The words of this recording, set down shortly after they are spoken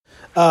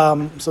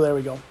So there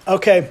we go.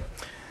 Okay,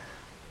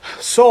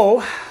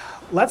 so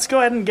let's go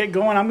ahead and get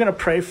going. I'm going to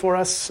pray for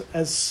us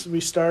as we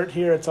start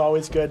here. It's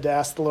always good to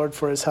ask the Lord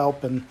for his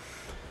help, and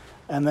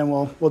then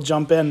we'll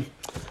jump in.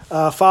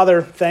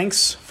 Father,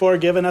 thanks for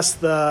giving us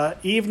the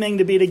evening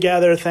to be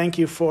together. Thank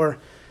you for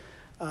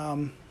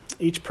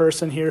each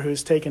person here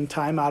who's taken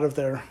time out of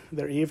their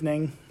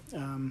evening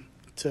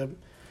to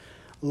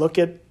look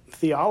at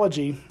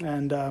theology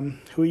and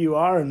who you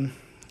are and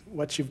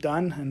what you've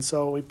done. And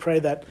so we pray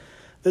that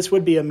this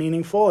would be a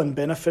meaningful and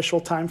beneficial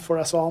time for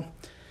us all.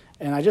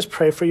 And I just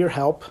pray for your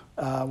help.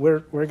 We're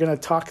going to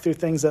talk through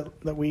things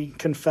that we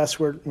confess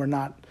we're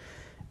not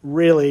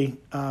really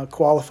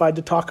qualified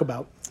to talk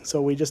about.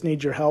 So we just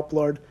need your help,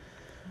 Lord,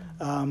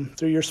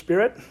 through your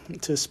Spirit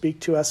to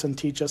speak to us and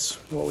teach us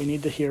what we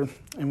need to hear.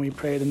 And we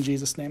pray it in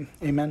Jesus' name.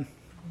 Amen.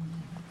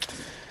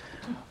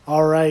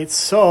 All right,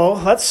 so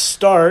let's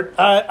start.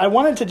 I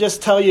wanted to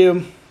just tell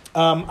you,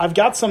 I've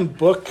got some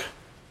book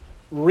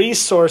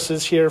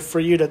resources here for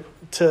you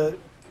to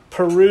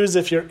peruse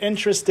if you're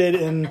interested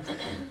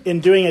in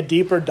doing a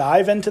deeper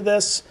dive into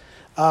this.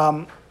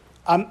 I'm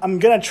going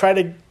to try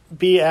to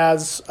be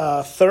as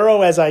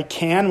thorough as I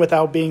can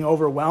without being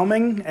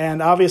overwhelming.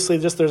 And obviously,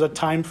 just there's a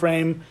time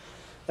frame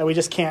that we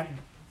just can't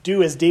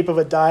do as deep of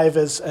a dive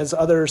as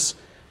others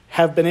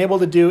have been able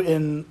to do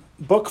in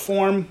book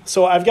form.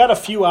 So I've got a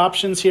few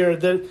options here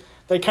that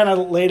they kind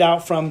of laid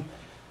out from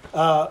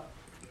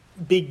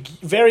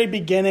very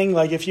beginning,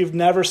 like if you've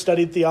never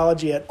studied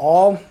theology at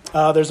all.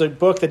 There's a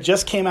book that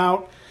just came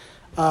out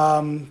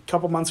a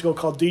couple months ago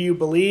called Do You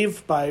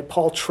Believe by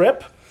Paul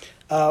Tripp.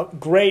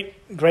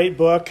 Great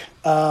book.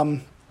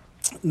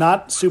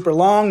 Not super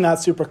long,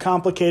 not super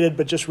complicated,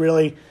 but just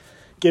really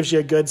gives you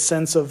a good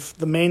sense of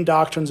the main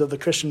doctrines of the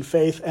Christian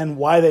faith and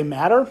why they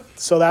matter.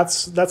 So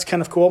that's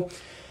kind of cool.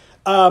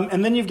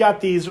 And then you've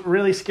got these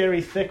really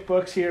scary thick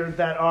books here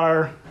that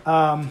are,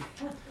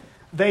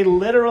 they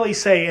literally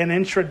say an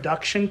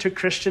introduction to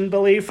Christian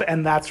belief,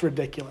 and that's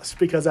ridiculous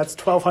because that's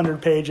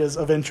 1,200 pages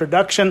of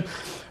introduction,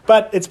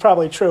 but it's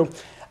probably true.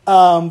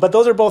 But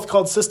those are both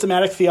called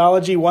Systematic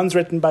Theology. One's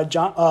written by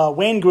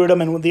Wayne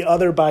Grudem and the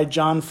other by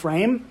John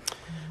Frame.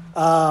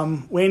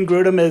 Wayne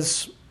Grudem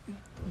is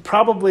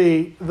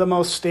probably the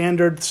most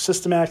standard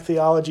systematic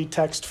theology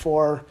text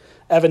for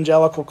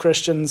evangelical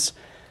Christians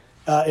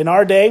in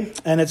our day,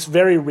 and it's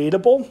very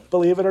readable,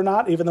 believe it or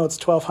not. Even though it's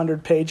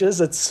 1,200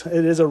 pages, it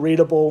is a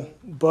readable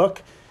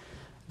book.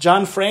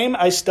 John Frame,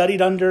 I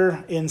studied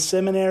under in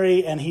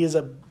seminary, and he is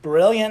a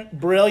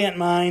brilliant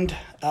mind,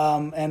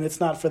 and it's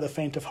not for the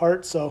faint of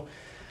heart. So,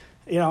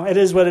 it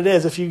is what it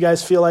is. If you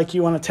guys feel like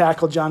you want to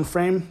tackle John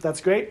Frame, that's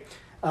great.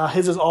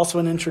 His is also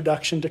an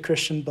introduction to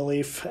Christian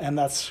belief, and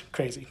that's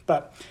crazy.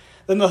 But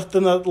then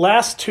the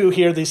last two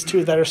here, these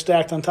two that are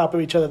stacked on top of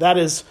each other, that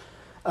is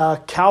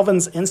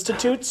Calvin's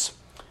Institutes.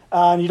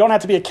 You don't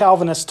have to be a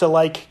Calvinist to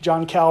like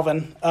John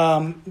Calvin.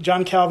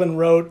 John Calvin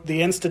wrote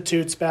the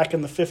Institutes back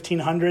in the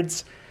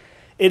 1500s.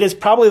 It is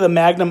probably the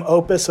magnum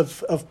opus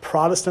of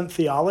Protestant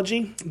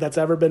theology that's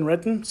ever been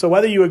written. So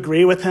whether you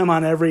agree with him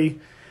on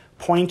every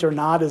point or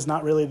not is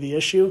not really the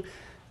issue.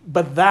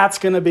 But that's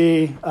going to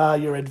be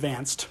your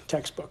advanced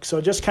textbook.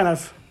 So just kind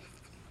of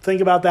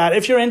think about that.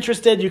 If you're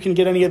interested, you can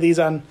get any of these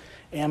on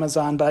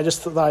Amazon, but I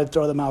just thought I'd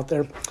throw them out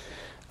there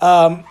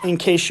in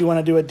case you want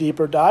to do a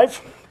deeper dive.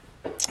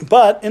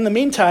 But in the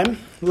meantime,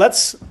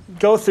 let's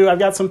go through. I've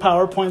got some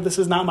PowerPoint. This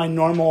is not my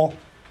normal,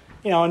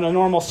 in a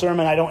normal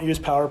sermon, I don't use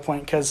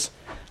PowerPoint because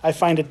I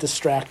find it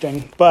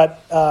distracting.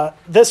 But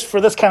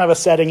for this kind of a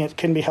setting, it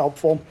can be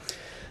helpful.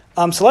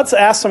 So let's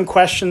ask some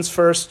questions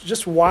first.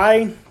 Just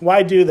why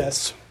do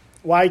this?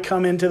 Why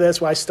come into this?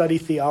 Why study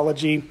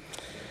theology?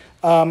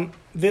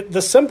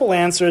 The simple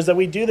answer is that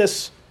we do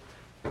this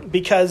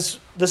because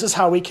this is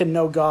how we can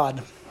know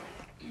God.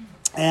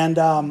 And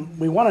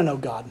we want to know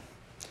God.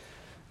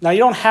 Now, you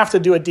don't have to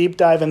do a deep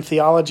dive in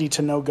theology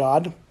to know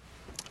God.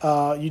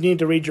 You need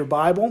to read your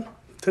Bible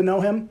to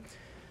know him.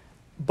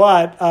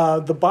 But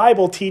the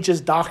Bible teaches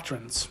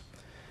doctrines.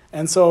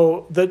 And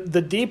so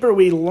the deeper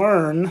we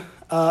learn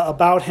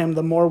about him,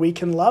 the more we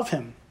can love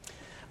him,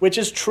 which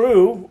is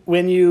true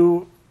when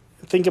you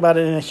think about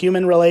it in a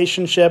human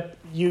relationship.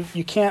 You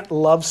can't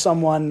love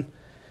someone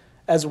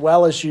as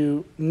well as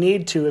you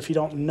need to if you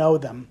don't know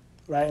them,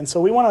 right? And so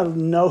we want to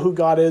know who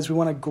God is. We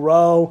want to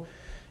grow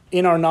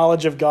in our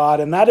knowledge of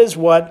God, and that is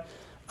what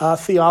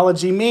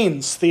theology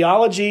means.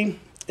 Theology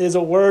is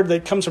a word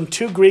that comes from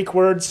two Greek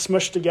words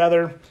smushed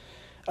together.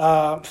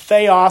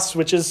 Theos,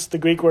 which is the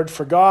Greek word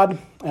for God,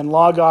 and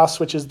logos,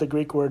 which is the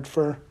Greek word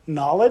for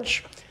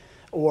knowledge,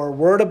 or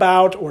word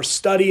about, or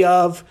study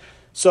of.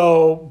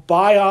 So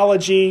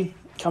biology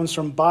comes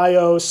from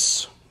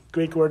bios,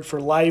 Greek word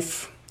for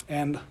life,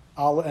 and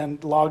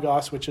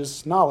logos, which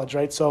is knowledge,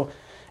 right? So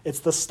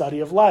it's the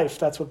study of life.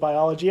 That's what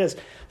biology is.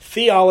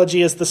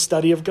 Theology is the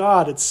study of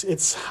God.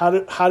 It's how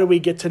do we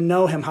get to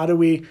know him? How do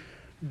we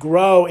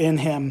grow in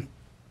him?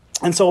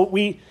 And so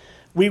we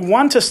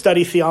want to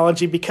study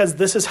theology because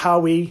this is how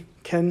we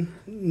can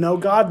know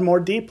God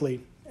more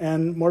deeply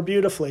and more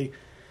beautifully.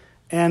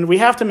 And we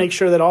have to make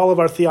sure that all of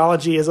our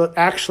theology is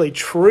actually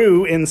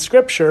true in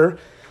Scripture,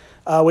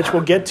 which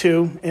we'll get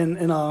to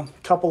in a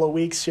couple of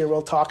weeks here.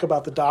 We'll talk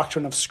about the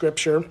doctrine of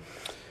Scripture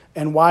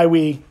and why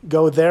we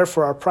go there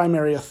for our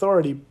primary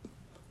authority.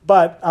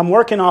 But I'm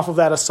working off of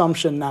that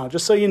assumption now.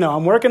 Just so you know,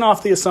 I'm working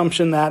off the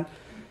assumption that,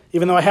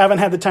 even though I haven't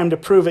had the time to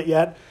prove it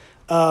yet,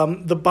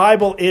 the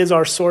Bible is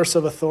our source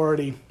of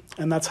authority,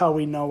 and that's how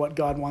we know what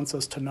God wants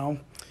us to know.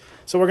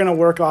 So we're going to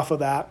work off of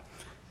that.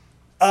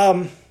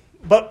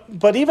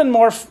 But even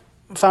more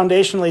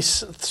foundationally,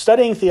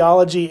 studying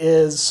theology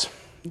is,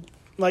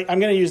 like, I'm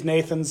going to use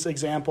Nathan's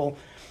example.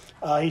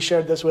 He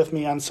shared this with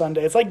me on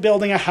Sunday. It's like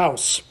building a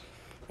house.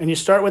 And you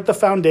start with the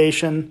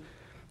foundation,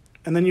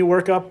 and then you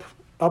work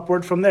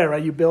upward from there,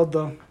 right? You build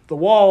the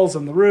walls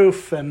and the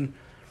roof, and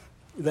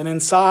then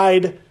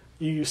inside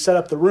you set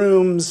up the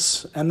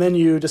rooms, and then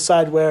you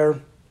decide where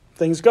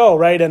things go,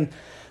 right? And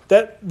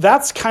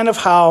that's kind of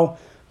how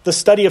the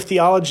study of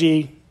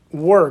theology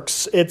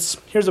works.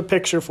 Here's a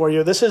picture for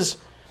you. This is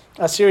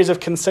a series of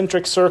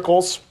concentric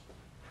circles.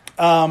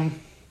 You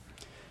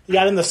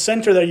got in the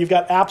center there, you've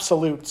got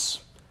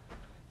absolutes.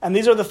 And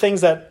these are the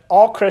things that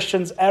all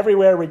Christians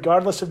everywhere,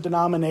 regardless of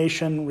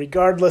denomination,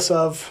 regardless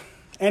of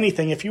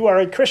anything, if you are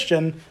a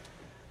Christian,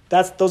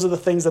 those are the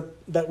things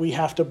that we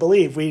have to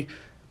believe. We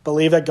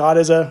believe that God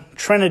is a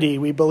Trinity.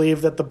 We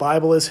believe that the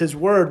Bible is His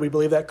Word. We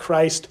believe that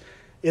Christ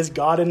is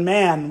God and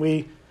man.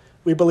 We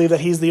believe that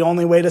He's the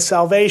only way to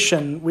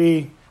salvation.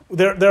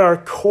 There are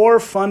core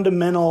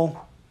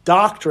fundamental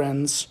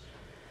doctrines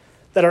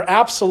that are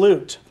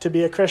absolute to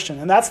be a Christian,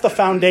 and that's the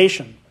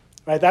foundation,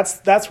 right?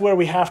 That's where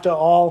we have to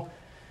all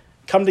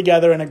come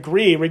together and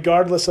agree,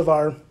 regardless of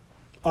our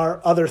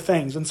other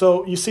things. And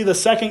so you see the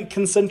second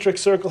concentric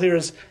circle here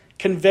is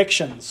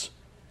convictions.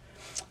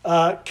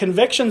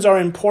 Convictions are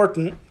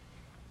important,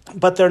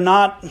 but they're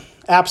not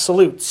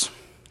absolutes,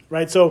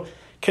 right? So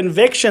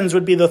convictions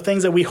would be the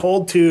things that we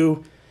hold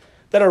to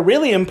that are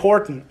really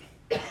important.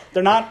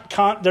 They're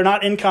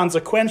not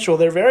inconsequential.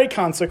 They're very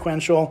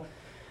consequential.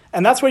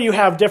 And that's where you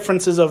have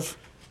differences of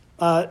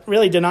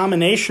really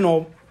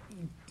denominational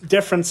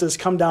differences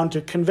come down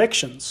to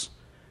convictions.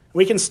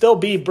 We can still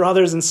be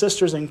brothers and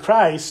sisters in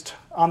Christ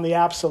on the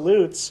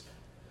absolutes,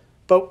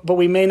 but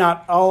we may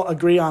not all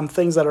agree on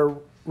things that are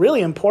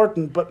really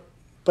important, but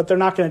they're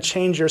not going to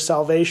change your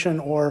salvation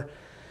or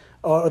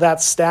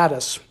that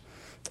status.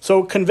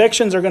 So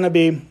convictions are going to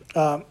be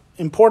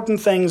important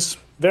things,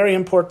 very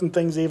important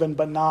things even,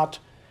 but not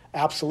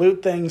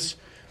absolute things.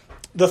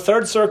 The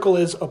third circle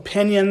is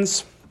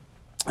opinions.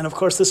 And of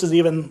course, this is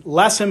even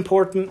less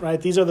important,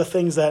 right? These are the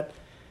things that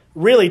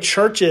really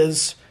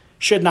churches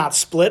should not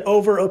split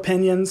over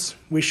opinions.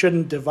 We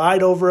shouldn't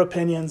divide over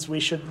opinions. We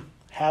should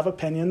have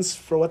opinions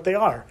for what they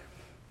are,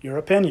 your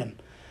opinion.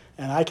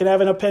 And I can have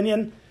an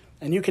opinion,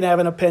 and you can have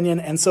an opinion.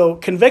 And so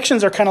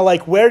convictions are kind of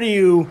like, how do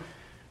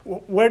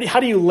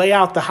you lay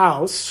out the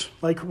house?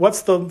 Like,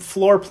 what's the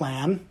floor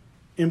plan?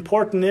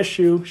 Important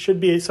issue, should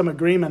be some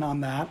agreement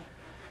on that.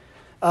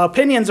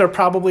 Opinions are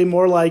probably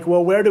more like,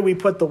 well, where do we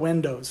put the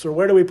windows? Or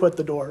where do we put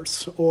the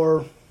doors?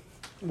 Or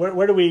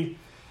where do we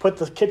put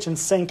the kitchen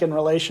sink in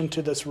relation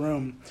to this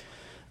room?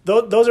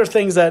 Those are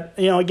things that,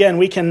 again,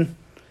 we can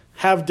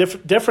have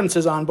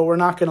differences on, but we're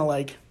not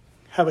going to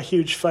have a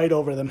huge fight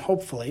over them,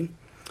 hopefully.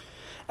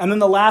 And then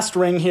the last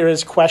ring here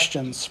is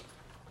questions.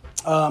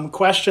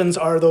 Questions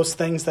are those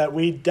things that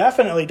we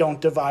definitely don't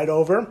divide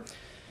over,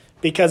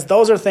 because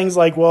those are things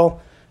like,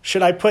 well,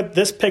 should I put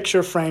this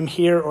picture frame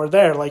here or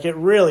there? It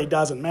really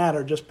doesn't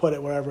matter. Just put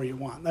it wherever you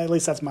want. At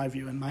least that's my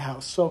view in my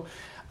house. So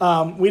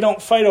we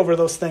don't fight over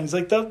those things.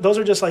 Those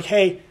are just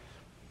hey,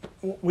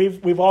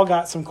 we've all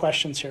got some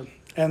questions here.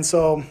 And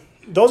so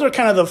those are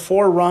kind of the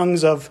four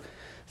rungs of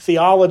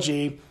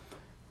theology.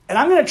 And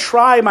I'm going to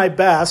try my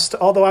best,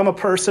 although I'm a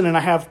person and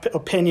I have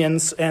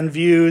opinions and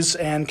views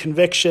and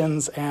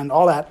convictions and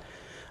all that,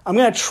 I'm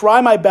going to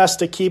try my best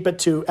to keep it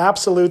to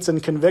absolutes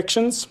and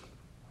convictions.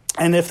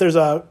 And if there's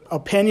a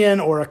opinion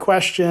or a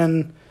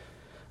question,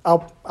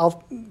 I'll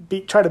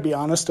try to be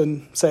honest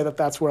and say that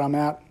that's where I'm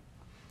at.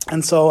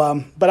 And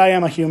so, but I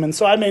am a human,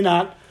 so I may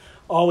not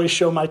always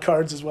show my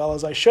cards as well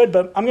as I should,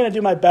 but I'm going to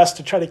do my best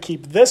to try to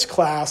keep this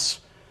class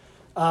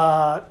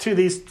to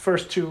these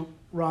first two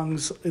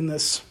rungs in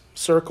this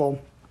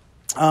circle.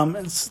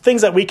 It's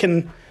things that we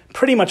can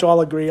pretty much all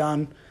agree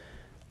on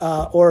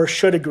or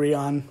should agree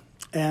on,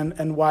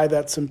 and why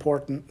that's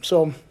important.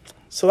 So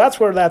that's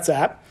where that's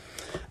at.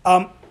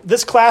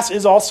 This class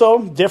is also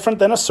different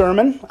than a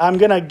sermon. I'm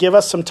going to give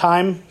us some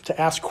time to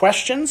ask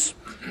questions.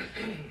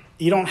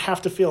 You don't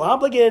have to feel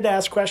obligated to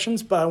ask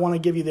questions, but I want to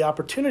give you the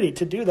opportunity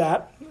to do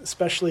that,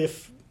 especially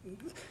if,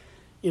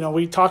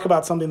 we talk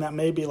about something that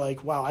may be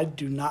like, wow, I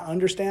do not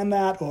understand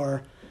that,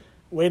 or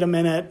wait a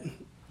minute,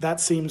 that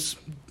seems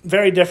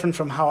very different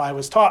from how I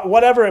was taught.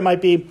 Whatever it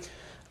might be,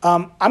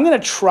 I am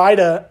going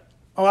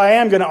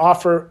to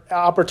offer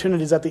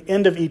opportunities at the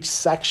end of each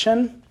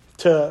section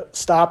to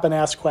stop and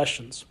ask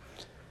questions.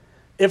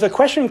 If a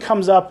question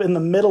comes up in the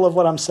middle of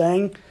what I'm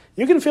saying,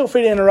 you can feel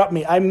free to interrupt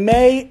me. I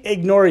may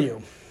ignore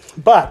you,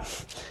 but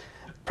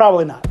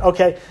Probably not.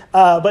 Okay.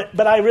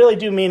 But I really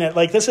do mean it.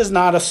 Like, this is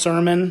not a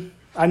sermon.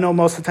 I know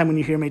most of the time when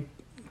you hear me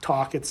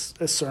talk, it's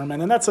a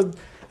sermon, and that's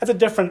a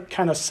different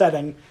kind of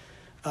setting.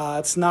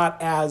 It's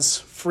not as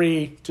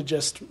free to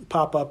just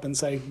pop up and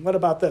say, what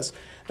about this?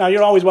 Now,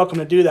 you're always welcome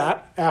to do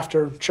that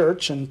after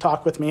church and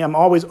talk with me. I'm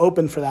always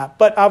open for that.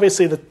 But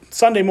obviously, the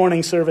Sunday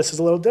morning service is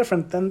a little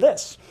different than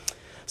this.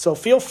 So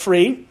feel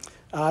free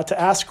to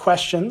ask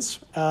questions.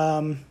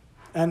 And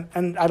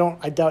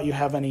I doubt you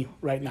have any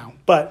right now.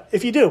 But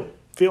if you do,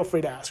 feel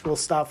free to ask. We'll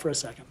stop for a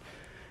second.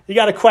 You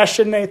got a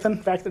question,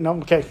 Nathan? Back there? No?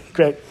 Okay,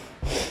 great.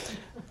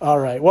 All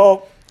right.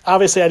 Well,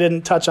 obviously, I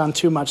didn't touch on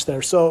too much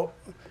there. So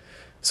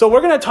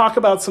we're going to talk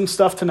about some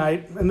stuff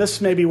tonight, and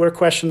this may be where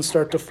questions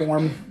start to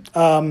form.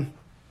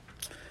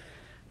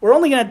 We're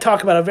only going to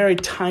talk about a very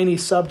tiny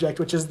subject,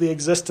 which is the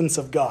existence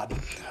of God.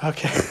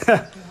 Okay.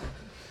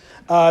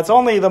 It's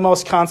only the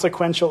most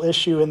consequential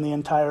issue in the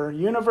entire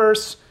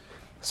universe.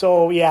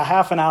 So, yeah,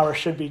 half an hour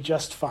should be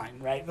just fine,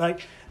 right?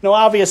 Like, no,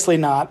 obviously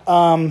not.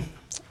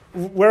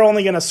 We're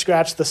only going to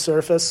scratch the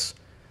surface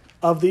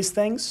of these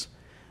things,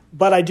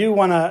 but I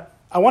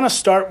want to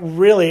start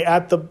really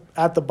at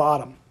the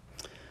bottom.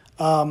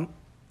 A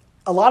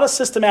lot of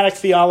systematic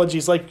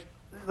theologies, like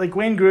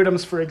Wayne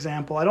Grudem's, for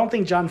example. I don't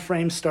think John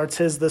Frame starts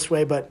his this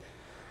way, but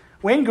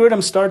Wayne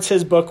Grudem starts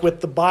his book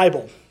with the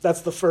Bible.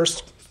 That's the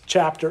first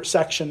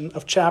section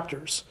of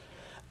chapters.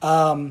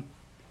 And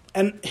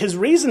his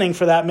reasoning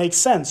for that makes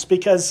sense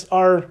because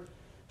our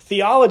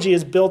theology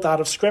is built out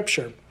of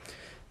Scripture.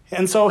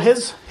 And so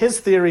his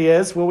theory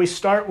is, well, we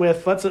start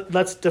with,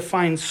 let's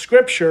define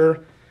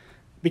Scripture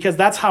because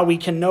that's how we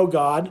can know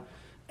God.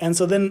 And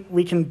so then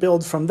we can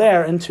build from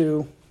there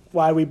into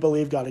why we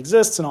believe God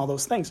exists and all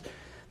those things.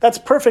 That's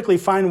a perfectly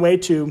fine way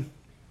to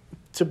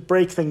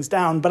break things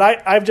down.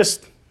 But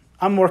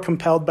I'm more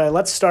compelled by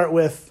let's start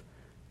with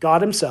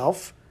God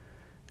himself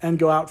and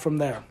go out from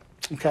there.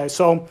 Okay,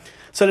 so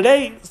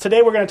today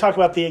we're going to talk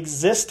about the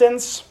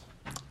existence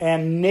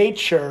and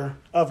nature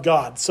of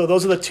God. So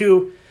those are the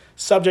two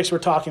subjects we're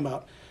talking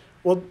about.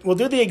 We'll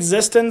do the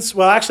existence.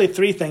 Well, actually,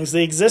 three things: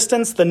 the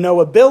existence, the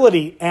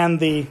knowability, and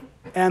the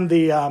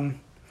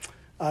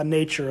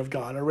nature of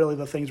God are really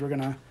the things we're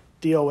going to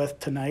deal with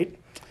tonight.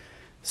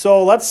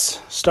 So let's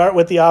start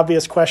with the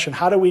obvious question: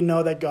 how do we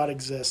know that God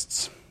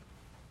exists?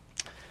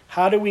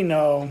 How do we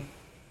know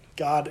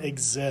God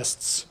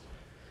exists?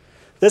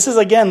 This is,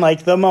 again,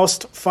 like the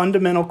most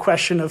fundamental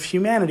question of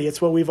humanity.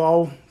 It's what we've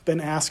all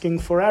been asking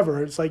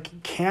forever. It's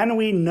like, can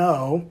we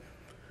know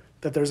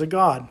that there's a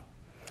God?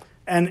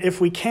 And if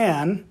we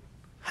can,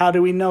 how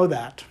do we know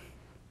that?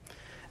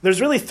 There's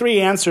really three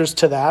answers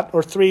to that,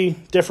 or three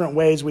different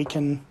ways we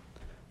can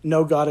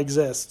know God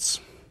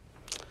exists.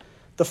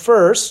 The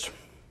first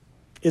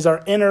is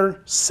our inner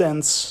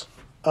sense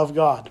of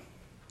God.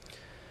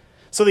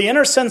 So the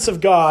inner sense of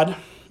God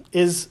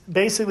is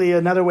basically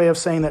another way of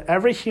saying that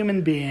every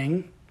human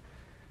being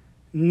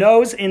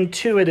knows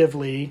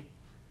intuitively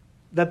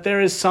that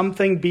there is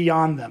something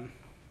beyond them.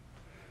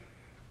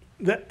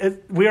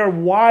 We're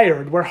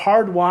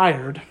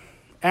hardwired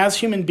as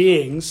human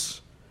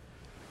beings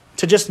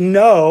to just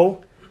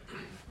know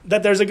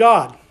that there's a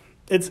God.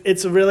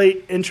 It's a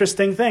really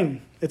interesting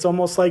thing. It's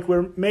almost like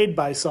we're made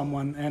by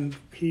someone and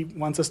he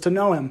wants us to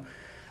know him,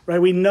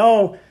 right? We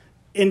know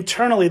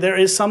internally there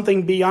is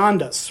something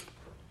beyond us.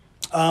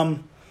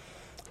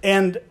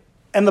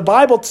 And the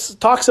Bible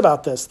talks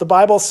about this. The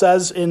Bible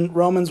says in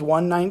Romans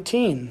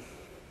 1:19,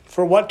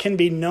 for what can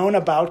be known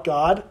about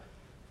God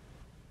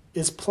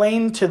is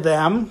plain to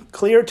them,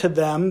 clear to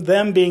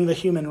them being the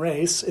human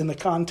race in the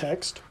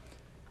context,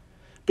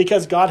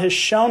 because God has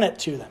shown it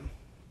to them.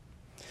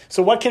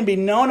 So what can be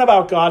known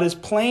about God is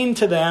plain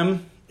to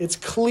them. It's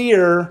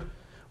clear.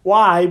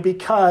 Why?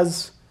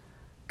 Because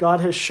God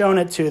has shown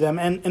it to them.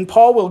 And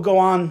Paul will go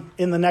on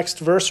in the next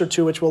verse or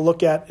two, which we'll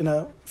look at in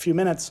a few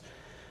minutes,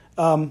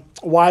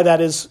 why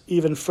that is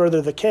even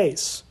further the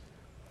case.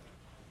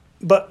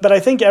 But I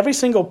think every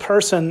single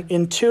person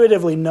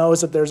intuitively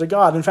knows that there's a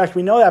God. In fact,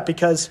 we know that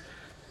because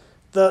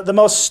the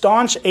most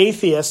staunch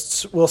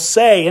atheists will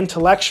say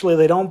intellectually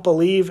they don't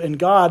believe in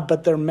God,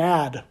 but they're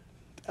mad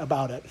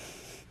about it.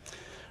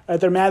 Right?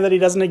 They're mad that he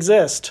doesn't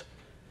exist.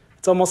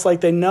 It's almost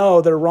like they know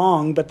they're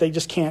wrong, but they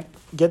just can't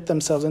get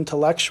themselves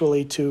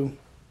intellectually to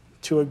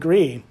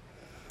agree.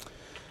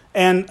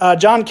 And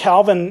John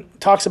Calvin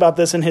talks about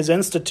this in his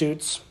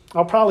Institutes.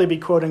 I'll probably be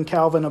quoting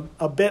Calvin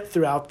a bit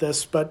throughout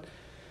this, but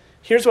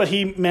here's what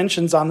he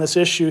mentions on this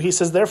issue. He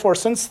says, therefore,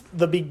 since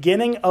the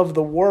beginning of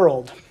the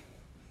world,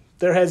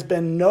 there has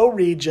been no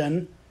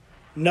region,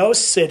 no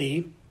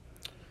city,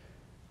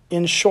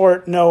 in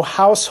short, no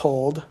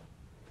household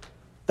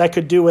that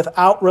could do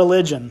without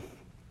religion.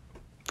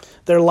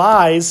 There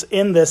lies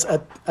in this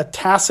a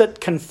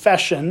tacit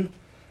confession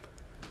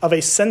of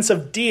a sense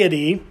of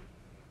deity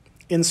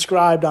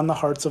inscribed on the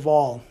hearts of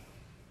all.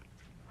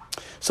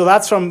 So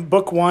that's from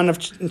book 1 of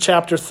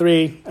chapter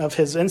 3 of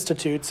his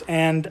Institutes.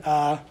 And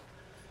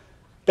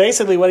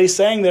basically what he's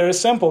saying there is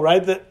simple,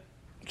 right? That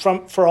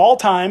for all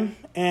time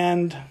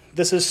and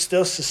this is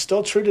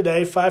still true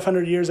today,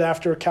 500 years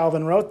after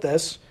Calvin wrote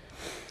this.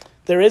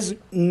 There is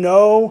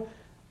no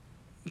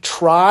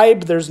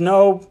tribe, there's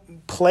no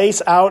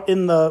place out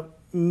in the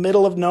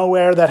middle of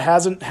nowhere that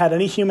hasn't had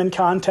any human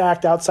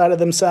contact outside of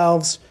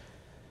themselves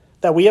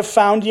that we have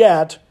found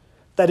yet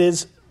that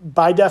is,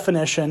 by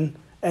definition,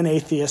 an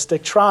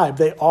atheistic tribe.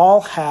 They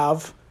all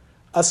have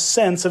a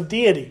sense of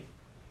deity.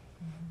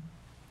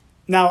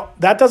 Now,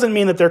 that doesn't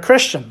mean that they're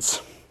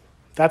Christians.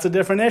 That's a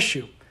different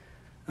issue.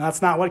 And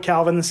that's not what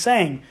Calvin is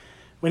saying.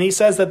 When he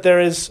says that there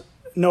is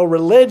no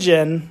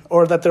religion,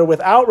 or that they're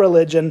without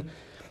religion,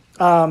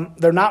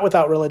 they're not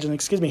without religion,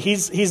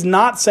 he's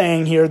not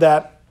saying here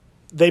that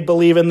they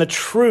believe in the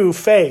true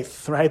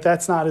faith, right?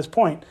 That's not his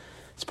point.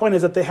 His point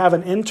is that they have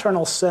an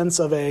internal sense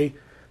of a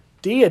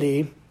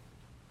deity,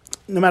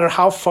 no matter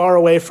how far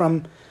away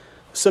from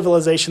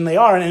civilization they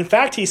are. And in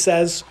fact, he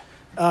says,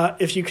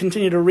 if you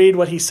continue to read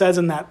what he says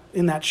in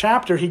that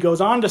chapter, he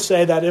goes on to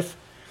say that if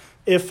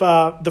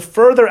the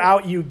further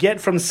out you get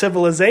from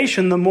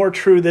civilization, the more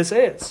true this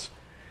is.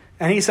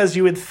 And he says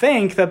you would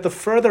think that the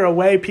further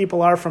away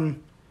people are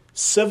from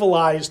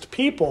civilized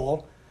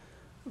people,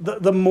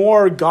 the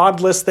more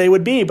godless they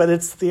would be. But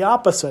it's the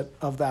opposite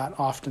of that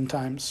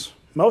oftentimes,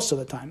 most of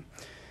the time.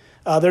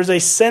 There's a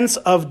sense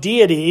of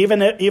deity,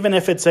 even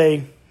if it's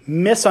a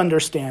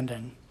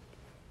misunderstanding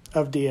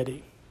of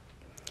deity.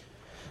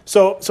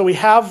 So we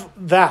have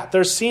that.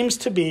 There seems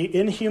to be,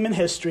 in human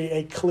history,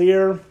 a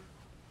clear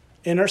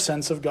inner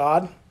sense of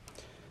God.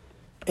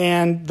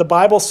 And the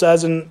Bible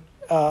says in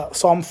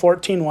Psalm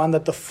 14:1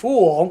 that the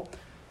fool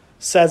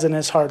says in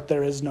his heart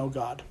there is no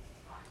God.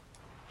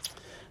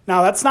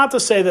 Now, that's not to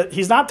say that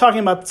he's not talking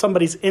about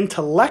somebody's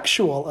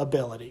intellectual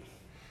ability.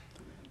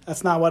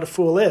 That's not what a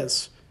fool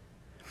is.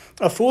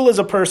 A fool is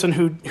a person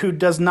who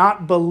does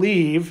not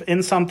believe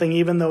in something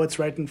even though it's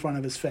right in front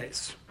of his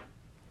face.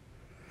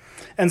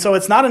 And so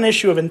it's not an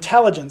issue of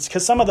intelligence,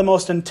 because some of the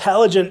most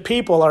intelligent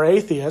people are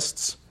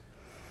atheists.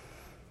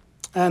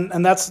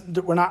 And that's,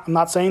 I'm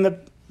not saying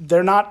that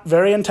they're not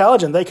very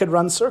intelligent. They could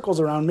run circles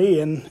around me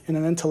in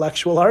an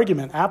intellectual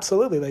argument.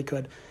 Absolutely they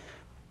could.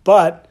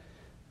 But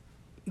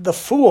the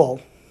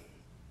fool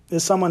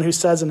is someone who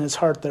says in his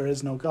heart there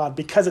is no God,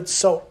 because it's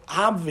so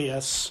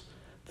obvious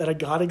that a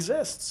God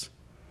exists.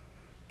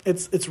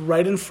 It's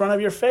right in front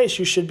of your face.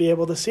 You should be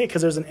able to see it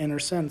because there's an inner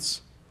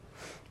sense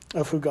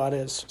of who God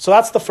is. So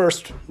that's the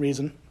first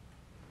reason.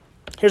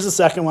 Here's the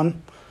second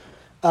one.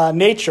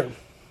 Nature.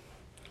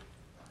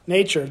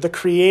 Nature, the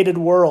created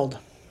world,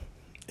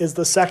 is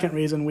the second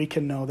reason we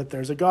can know that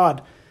there's a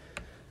God.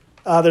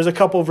 There's a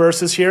couple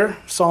verses here.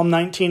 Psalm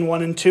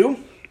 19:1 and 2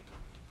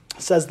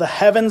 says, "The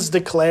heavens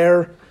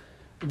declare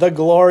the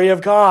glory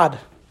of God."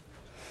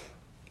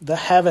 The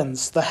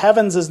heavens. The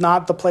heavens is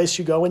not the place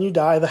you go when you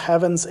die. The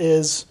heavens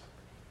is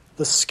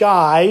the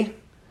sky,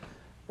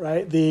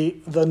 right?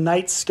 The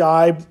night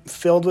sky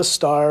filled with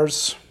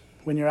stars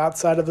when you're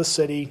outside of the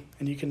city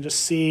and you can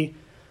just see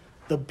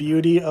the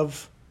beauty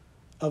of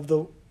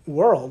the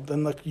world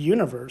and the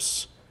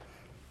universe.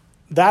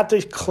 That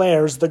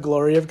declares the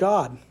glory of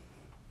God.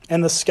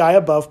 And the sky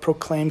above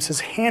proclaims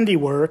his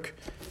handiwork.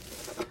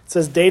 It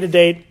says day to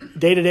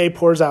day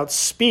pours out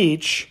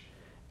speech,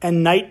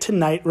 and night to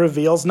night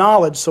reveals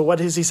knowledge. So what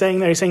is he saying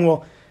there? He's saying,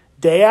 well,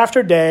 day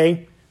after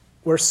day,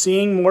 we're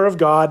seeing more of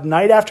God.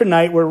 Night after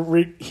night,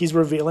 he's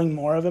revealing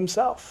more of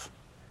himself.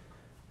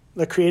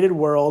 The created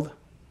world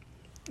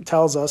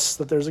tells us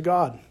that there's a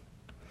God.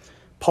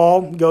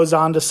 Paul goes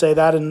on to say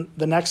that in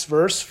the next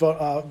verse,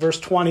 verse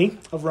 20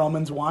 of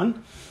Romans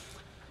 1.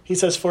 He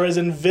says, "For his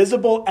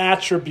invisible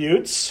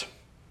attributes,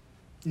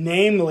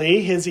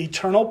 namely his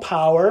eternal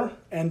power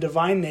and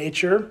divine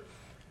nature,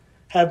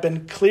 have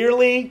been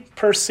clearly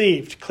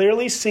perceived,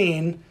 clearly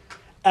seen,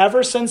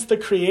 ever since the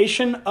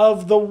creation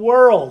of the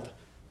world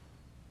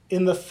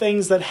in the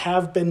things that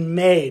have been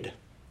made.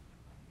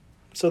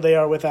 So they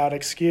are without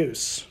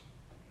excuse."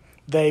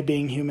 They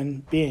being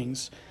human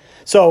beings.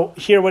 So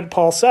hear what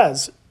Paul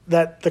says,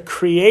 that the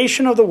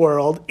creation of the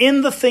world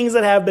in the things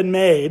that have been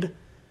made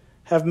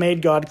have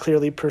made God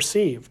clearly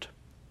perceived.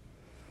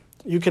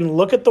 You can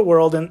look at the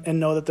world and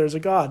know that there's a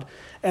God.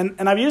 And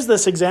I've used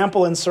this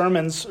example in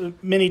sermons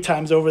many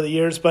times over the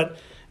years, but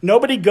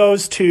nobody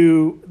goes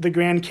to the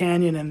Grand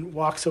Canyon and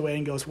walks away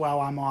and goes,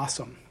 "Wow, I'm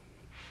awesome."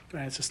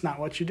 Right? It's just not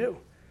what you do.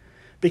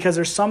 Because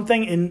there's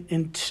something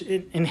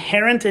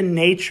inherent in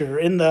nature,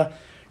 in the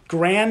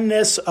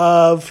grandness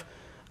of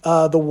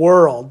the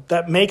world,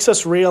 that makes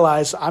us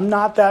realize I'm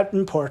not that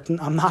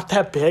important, I'm not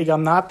that big,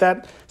 I'm not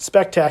that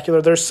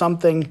spectacular. There's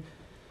something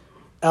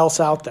else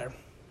out there.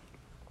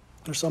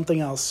 There's something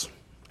else.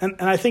 And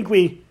I think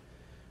we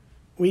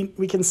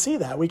can see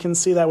that. We can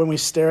see that when we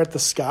stare at the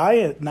sky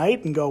at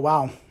night and go,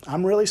 "Wow,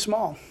 I'm really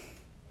small.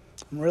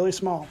 I'm really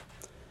small."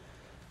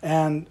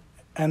 And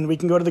we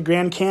can go to the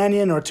Grand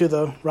Canyon or to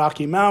the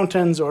Rocky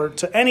Mountains or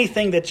to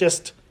anything that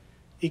just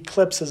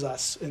eclipses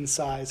us in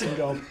size and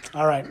go,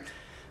 "All right,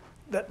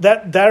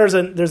 there's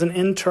an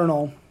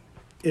internal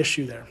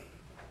issue there."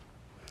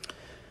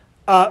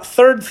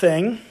 Third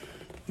thing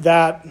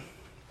that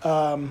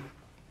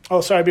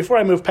before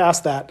I move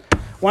past that, I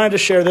wanted to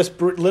share this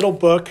little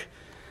book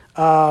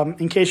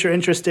in case you're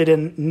interested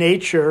in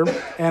nature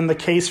and the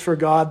case for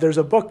God. There's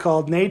a book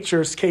called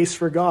Nature's Case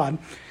for God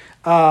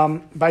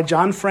by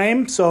John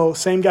Frame. So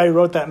same guy who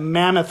wrote that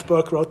mammoth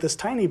book wrote this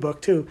tiny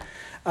book too.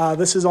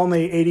 This is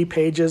only 80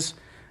 pages.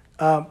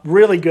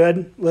 Really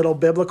good little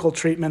biblical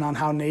treatment on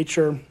how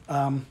nature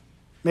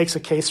makes a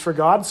case for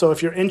God. So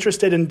if you're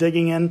interested in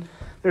digging in,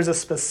 there's a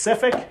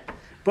specific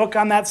book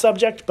on that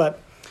subject. But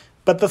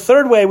the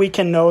third way we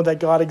can know that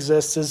God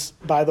exists is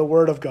by the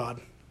Word of God,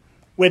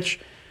 which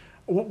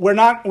we're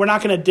not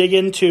going to dig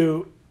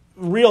into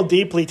real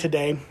deeply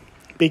today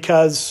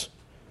because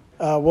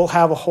we'll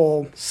have a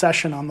whole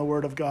session on the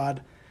Word of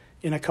God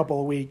in a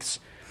couple of weeks.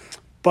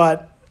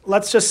 But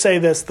let's just say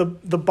this. The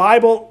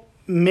Bible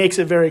makes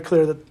it very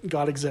clear that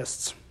God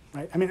exists,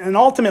 right? I mean, and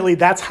ultimately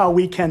that's how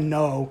we can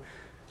know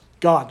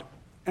God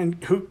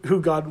and who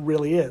God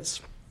really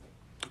is.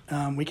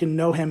 We can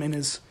know him in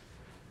his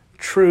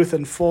truth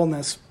and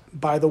fullness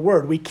by the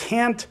Word. We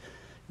can't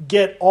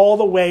get all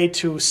the way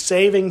to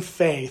saving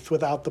faith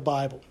without the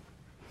Bible.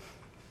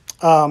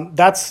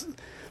 That's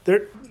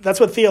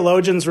what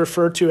theologians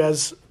refer to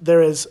as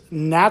there is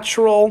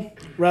natural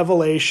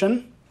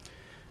revelation,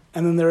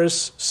 and then there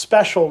is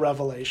special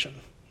revelation.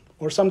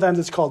 Or sometimes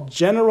it's called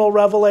general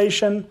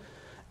revelation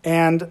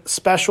and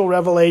special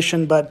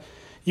revelation, but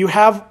you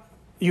have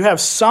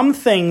some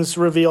things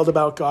revealed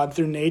about God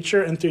through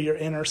nature and through your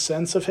inner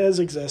sense of his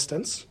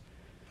existence.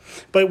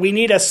 But we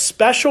need a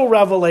special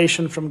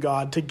revelation from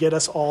God to get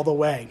us all the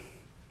way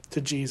to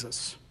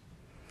Jesus.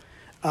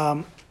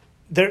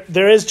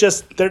 There's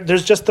just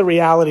the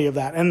reality of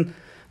that. And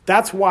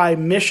that's why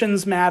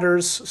missions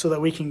matters, so that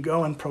we can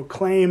go and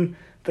proclaim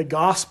the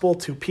gospel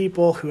to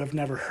people who have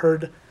never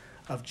heard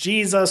of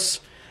Jesus.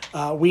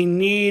 We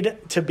need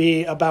to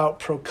be about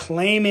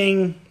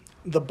proclaiming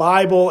the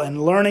Bible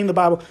and learning the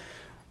Bible.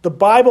 The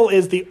Bible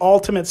is the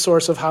ultimate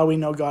source of how we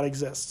know God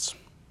exists.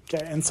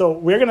 Okay, and so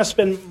we're going to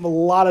spend a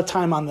lot of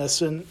time on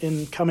this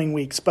in coming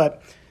weeks,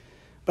 but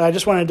I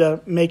just wanted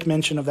to make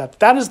mention of that.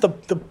 That is the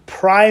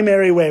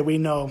primary way we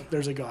know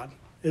there's a God,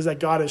 is that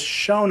God has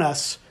shown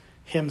us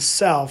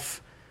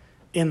himself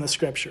in the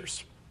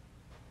Scriptures.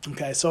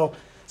 Okay, so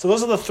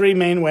those are the three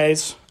main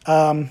ways.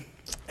 And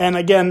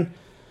again,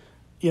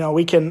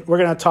 we're going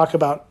to talk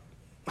about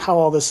how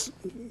all this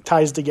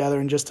ties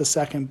together in just a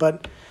second,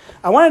 but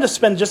I wanted to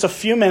spend just a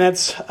few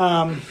minutes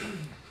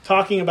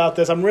talking about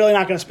this. I'm really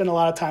not going to spend a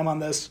lot of time on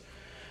this,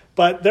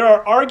 but there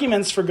are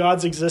arguments for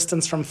God's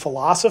existence from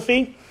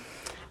philosophy,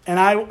 and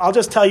I'll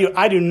just tell you,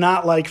 I do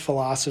not like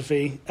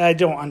philosophy. I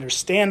don't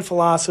understand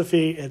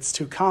philosophy. It's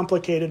too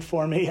complicated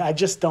for me. I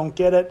just don't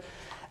get it.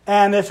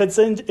 And if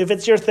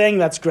it's your thing,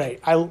 that's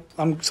great.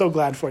 I'm so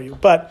glad for you.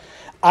 But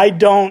I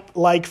don't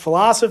like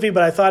philosophy,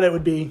 but I thought it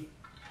would be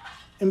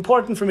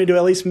important for me to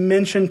at least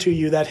mention to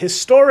you that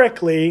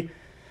historically,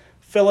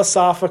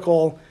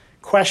 philosophical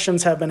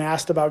questions have been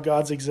asked about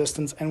God's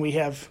existence, and we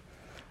have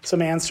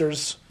some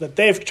answers that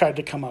they've tried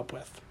to come up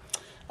with.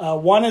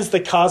 One is the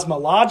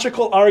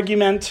cosmological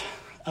argument.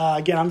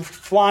 Again, I'm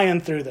flying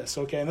through this,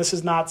 okay? And this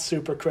is not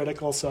super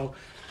critical, so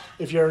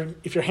if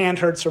your hand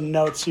hurts from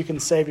notes, you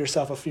can save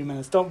yourself a few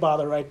minutes. Don't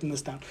bother writing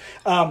this down.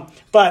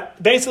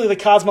 But basically, the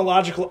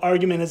cosmological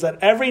argument is that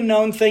every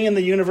known thing in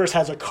the universe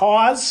has a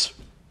cause.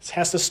 It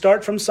has to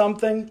start from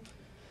something.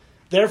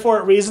 Therefore,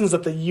 it reasons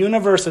that the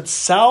universe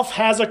itself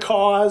has a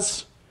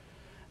cause,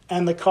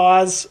 and the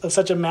cause of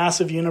such a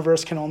massive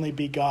universe can only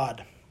be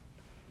God.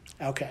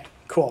 Okay,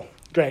 cool,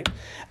 great.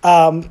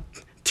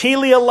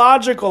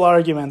 Teleological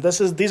argument.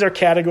 These are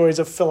categories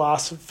of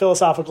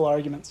philosophical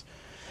arguments.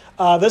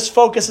 This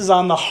focuses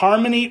on the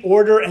harmony,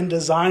 order, and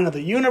design of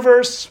the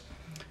universe.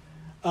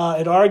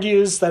 It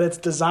argues that its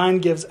design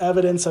gives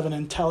evidence of an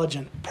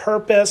intelligent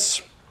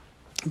purpose.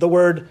 The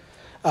word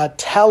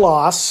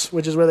telos,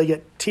 which is where they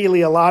get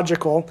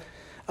teleological,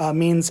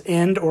 means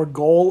end or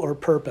goal or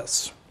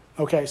purpose.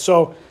 Okay,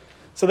 so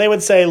they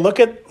would say, look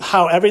at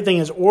how everything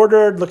is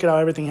ordered, look at how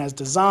everything has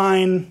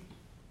design.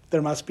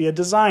 There must be a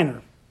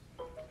designer.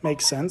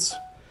 Makes sense.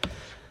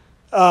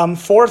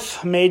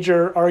 Fourth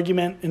major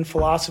argument in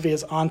philosophy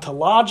is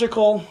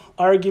ontological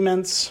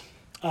arguments.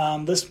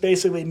 This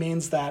basically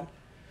means that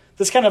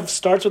this kind of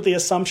starts with the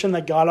assumption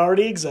that God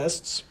already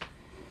exists,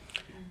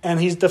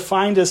 and he's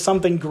defined as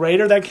something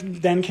greater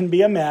than can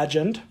be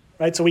imagined,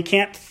 right? So we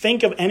can't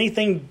think of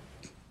anything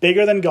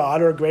bigger than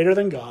God or greater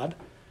than God.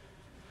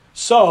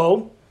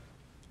 So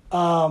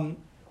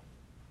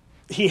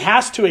he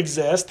has to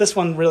exist. This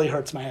one really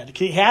hurts my head.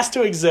 He has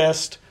to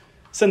exist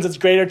since it's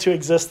greater to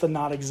exist than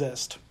not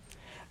exist.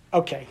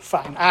 Okay,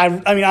 fine. I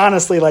mean,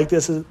 honestly,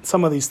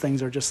 some of these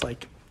things are just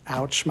like,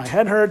 ouch, my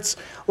head hurts.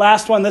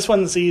 Last one, this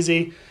one's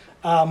easy.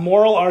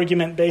 Moral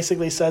argument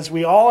basically says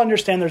we all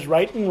understand there's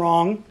right and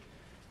wrong,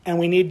 and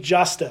we need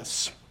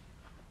justice.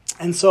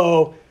 And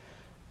so,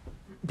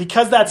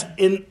 because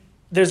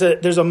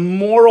there's a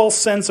moral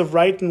sense of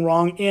right and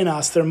wrong in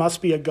us, there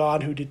must be a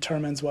God who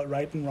determines what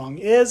right and wrong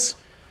is,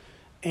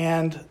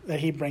 and that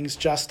he brings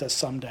justice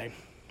someday.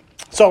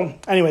 So,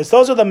 anyways,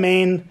 those are the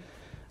main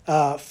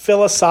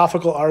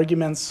philosophical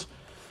arguments.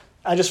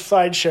 I just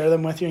thought I'd share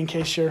them with you in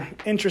case you're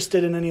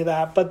interested in any of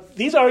that. But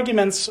these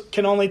arguments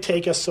can only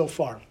take us so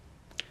far.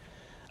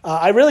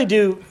 I really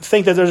do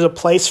think that there's a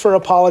place for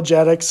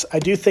apologetics. I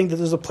do think that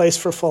there's a place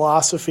for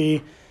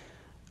philosophy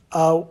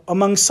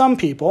among some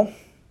people.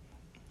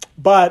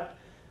 But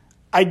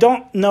I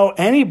don't know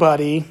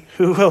anybody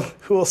who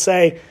will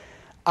say,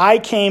 I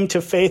came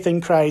to faith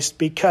in Christ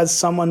because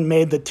someone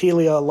made the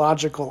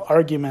teleological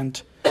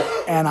argument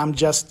and I'm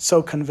just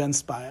so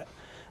convinced by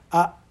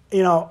it.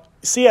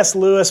 C.S.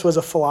 Lewis was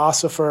a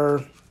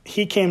philosopher.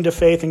 He came to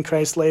faith in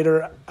Christ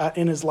later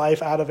in his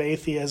life out of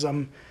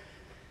atheism.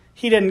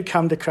 He didn't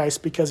come to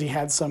Christ because he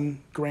had some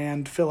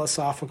grand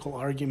philosophical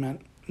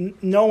argument.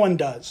 No one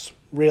does,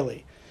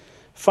 really.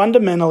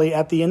 Fundamentally,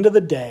 at the end of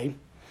the day,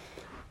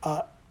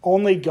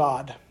 only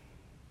God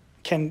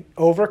can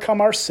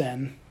overcome our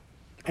sin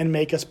and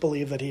make us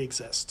believe that he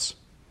exists.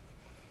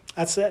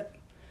 That's it.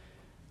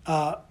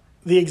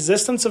 The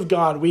existence of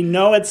God, we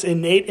know it's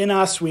innate in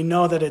us. We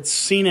know that it's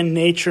seen in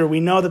nature. We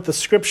know that the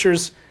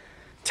scriptures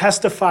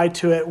testify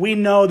to it. We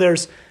know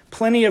there's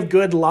plenty of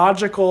good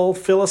logical,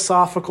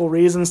 philosophical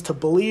reasons to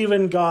believe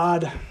in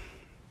God.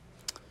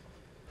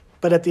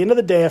 But at the end of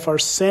the day, if our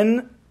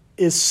sin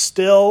is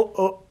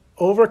still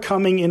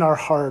overcoming in our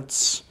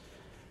hearts,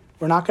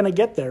 we're not going to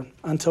get there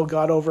until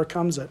God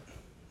overcomes it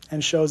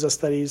and shows us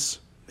that he's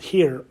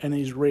here and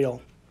he's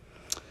real.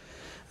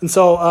 And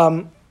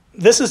so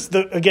this is,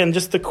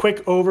 just the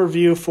quick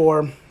overview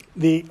for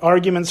the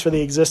arguments for the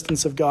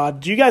existence of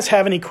God. Do you guys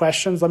have any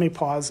questions? Let me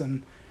pause,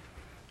 and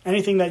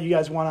anything that you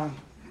guys want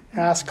to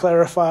ask,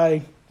 clarify,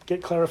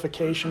 get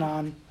clarification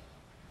on,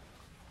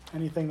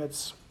 anything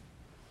that's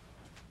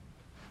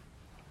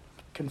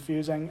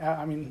confusing.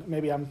 I mean,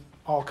 maybe I'm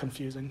all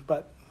confusing,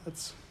 but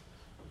it's...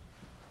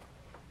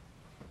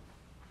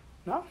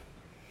 No?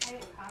 I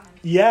have comments.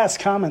 Yes,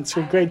 comments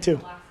are great too.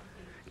 Philosophy.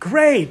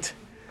 Great.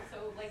 So,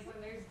 like, when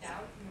there's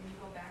doubt, and then you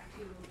go back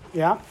to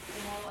Yeah,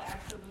 the moral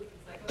absolute,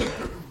 it's like,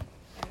 okay,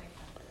 that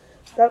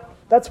makes sense.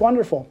 that's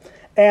wonderful.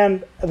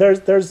 And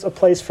there's a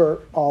place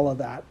for all of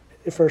that,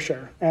 for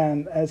sure.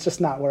 And it's just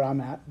not where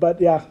I'm at.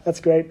 But yeah,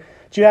 that's great.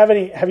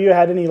 Have you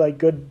had any like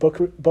good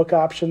book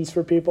options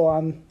for people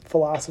on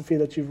philosophy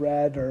that you've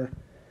read, or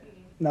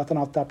nothing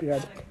off the top of your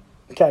head?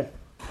 Okay.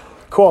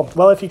 Cool.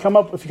 Well, if you come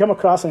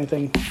across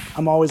anything,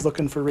 I'm always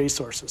looking for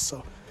resources.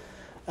 So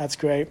that's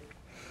great.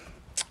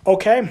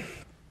 Okay.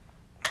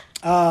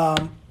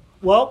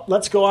 Well,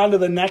 let's go on to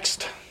the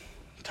next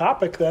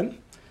topic then.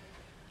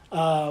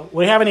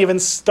 We haven't even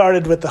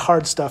started with the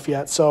hard stuff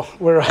yet, so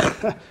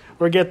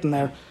we're getting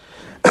there.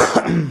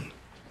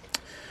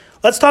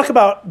 Let's talk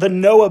about the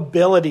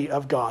knowability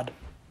of God.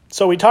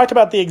 So we talked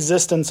about the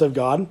existence of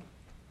God,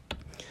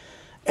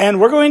 and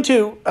we're going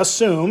to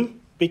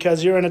assume,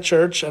 because you're in a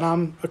church and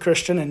I'm a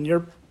Christian and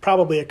you're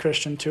probably a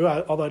Christian too,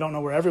 although I don't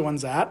know where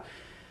everyone's at,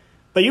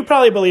 but you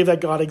probably believe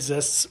that God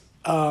exists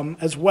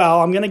as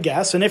well, I'm going to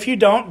guess. And if you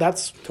don't,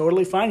 that's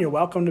totally fine. You're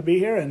welcome to be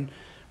here and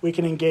we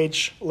can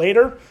engage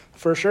later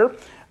for sure.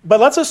 But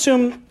let's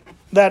assume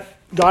that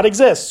God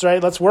exists,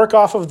 right? Let's work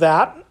off of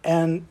that,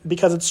 and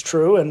because it's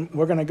true and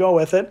we're going to go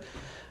with it.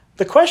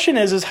 The question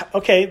is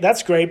okay,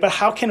 that's great, but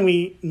how can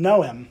we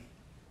know him?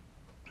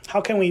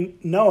 How can we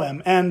know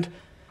him? And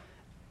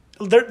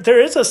there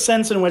is a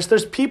sense in which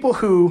there's people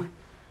who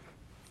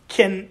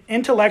can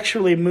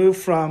intellectually move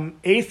from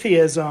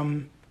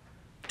atheism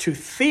to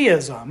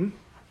theism.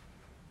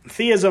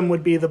 Theism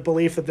would be the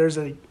belief that there's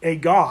a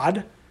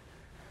God,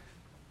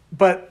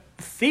 but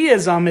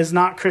theism is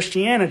not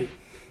Christianity,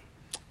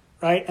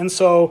 right? And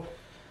so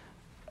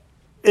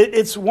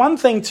it's one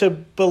thing to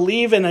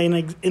believe in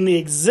the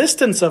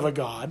existence of a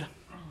God.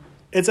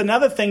 It's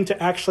another thing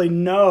to actually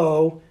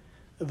know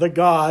the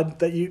God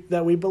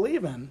that we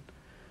believe in,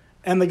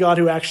 and the God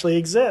who actually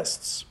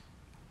exists.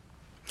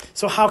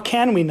 So how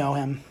can we know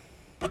him?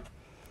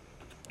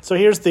 So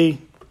here's the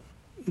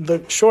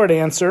short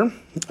answer.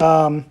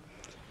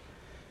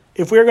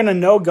 If we're going to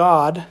know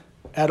God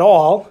at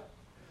all,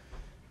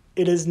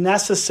 it is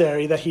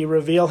necessary that he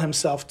reveal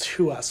himself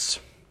to us.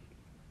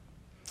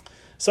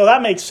 So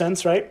that makes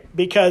sense, right?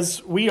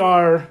 Because we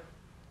are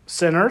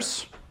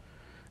sinners.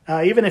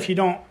 Even if you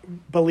don't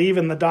believe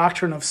in the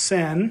doctrine of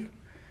sin,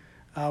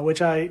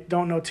 which I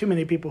don't know too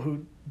many people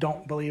who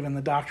don't believe in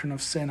the doctrine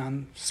of sin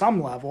on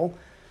some level,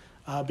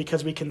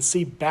 because we can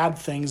see bad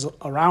things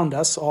around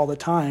us all the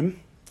time.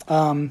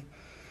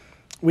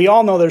 We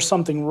all know there's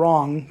something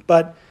wrong,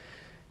 but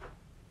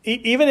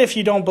even if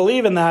you don't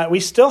believe in that, we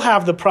still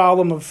have the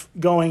problem of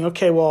going,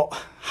 okay, well,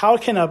 how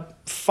can a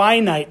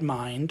finite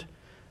mind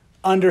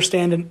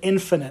understand an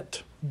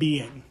infinite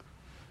being?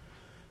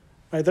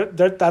 Right?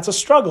 That's a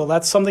struggle.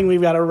 That's something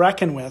we've got to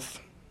reckon with.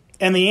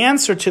 And the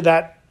answer to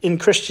that in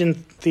Christian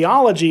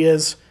theology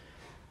is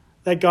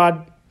that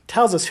God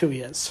tells us who he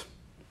is.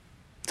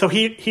 So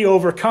he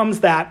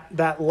overcomes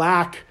that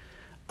lack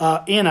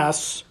in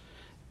us.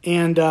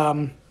 And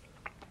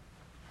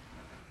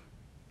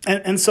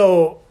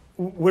so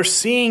we're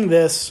seeing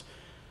this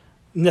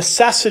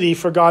necessity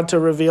for God to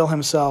reveal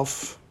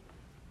himself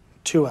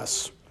to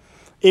us.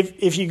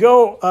 If you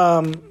go,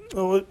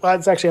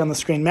 it's actually on the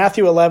screen,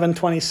 Matthew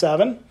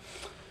 11:27,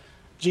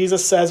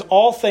 Jesus says,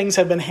 all things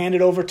have been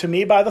handed over to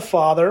me by the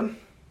Father,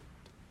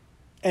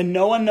 and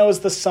no one knows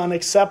the Son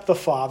except the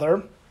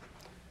Father,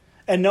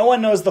 and no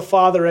one knows the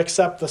Father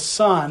except the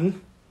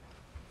Son,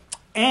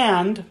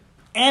 and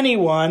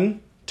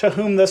anyone to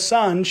whom the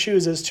Son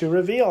chooses to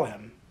reveal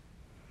him.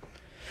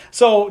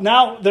 So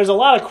now there's a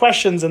lot of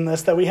questions in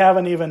this that we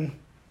haven't even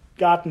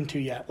gotten to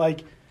yet.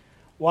 Like,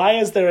 why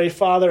is there a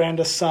Father and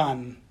a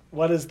Son?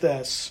 What is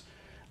this?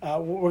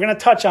 We're going to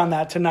touch on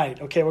that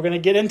tonight. Okay, we're going to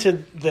get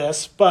into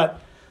this, but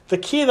the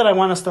key that I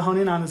want us to hone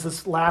in on is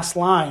this last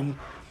line,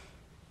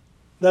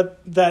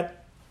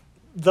 that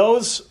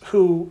those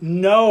who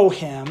know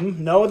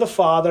him, know the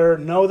Father,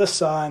 know the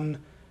Son,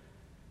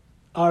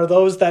 are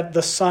those that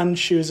the Son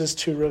chooses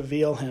to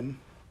reveal him.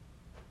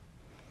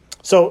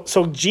 So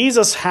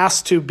Jesus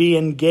has to be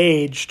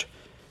engaged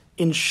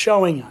in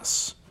showing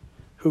us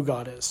who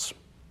God is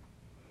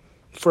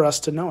for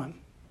us to know him.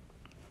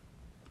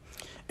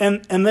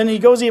 And then he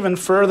goes even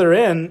further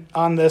in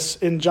on this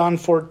in John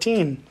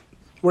 14,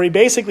 where he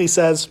basically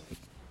says,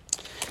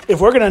 if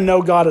we're going to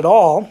know God at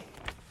all,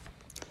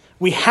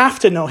 we have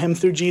to know him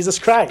through Jesus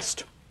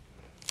Christ.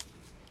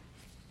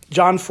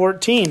 John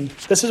 14,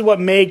 this is what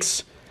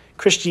makes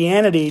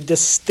Christianity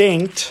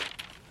distinct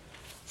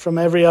from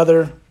every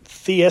other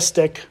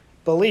theistic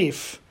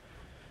belief,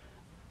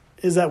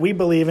 is that we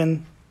believe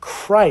in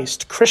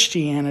Christ.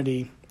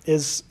 Christianity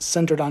is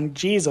centered on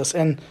Jesus.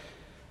 And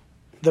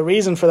the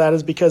reason for that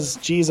is because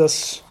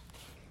Jesus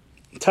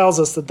tells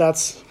us that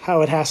that's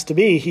how it has to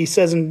be. He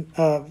says in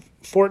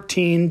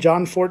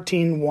John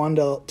 14, 1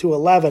 to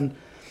 11,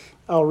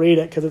 I'll read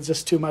it because it's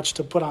just too much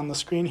to put on the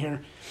screen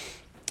here.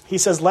 He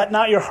says, let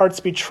not your hearts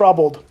be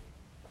troubled.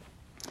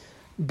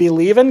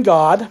 Believe in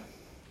God.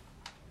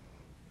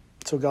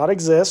 So God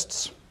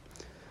exists.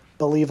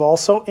 Believe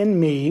also in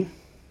me.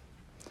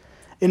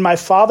 In my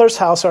Father's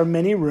house are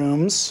many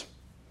rooms.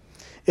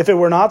 If it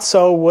were not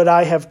so, would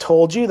I have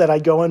told you that I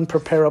go and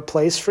prepare a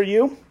place for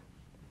you?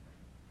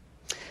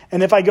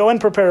 And if I go and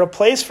prepare a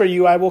place for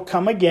you, I will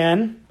come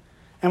again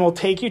and will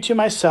take you to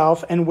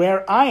myself, and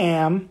where I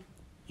am,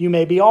 you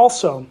may be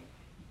also.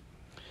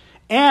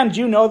 And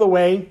you know the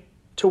way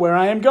to where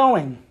I am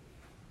going.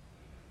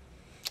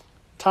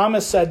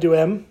 Thomas said to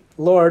him,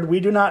 Lord, we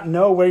do not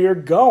know where you're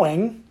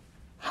going.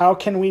 How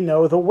can we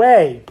know the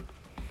way?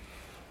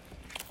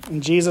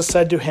 And Jesus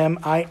said to him,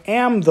 I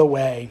am the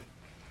way,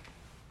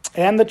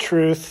 and the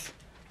truth,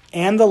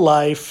 and the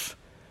life.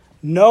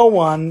 No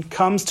one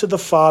comes to the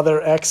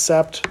Father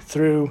except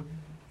through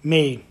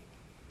me.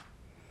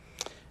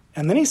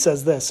 And then he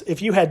says this,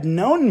 if you had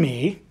known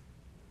me,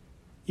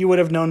 you would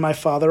have known my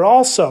Father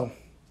also.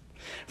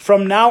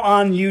 From now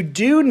on, you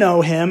do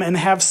know him and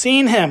have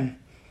seen him.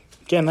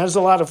 Again, there's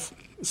a lot of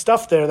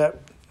stuff there that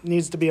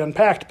needs to be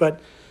unpacked, but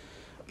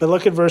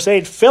look at verse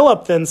 8.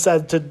 Philip then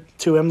said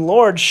to him,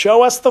 Lord,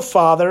 show us the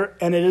Father,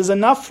 and it is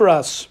enough for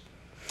us.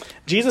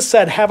 Jesus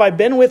said, have I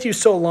been with you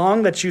so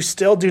long that you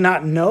still do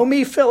not know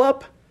me,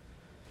 Philip?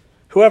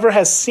 Whoever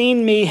has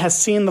seen me has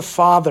seen the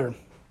Father.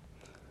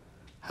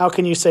 How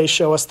can you say,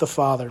 show us the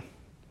Father?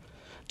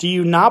 Do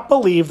you not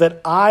believe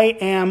that I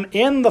am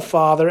in the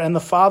Father and the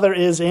Father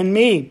is in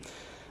me?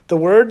 The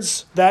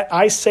words that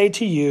I say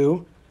to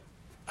you,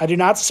 I do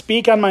not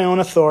speak on my own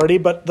authority,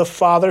 but the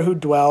Father who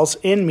dwells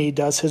in me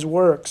does his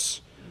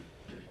works.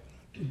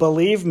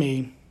 Believe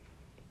me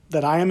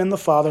that I am in the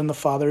Father and the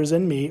Father is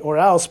in me, or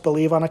else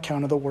believe on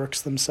account of the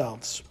works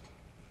themselves.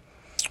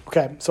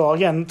 Okay, so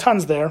again,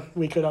 tons there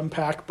we could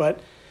unpack, but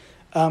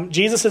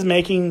Jesus is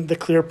making the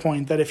clear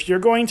point that if you're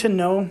going to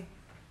know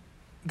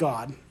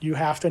God, you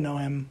have to know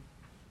him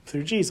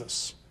through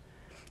Jesus.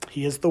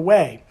 He is the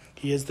way.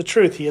 He is the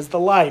truth. He is the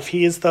life.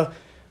 He is the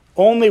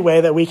only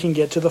way that we can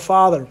get to the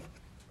Father.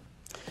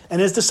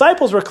 And his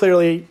disciples were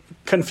clearly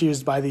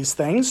confused by these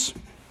things,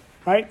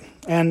 right?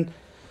 And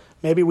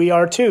maybe we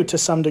are too, to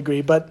some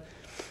degree. But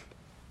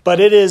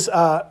it is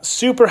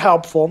super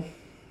helpful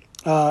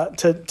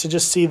to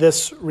just see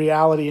this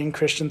reality in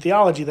Christian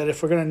theology, that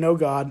if we're going to know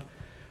God,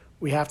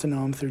 we have to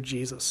know him through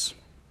Jesus.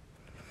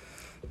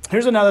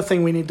 Here's another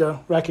thing we need to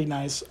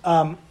recognize.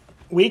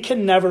 We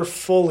can never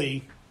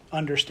fully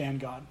understand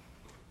God.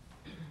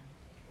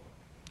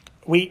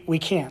 We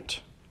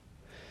can't.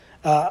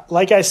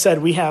 Like I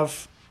said, we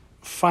have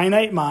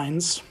finite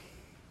minds,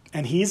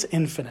 and he's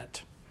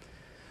infinite.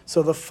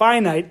 So the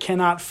finite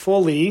cannot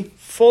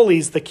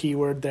fully's the key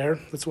word there.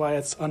 That's why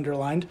it's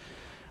underlined.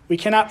 We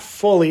cannot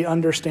fully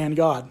understand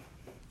God.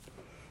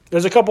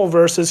 There's a couple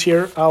verses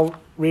here. I'll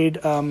read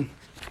Psalm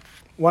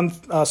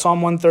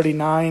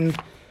 139,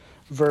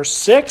 verse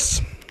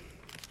 6.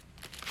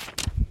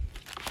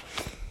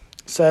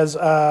 It says,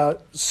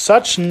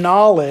 such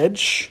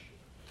knowledge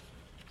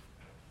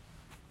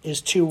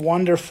is too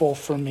wonderful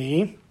for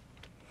me.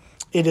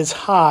 It is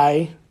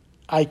high.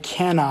 I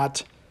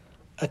cannot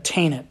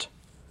attain it.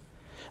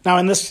 Now,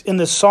 in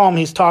this psalm,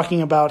 he's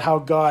talking about how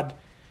God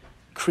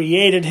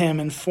created him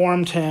and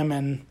formed him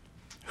and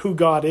who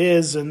God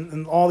is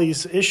and all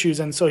these issues.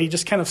 And so he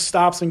just kind of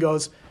stops and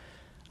goes,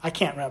 I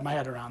can't wrap my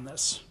head around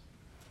this.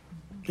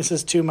 This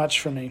is too much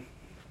for me.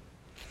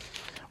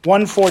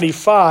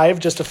 145,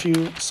 just a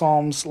few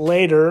psalms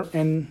later,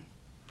 and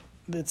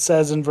it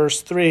says in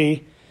verse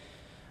 3,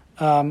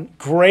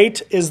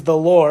 great is the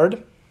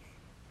Lord,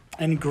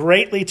 and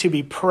greatly to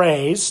be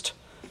praised,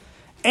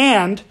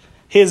 and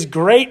his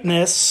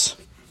greatness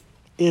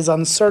is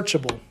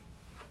unsearchable.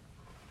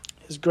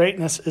 His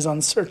greatness is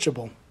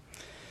unsearchable,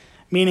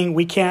 meaning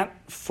we can't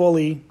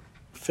fully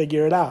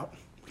figure it out.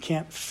 We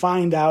can't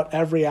find out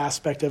every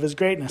aspect of his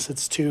greatness.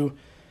 It's too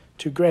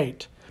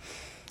great.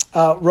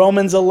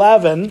 Romans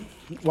 11,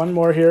 one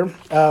more here.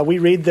 We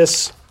read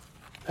this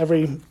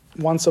every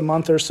once a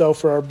month or so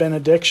for our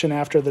benediction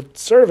after the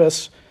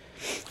service.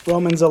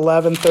 Romans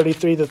 11,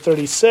 33 to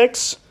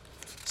 36.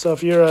 So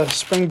if you're a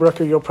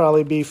Springbroker, you'll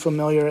probably be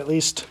familiar, at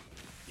least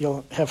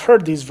you'll have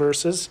heard these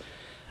verses.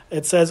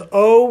 It says,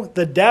 "Oh,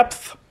 the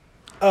depth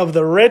of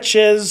the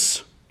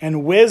riches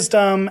and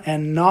wisdom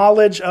and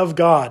knowledge of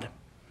God.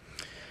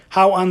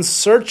 How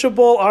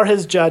unsearchable are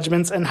his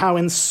judgments and how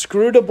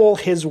inscrutable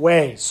his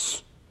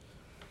ways."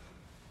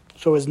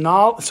 So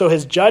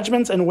his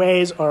judgments and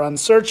ways are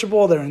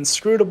unsearchable, they're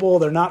inscrutable,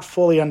 they're not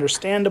fully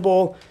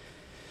understandable.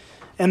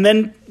 And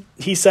then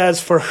he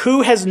says, "For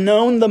who has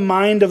known the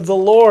mind of the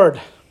Lord?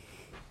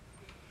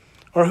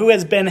 Or who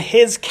has been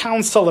his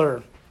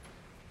counselor?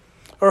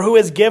 Or who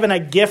has given a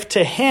gift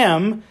to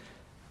him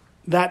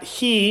that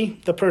he,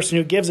 the person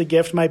who gives a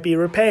gift, might be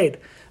repaid?"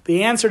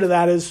 The answer to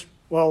that is,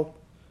 no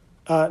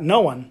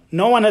one.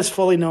 No one has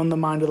fully known the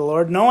mind of the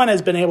Lord. No one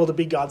has been able to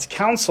be God's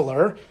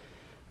counselor,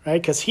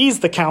 right? Because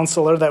he's the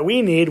counselor that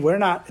we need. We're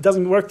not. It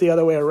doesn't work the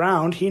other way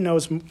around. He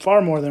knows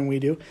far more than we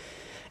do.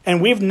 And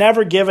we've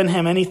never given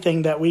him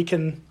anything that we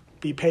can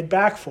be paid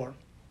back for.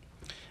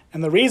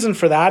 And the reason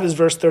for that is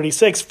verse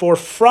 36, "For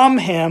from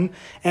him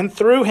and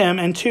through him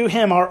and to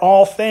him are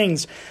all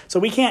things." So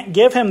we can't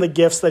give him the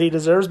gifts that he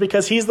deserves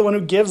because he's the one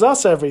who gives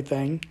us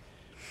everything.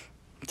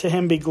 To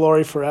him be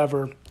glory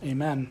forever.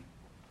 Amen.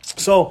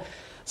 So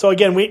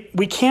again,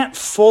 we can't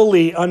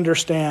fully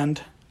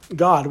understand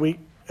God.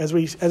 As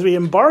we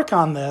embark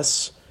on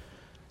this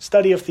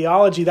study of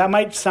theology, that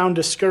might sound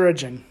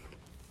discouraging.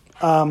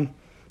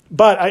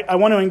 But I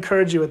want to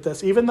encourage you with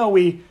this. Even though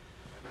we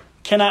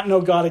cannot know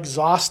God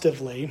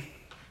exhaustively,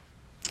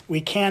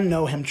 we can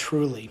know him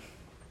truly.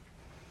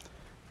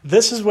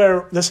 This is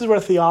where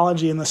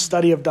theology and the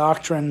study of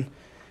doctrine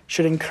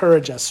should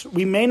encourage us.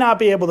 We may not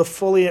be able to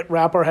fully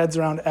wrap our heads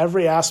around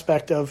every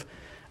aspect of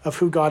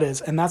who God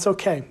is, and that's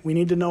okay. We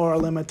need to know our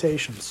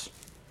limitations.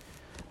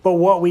 But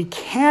what we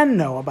can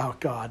know about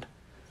God,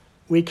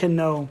 we can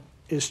know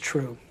is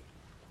true.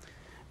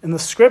 And the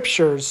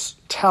scriptures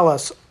tell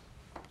us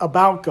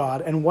about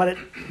God, and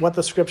what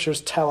the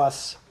scriptures tell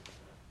us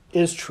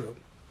is true.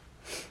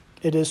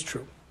 It is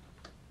true.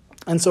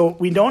 And so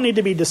we don't need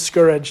to be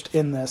discouraged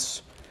in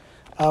this.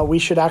 We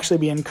should actually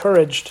be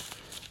encouraged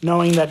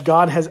knowing that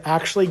God has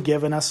actually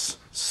given us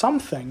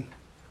something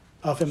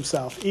of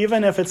himself,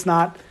 even if it's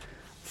not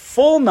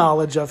full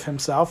knowledge of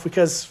himself,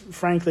 because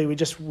frankly, we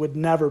just would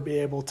never be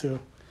able to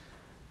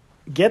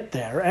get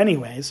there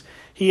anyways.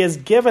 He has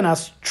given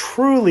us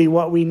truly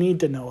what we need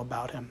to know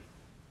about him.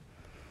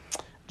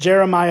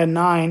 Jeremiah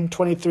 9,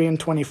 23 and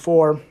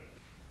 24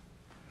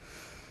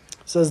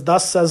 says,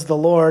 "Thus says the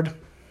Lord,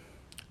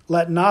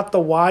 let not the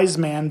wise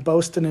man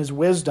boast in his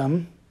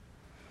wisdom,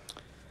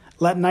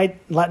 let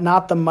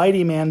not the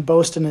mighty man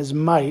boast in his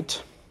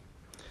might,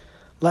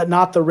 let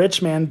not the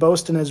rich man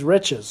boast in his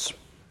riches,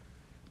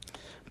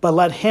 but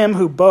let him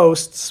who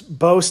boasts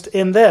boast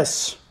in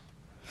this,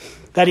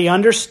 that he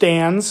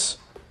understands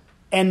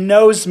and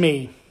knows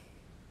me.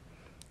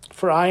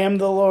 For I am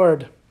the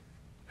Lord,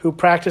 who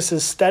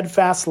practices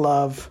steadfast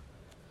love,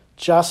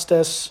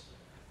 justice,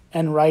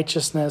 and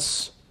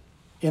righteousness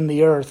in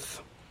the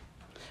earth.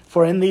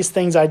 For in these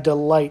things I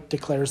delight,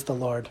 declares the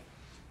Lord."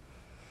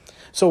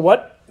 So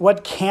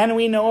what can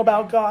we know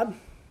about God?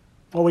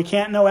 Well, we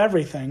can't know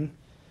everything,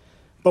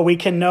 but we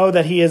can know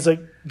that he is a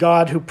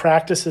God who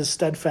practices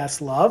steadfast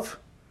love.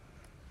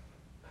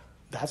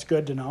 That's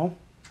good to know,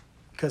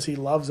 because he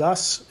loves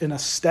us in a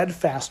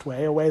steadfast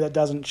way, a way that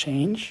doesn't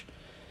change.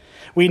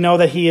 We know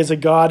that he is a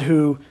God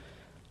who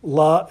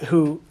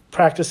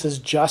practices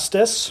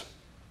justice.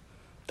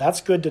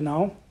 That's good to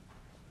know,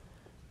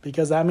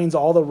 because that means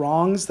all the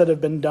wrongs that have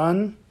been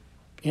done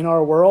in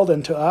our world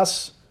and to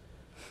us,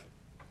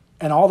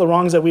 and all the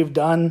wrongs that we've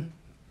done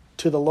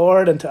to the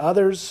Lord and to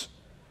others,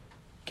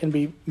 can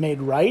be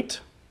made right,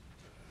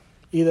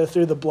 either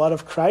through the blood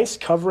of Christ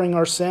covering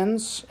our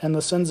sins and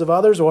the sins of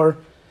others, or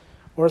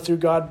through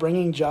God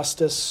bringing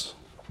justice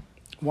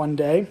one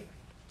day.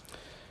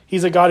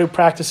 He's a God who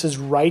practices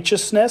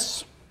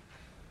righteousness,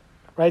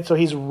 right? So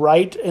he's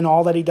right in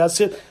all that he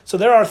does. So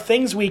there are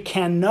things we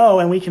can know,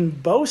 and we can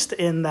boast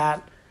in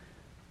that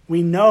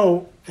we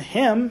know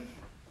him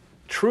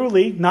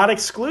truly, not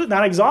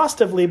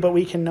exhaustively, but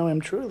we can know him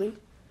truly.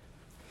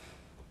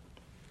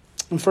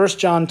 In 1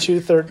 John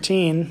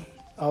 2:13,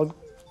 I'll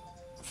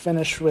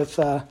finish with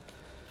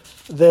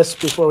this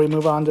before we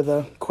move on to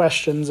the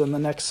questions in the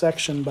next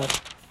section,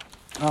 but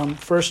 1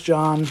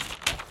 John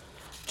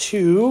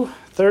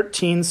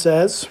 2:13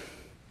 says,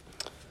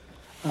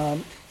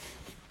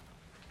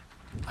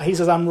 he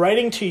says, I'm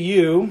writing to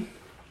you,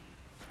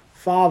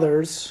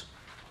 fathers,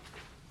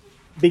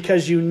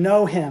 because you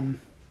know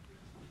him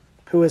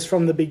who is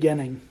from the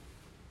beginning.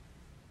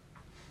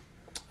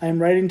 I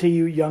am writing to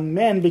you, young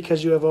men,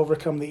 because you have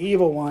overcome the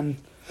evil one.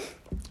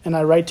 And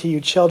I write to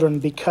you, children,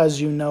 because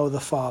you know the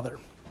Father.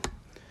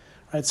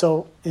 Right,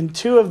 so in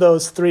two of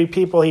those three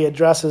people, he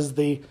addresses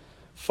the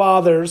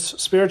fathers,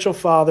 spiritual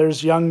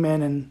fathers, young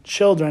men, and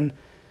children.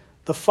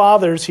 The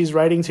fathers he's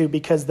writing to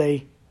because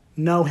they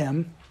know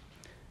him.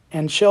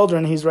 And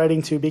children he's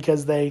writing to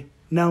because they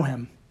know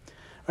him.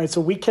 Right,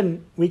 so we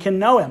can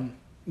know him.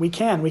 We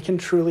can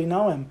truly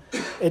know him.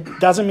 It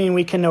doesn't mean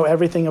we can know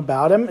everything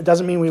about him. It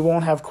doesn't mean we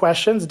won't have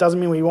questions. It doesn't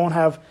mean we won't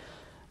have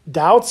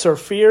doubts or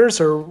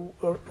fears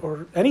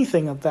or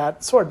anything of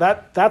that sort.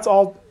 That's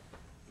all,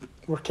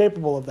 we're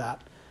capable of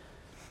that.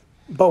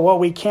 But what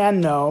we can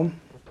know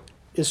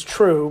is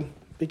true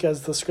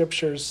because the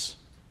scriptures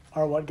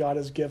are what God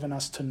has given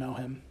us to know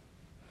him.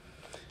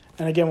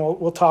 And again,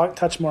 we'll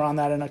touch more on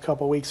that in a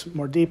couple weeks,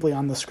 more deeply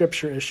on the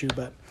scripture issue.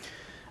 But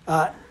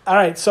all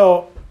right,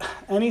 so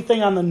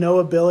anything on the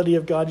knowability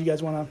of God you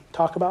guys want to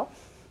talk about?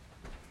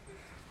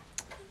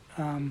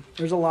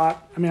 There's a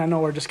lot. I mean, I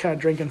know we're just kind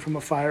of drinking from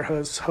a fire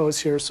hose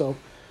here, so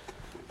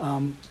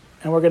and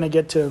we're going to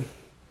get to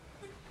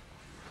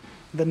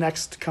the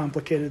next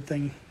complicated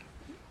thing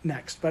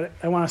next. But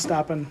I want to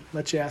stop and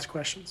let you ask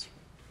questions.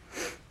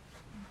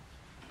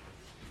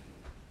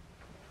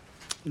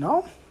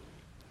 No?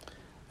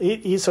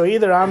 So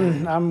either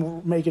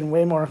I'm making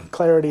way more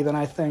clarity than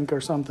I think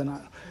or something.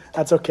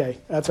 That's okay.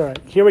 That's all right.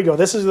 Here we go.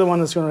 This is the one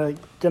that's going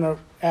to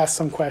ask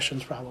some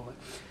questions probably.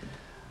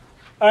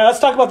 All right, let's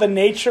talk about the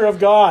nature of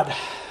God.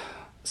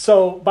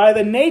 So by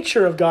the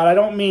nature of God, I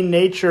don't mean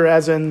nature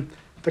as in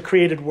the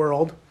created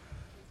world.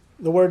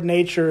 The word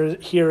nature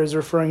here is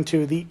referring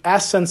to the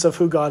essence of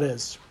who God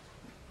is.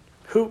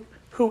 Who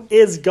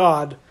is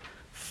God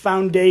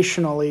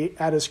foundationally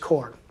at his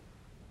core?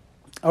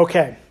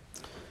 Okay.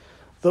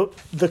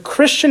 The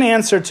Christian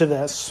answer to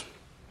this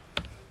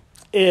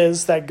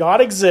is that God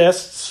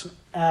exists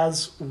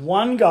as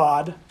one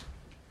God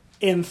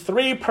in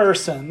three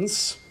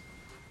persons,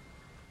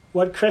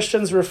 what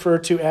Christians refer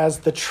to as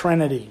the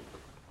Trinity.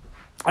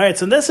 All right,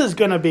 so this is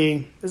going to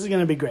be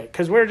great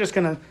because we're just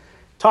going to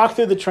talk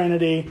through the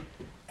Trinity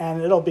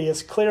and it'll be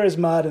as clear as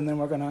mud and then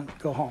we're going to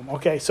go home.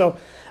 Okay, so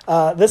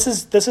this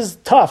is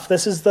tough.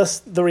 This is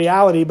the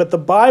reality, but the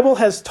Bible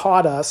has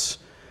taught us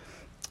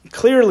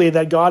clearly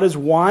that God is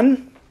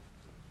one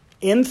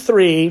in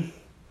three,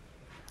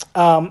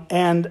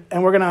 and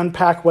we're going to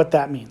unpack what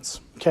that means.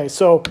 Okay,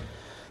 so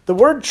the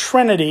word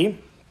Trinity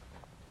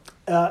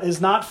is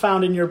not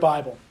found in your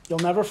Bible. You'll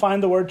never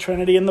find the word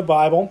Trinity in the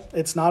Bible.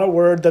 It's not a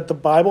word that the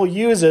Bible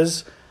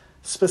uses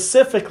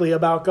specifically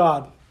about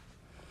God.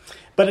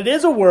 But it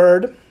is a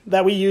word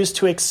that we use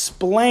to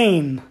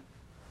explain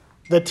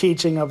the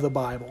teaching of the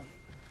Bible.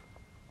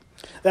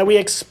 That we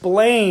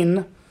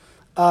explain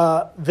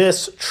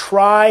this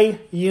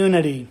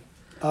tri-unity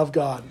of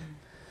God.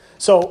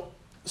 So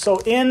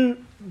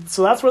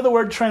that's where the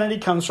word Trinity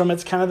comes from.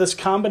 It's kind of this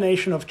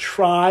combination of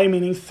tri,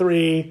 meaning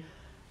three,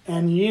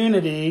 and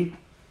unity,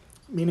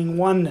 meaning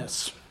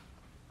oneness.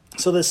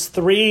 So this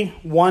three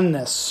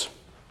oneness.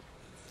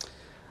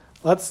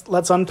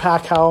 Let's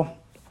unpack how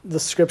the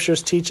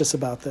scriptures teach us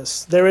about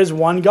this. There is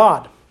one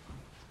God.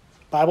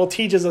 The Bible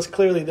teaches us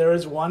clearly there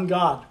is one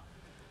God.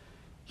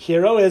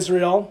 Hear, O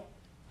Israel,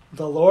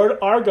 the Lord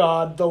our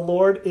God, the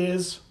Lord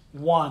is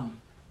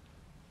one.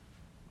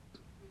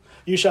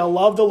 You shall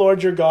love the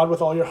Lord your God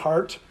with all your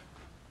heart,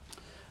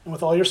 and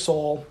with all your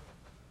soul,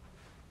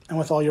 and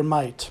with all your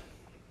might.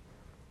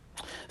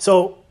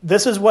 So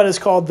this is what is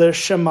called the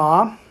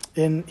Shema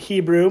in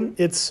Hebrew.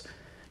 It's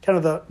kind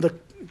of the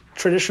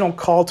traditional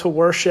call to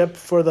worship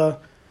for the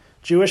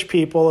Jewish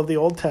people of the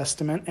Old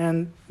Testament.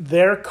 And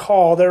their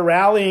call, their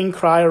rallying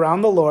cry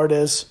around the Lord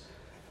is,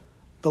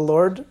 the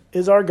Lord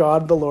is our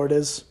God, the Lord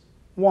is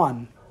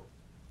one.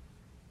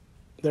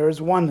 There is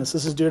oneness.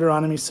 This is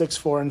Deuteronomy 6,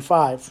 4, and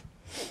 5.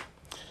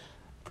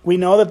 We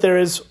know that there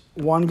is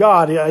one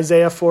God.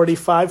 Isaiah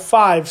 45,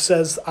 5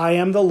 says, I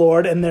am the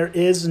Lord, and there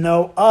is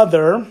no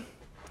other.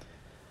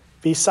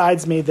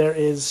 Besides me, there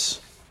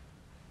is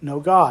no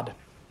God.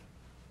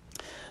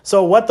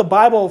 So what the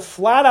Bible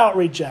flat out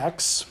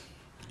rejects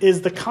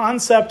is the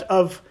concept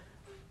of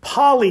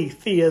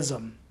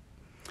polytheism.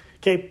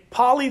 Okay,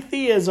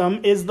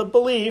 polytheism is the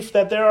belief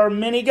that there are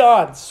many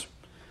gods.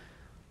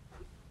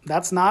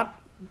 That's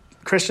not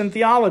Christian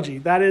theology.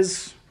 That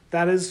is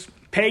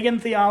pagan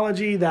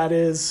theology. That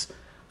is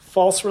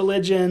false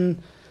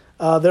religion.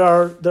 There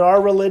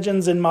are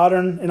religions in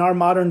our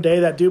modern day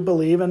that do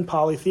believe in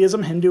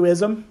polytheism.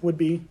 Hinduism would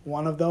be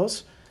one of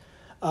those.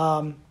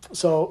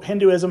 So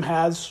Hinduism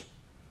has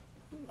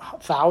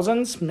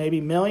thousands,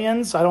 maybe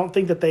millions. I don't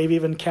think that they've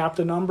even capped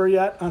a number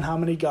yet on how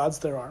many gods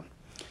there are.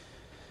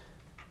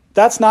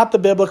 That's not the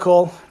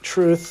biblical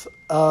truth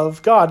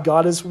of God.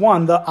 God is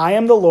one. I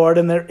am the Lord,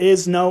 and there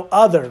is no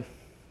other.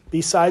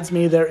 Besides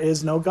me, there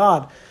is no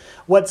God.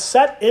 What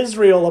set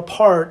Israel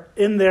apart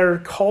in their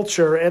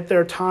culture at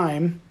their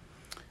time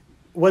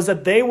was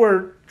that they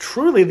were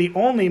truly the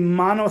only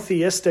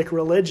monotheistic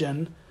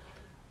religion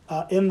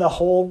in the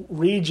whole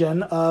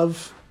region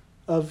of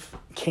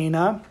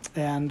Canaan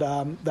and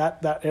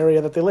that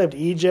area that they lived.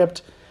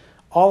 Egypt,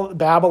 all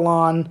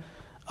Babylon,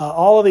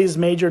 all of these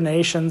major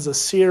nations,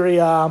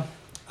 Assyria,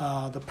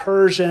 the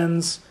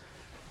Persians,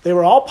 they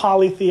were all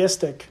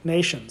polytheistic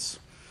nations.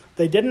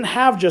 They didn't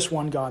have just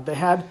one God. They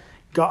had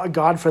a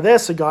God for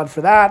this, a God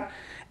for that.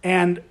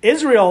 And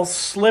Israel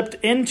slipped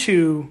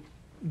into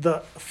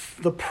the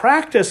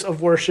practice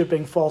of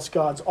worshiping false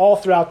gods all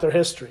throughout their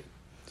history.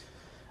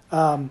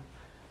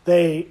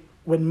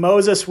 When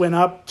Moses went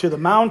up to the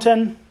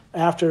mountain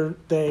after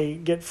they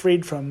get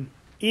freed from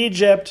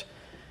Egypt,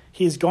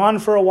 he's gone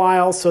for a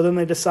while, so then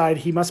they decide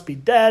he must be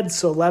dead,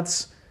 so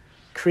let's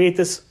create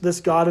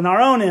this God in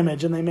our own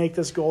image, and they make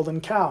this golden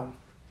cow.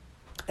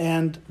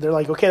 And they're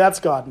like, okay, that's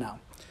God now.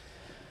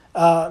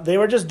 They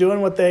were just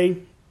doing what they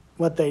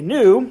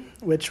knew,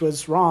 which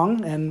was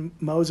wrong, and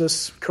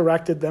Moses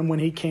corrected them when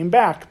he came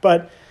back.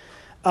 But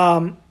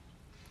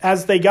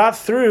as they got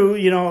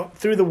through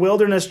the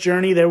wilderness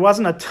journey, there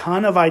wasn't a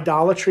ton of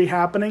idolatry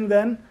happening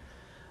then.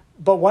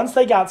 But once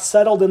they got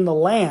settled in the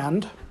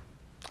land,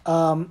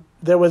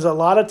 there was a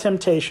lot of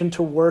temptation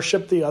to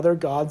worship the other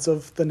gods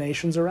of the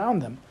nations around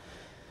them.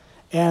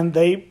 And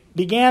they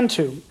began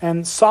to.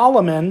 And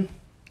Solomon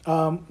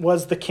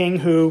was the king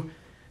who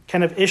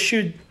kind of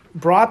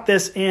brought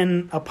this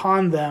in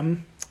upon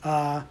them.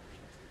 So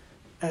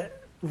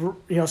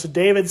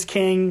David's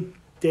king,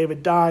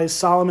 David dies,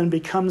 Solomon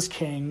becomes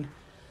king.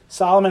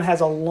 Solomon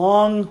has a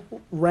long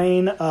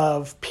reign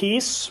of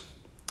peace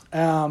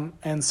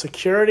and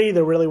security.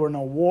 There really were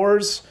no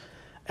wars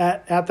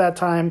at that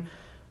time.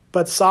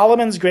 But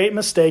Solomon's great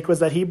mistake was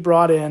that he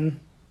brought in,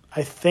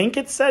 I think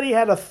it said he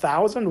had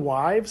 1,000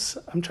 wives.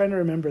 I'm trying to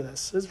remember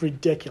this. It's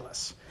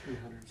ridiculous.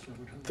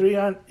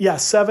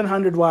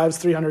 700 wives,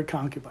 300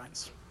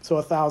 concubines. So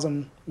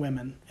 1,000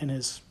 women in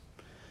his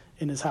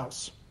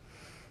house.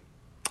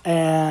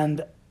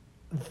 And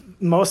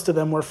most of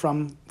them were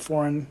from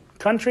foreign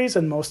countries,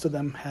 and most of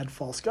them had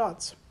false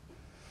gods.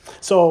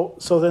 So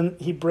then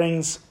he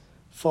brings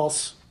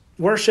false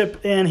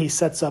worship in. He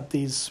sets up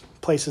these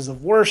places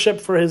of worship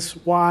for his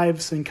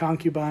wives and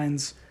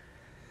concubines,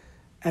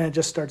 and it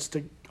just starts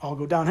to all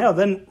go downhill.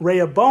 Then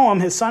Rehoboam,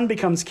 his son,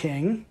 becomes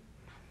king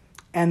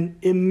and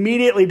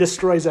immediately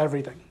destroys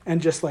everything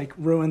and just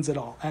ruins it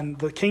all. And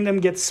the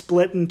kingdom gets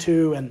split in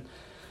two, and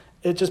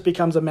it just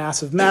becomes a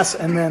massive mess.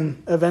 And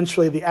then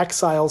eventually the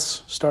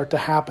exiles start to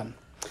happen.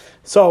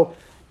 So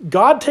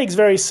God takes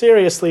very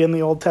seriously in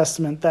the Old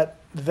Testament that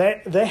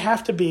they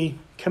have to be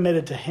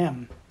committed to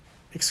him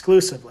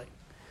exclusively.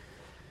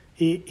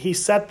 He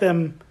set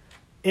them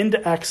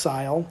into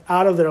exile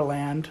out of their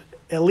land,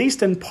 at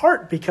least in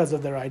part because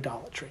of their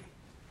idolatry.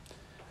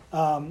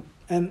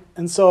 And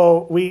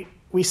so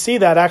we see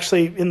that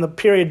actually in the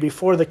period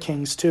before the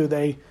kings too.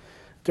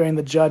 During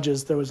the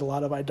judges, there was a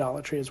lot of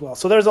idolatry as well.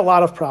 So there's a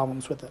lot of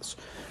problems with this.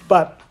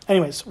 But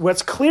anyways,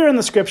 what's clear in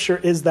the scripture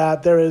is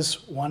that there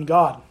is one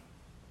God.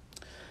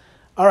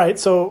 All right,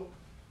 so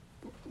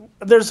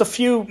there's a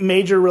few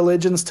major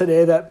religions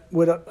today that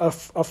would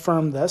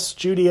affirm this.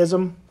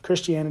 Judaism,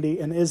 Christianity,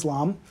 and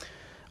Islam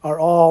are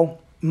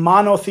all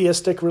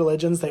monotheistic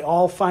religions. They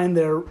all find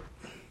their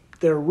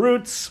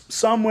roots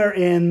somewhere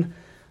in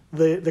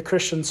the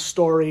Christian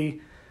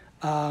story.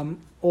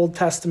 Old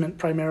Testament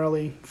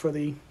primarily for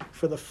the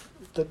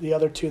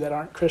other two that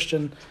aren't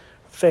Christian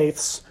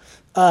faiths.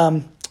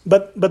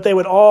 But they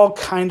would all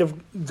kind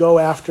of go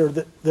after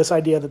this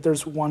idea that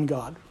there's one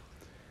God.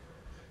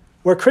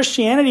 Where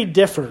Christianity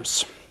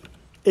differs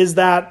is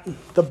that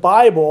the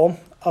Bible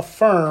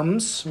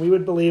affirms, we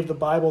would believe the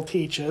Bible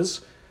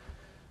teaches,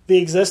 the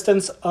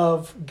existence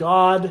of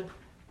God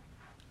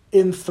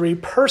in three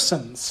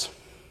persons,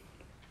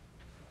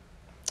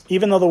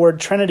 even though the word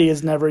Trinity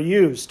is never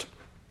used.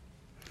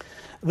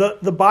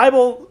 The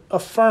Bible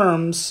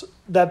affirms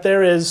that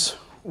there is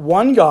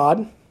one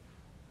God,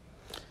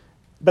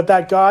 but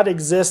that God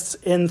exists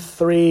in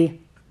three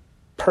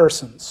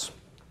persons.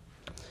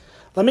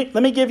 Let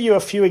me give you a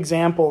few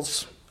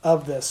examples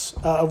of this,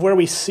 of where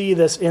we see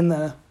this in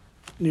the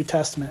New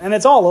Testament. And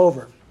it's all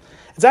over.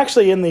 It's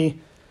actually in the,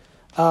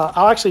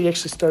 I'll actually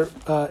start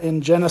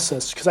in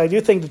Genesis, because I do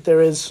think that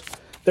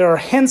there are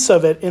hints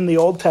of it in the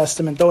Old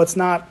Testament, though it's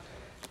not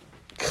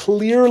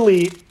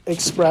clearly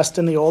expressed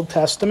in the Old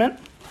Testament.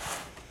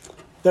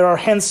 There are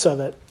hints of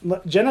it.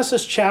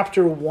 Genesis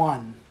chapter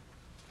 1,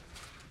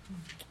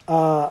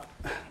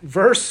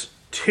 verse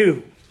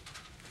 2.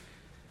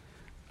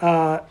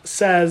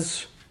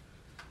 Says,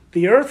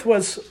 the earth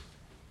was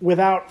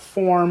without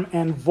form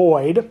and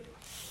void,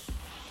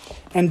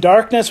 and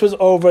darkness was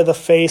over the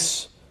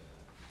face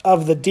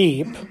of the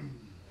deep,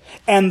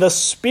 and the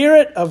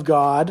Spirit of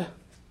God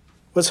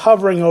was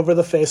hovering over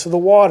the face of the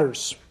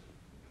waters.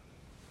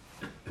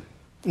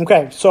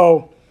 Okay,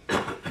 so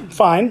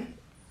fine.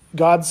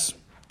 God's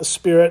a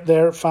spirit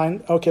there,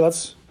 fine. Okay,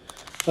 let's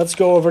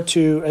go over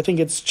to, I think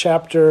it's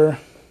chapter,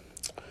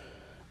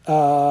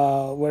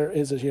 where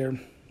is it here?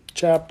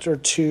 Chapter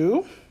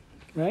 2,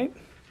 right?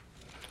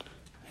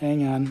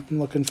 Hang on, I'm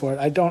looking for it.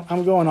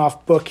 I'm going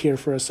off book here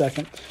for a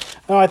second.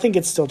 No, I think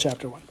it's still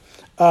chapter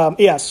 1.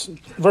 Yes,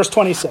 verse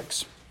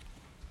 26.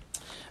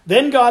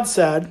 Then God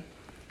said,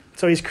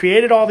 so he's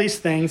created all these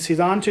things. He's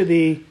on to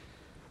the,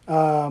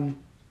 I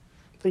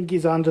think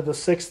he's on to the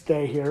 6th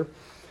day here.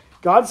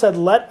 God said,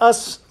 let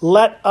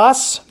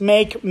us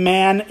make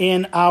man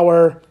in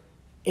our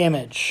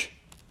image,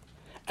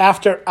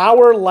 after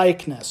our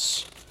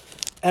likeness,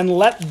 and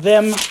let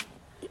them,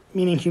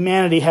 meaning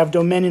humanity, have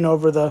dominion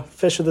over the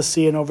fish of the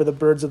sea and over the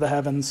birds of the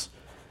heavens,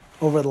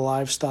 over the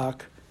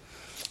livestock,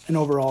 and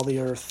over all the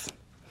earth.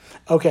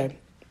 Okay.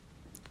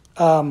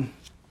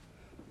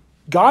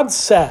 God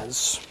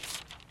says,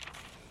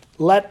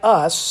 let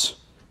us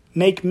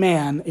make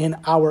man in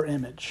our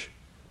image.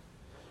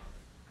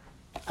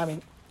 I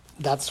mean,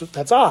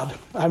 that's odd.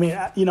 I mean,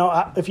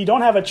 if you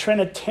don't have a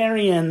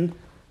Trinitarian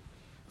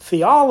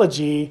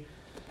theology,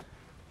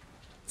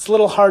 it's a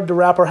little hard to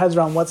wrap our heads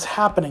around what's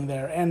happening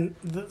there. And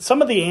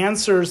some of the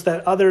answers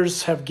that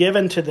others have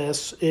given to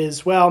this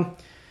is, well,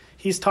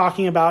 he's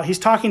talking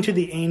to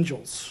the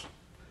angels.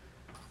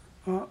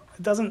 Well,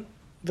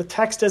 the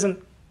text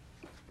isn't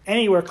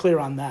anywhere clear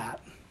on that.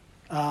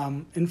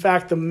 In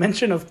fact, the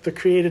mention of the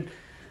created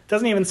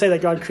doesn't even say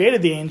that God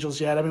created the angels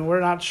yet. I mean,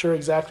 we're not sure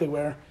exactly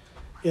where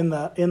in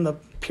the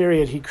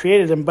period he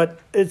created them, but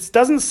it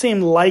doesn't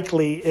seem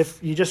likely,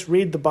 if you just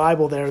read the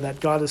Bible there, that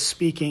God is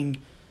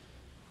speaking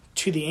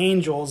to the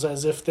angels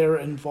as if they're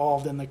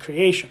involved in the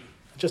creation.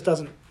 It just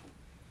doesn't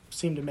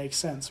seem to make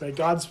sense, right?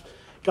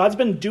 God's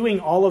been doing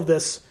all of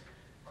this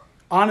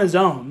on his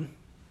own,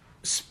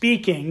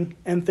 speaking,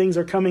 and things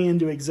are coming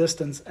into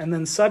existence, and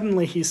then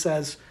suddenly he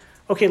says,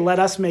 okay, let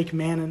us make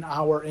man in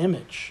our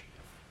image.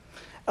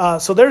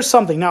 So there's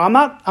something. Now, I'm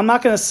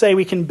not going to say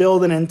we can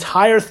build an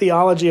entire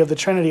theology of the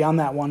Trinity on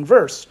that one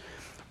verse,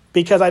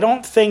 because I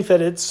don't think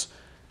that it's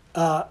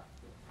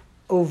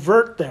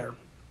overt there.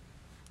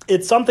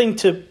 It's something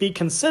to be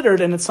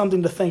considered, and it's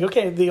something to think,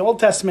 okay, the Old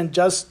Testament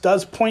just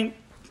does point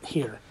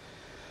here.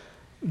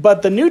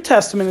 But the New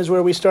Testament is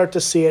where we start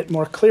to see it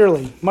more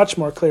clearly, much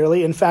more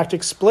clearly, in fact,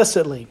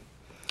 explicitly.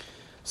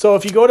 So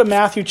if you go to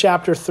Matthew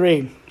chapter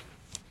 3,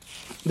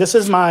 this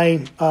is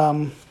my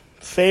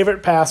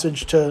favorite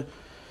passage to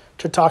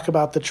talk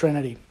about the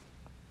Trinity.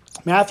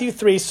 Matthew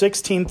 3,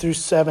 16 through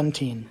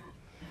 17.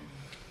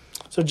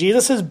 So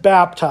Jesus is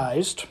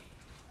baptized,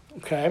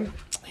 okay?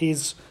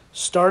 He's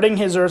starting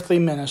his earthly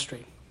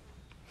ministry.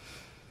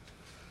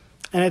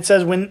 And it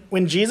says,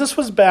 when Jesus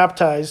was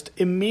baptized,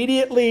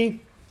 immediately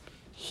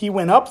he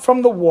went up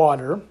from the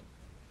water,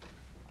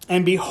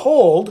 and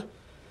behold,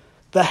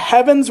 the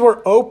heavens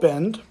were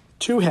opened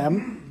to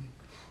him,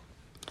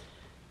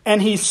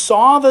 and he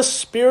saw the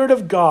Spirit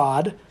of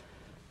God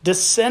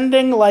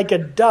descending like a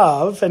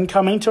dove and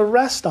coming to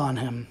rest on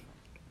him.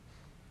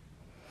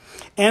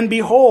 And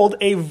behold,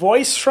 a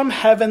voice from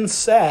heaven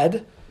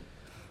said,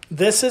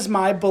 "This is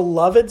my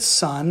beloved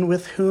Son,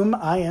 with whom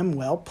I am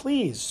well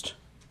pleased."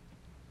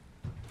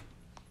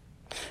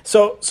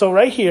 So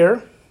right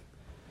here,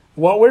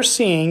 what we're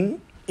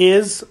seeing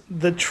is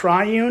the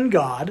triune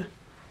God,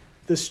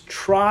 this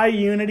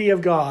triunity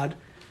of God,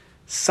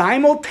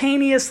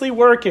 simultaneously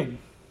working.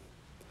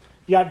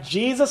 You got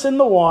Jesus in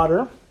the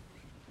water.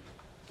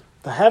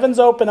 The heavens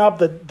open up.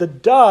 The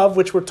dove,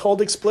 which we're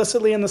told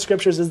explicitly in the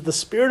scriptures is the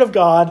Spirit of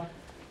God,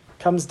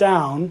 comes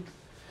down.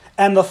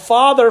 And the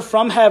Father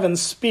from heaven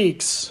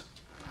speaks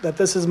that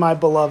this is my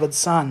beloved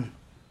Son.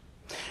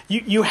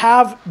 You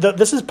have,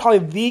 this is probably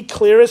the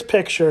clearest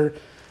picture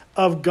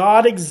of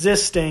God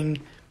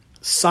existing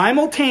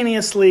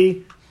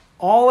simultaneously,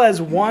 all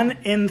as one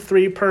in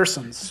three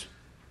persons.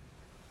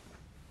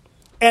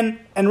 And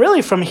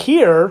really from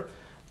here,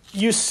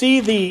 you see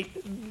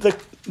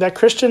that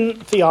Christian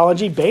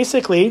theology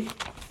basically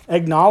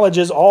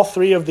acknowledges all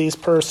three of these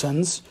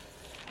persons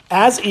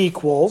as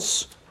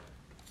equals,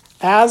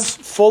 as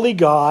fully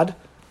God,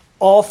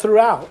 all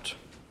throughout.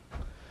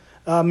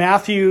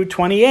 Matthew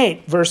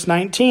 28, verse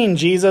 19,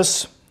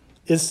 Jesus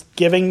is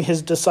giving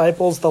his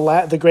disciples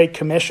the Great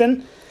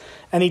Commission,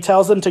 and he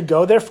tells them to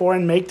go, therefore,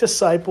 and make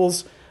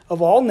disciples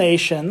of all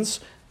nations,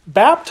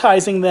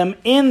 baptizing them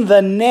in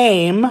the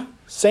name,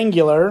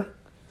 singular,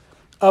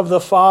 of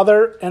the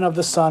Father and of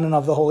the Son and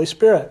of the Holy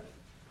Spirit.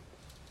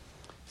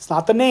 It's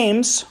not the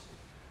names,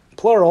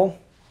 plural.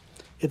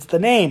 It's the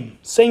name,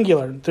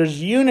 singular.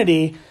 There's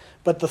unity,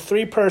 but the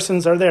three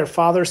persons are there,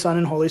 Father, Son,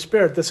 and Holy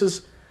Spirit. This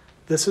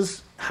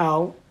is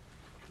how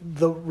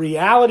the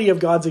reality of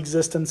God's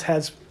existence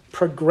has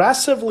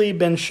progressively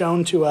been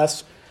shown to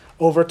us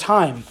over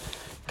time.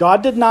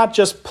 God did not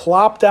just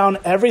plop down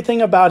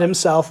everything about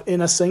himself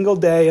in a single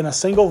day, in a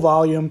single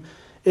volume.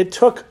 It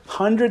took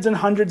hundreds and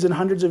hundreds and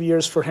hundreds of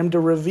years for him to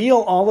reveal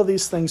all of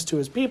these things to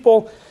his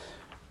people,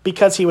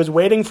 because he was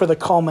waiting for the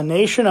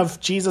culmination of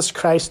Jesus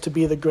Christ to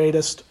be the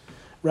greatest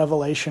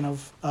revelation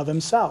of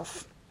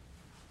himself.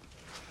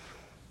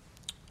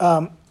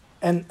 And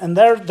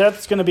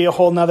that's going to be a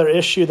whole nother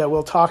issue that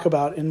we'll talk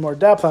about in more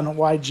depth on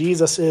why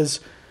Jesus is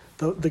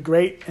the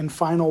great and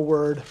final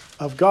word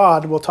of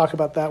God. We'll talk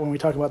about that when we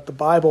talk about the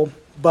Bible.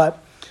 But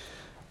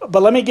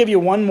let me give you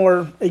one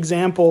more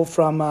example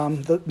from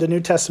the New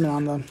Testament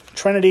on the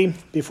Trinity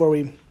before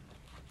we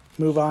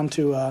move on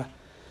to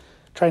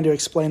trying to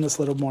explain this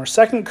a little more.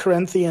 2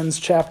 Corinthians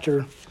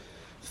chapter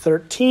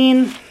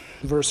 13,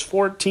 verse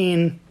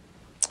 14,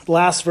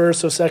 last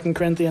verse of 2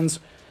 Corinthians,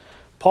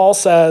 Paul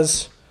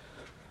says,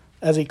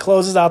 as he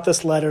closes out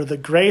this letter, the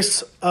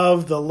grace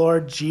of the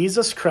Lord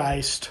Jesus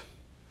Christ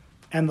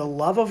and the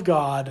love of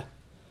God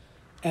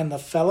and the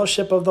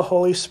fellowship of the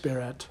Holy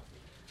Spirit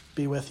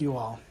be with you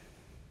all.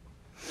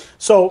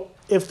 So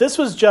if this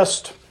was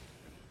just,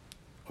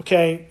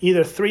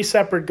 either three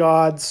separate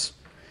gods,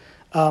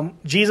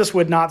 Jesus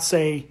would not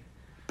say,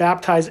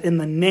 baptize in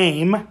the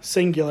name,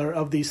 singular,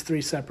 of these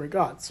three separate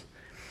gods.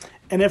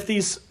 And if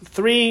these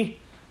three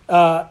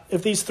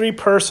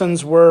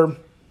persons were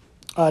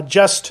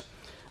just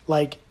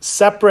like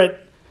separate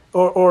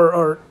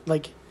or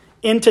like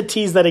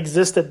entities that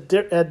exist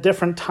at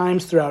different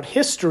times throughout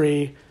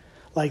history,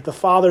 like the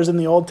Father's in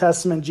the Old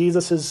Testament,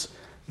 Jesus is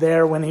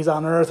there when he's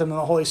on earth, and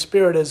the Holy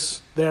Spirit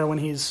is there when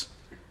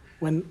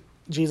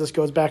Jesus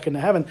goes back into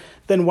heaven,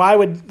 then why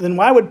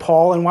would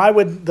Paul and why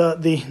would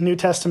the New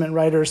Testament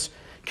writers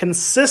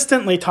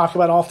consistently talk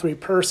about all three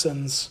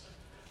persons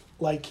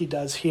like he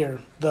does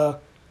here? The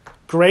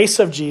grace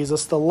of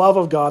Jesus, the love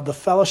of God, the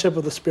fellowship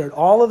of the Spirit,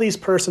 all of these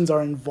persons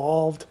are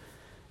involved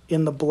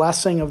in the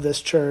blessing of this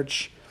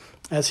church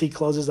as he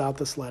closes out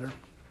this letter.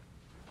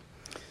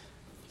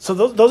 So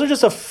those are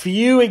just a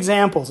few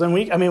examples, and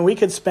we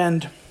could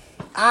spend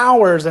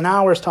hours and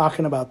hours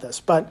talking about this,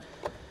 but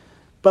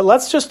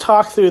let's just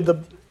talk through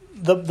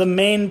the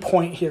main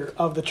point here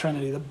of the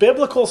Trinity, the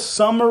biblical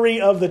summary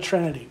of the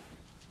Trinity.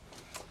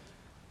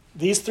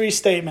 These three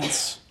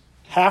statements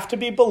have to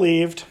be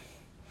believed,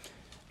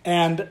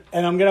 and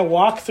I'm going to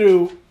walk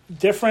through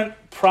different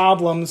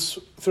problems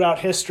throughout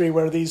history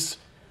where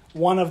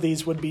one of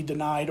these would be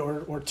denied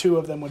or two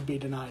of them would be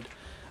denied.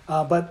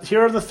 But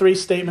here are the three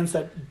statements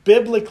that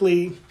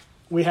biblically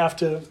we have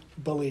to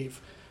believe.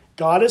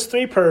 God is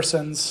three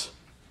persons.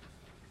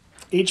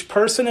 Each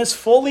person is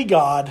fully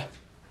God,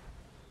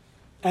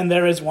 and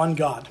there is one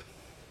God.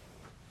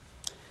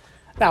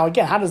 Now,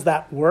 again, how does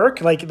that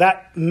work? Like,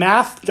 that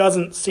math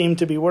doesn't seem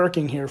to be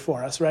working here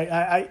for us,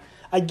 right?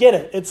 I get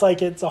it. It's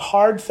like it's a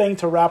hard thing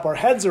to wrap our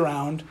heads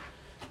around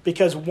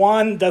because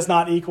 1 does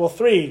not equal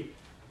 3.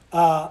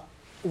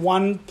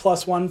 1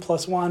 plus 1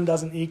 plus 1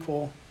 doesn't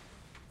equal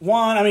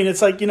 1. I mean,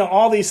 it's like,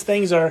 all these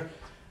things they're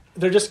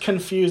just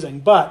confusing.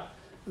 But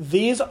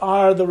these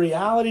are the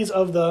realities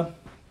of the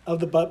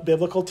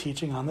biblical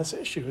teaching on this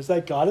issue, is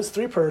that God is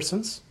three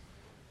persons,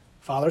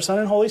 Father, Son,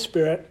 and Holy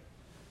Spirit.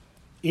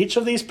 Each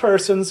of these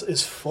persons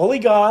is fully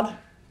God,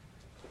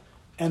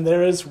 and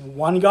there is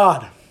one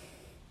God.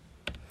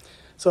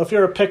 So if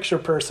you're a picture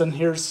person,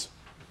 here's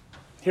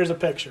a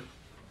picture.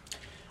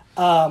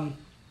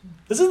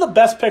 This is the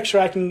best picture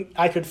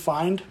I could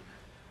find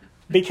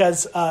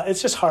because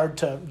it's just hard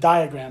to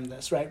diagram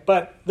this, right?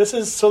 But this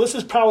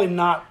is probably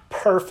not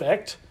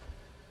perfect,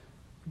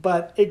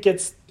 but it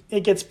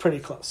gets pretty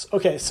close.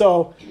 Okay,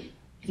 so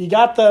you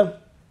got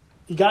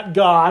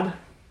God,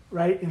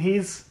 right? And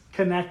he's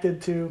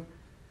connected to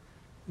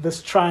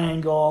this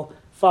triangle,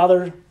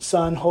 Father,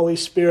 Son, Holy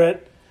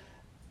Spirit.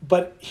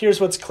 But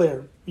here's what's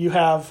clear. You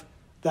have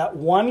that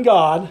one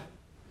God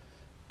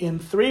in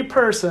three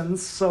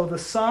persons. So the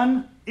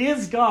Son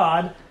is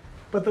God,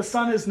 but the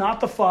Son is not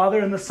the Father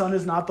and the Son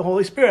is not the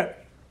Holy Spirit.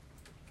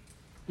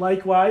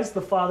 Likewise,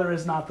 the Father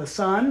is not the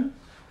Son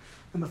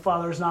and the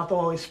Father is not the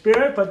Holy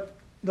Spirit, but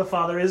the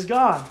Father is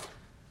God.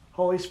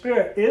 Holy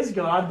Spirit is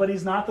God, but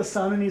he's not the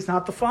Son and he's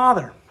not the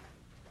Father.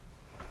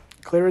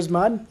 Clear as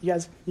mud? You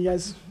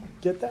guys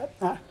get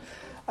that?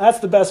 That's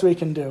the best we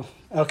can do,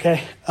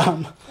 okay?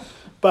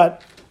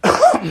 But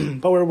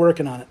we're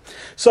working on it.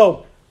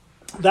 So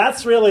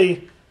that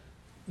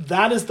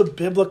is the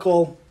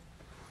biblical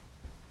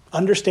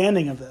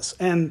understanding of this.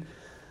 And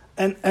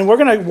we're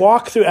going to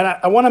walk through, and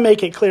I want to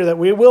make it clear that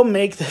we will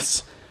make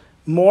this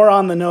more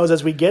on the nose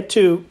as we get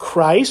to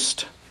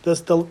Christ,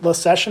 the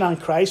session on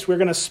Christ. We're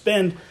going to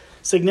spend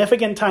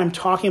significant time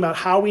talking about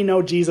how we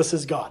know Jesus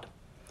is God.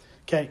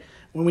 Okay,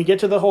 when we get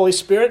to the Holy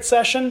Spirit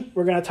session,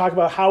 we're going to talk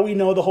about how we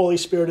know the Holy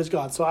Spirit is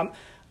God. So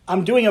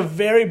I'm doing a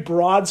very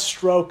broad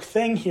stroke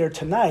thing here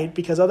tonight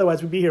because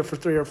otherwise we'd be here for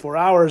 3 or 4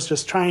 hours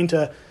just trying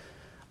to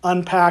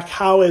unpack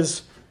how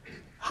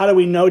do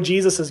we know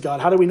Jesus is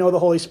God? How do we know the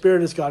Holy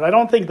Spirit is God? I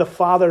don't think the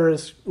Father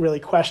is really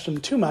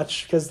questioned too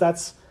much because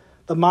that's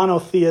the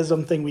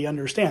monotheism thing we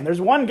understand.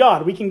 There's one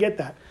God. We can get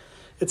that.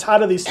 It's how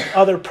do these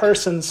other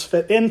persons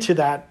fit into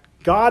that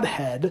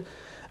Godhead,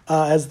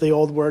 as the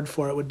old word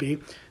for it would be.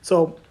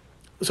 So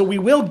we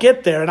will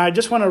get there, and I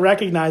just want to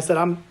recognize that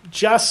I'm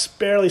just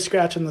barely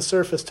scratching the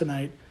surface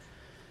tonight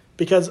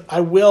because I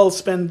will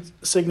spend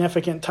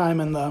significant time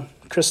in the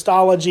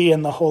Christology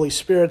and the Holy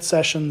Spirit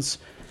sessions,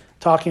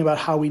 talking about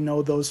how we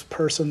know those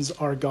persons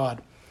are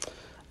God.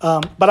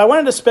 But I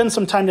wanted to spend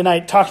some time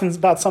tonight talking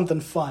about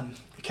something fun,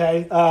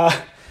 okay?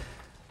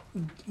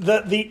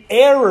 The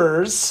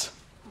errors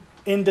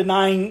in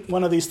denying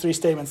one of these three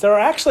statements. There are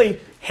actually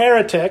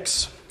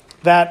heretics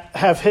that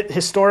have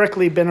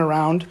historically been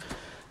around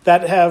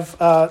that have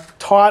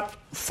taught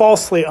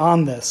falsely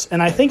on this.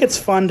 And I think it's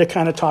fun to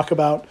kind of talk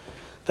about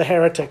the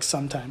heretics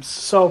sometimes.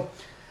 So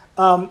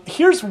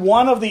here's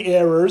one of the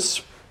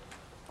errors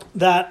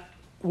that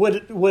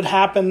would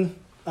happen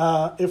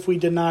if we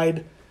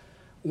denied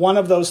one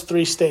of those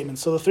three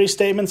statements. So the three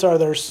statements are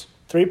there's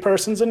three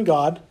persons in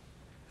God.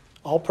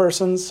 All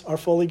persons are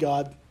fully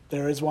God.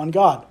 There is one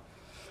God.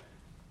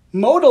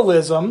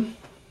 Modalism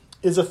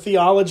is a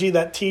theology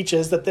that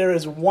teaches that there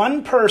is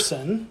one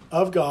person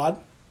of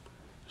God,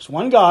 there's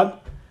one God,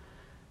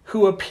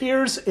 who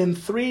appears in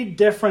three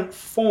different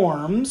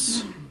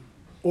forms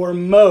or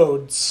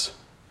modes.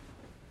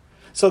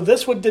 So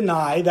this would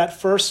deny that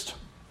first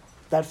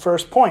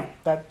point,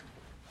 that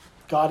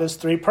God is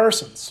three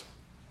persons.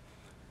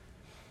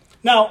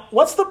 Now,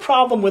 what's the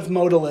problem with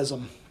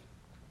modalism?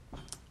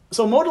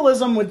 So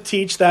modalism would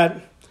teach that,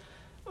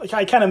 like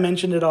I kind of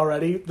mentioned it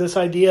already, this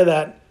idea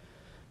that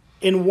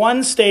in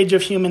one stage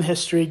of human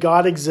history,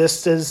 God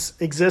exists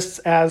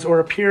as or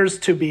appears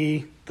to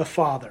be the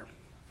Father.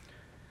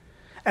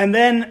 And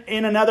then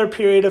in another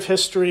period of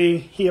history,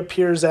 he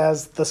appears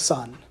as the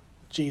Son,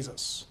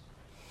 Jesus.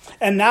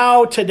 And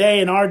now, today,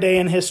 in our day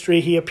in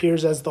history, he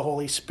appears as the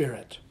Holy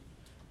Spirit.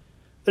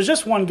 There's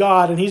just one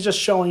God, and he's just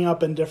showing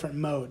up in different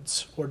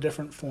modes or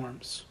different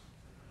forms.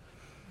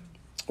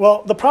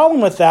 Well, the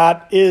problem with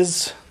that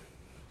is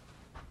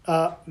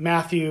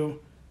Matthew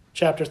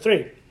chapter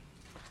 3,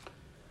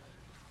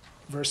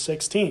 verse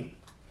 16.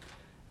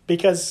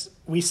 Because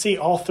we see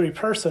all three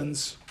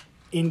persons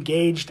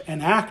engaged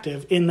and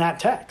active in that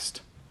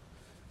text.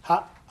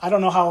 I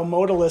don't know how a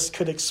modalist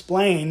could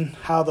explain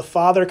how the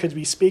Father could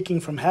be speaking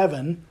from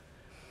heaven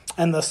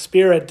and the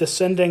Spirit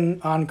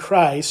descending on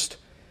Christ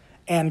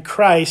and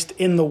Christ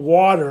in the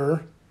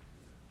water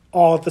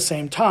all at the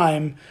same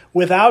time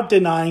without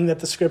denying that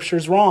the Scripture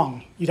is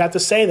wrong. You'd have to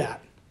say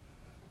that.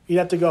 You'd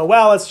have to go,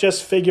 well, it's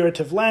just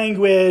figurative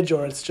language,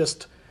 or it's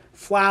just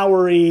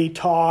flowery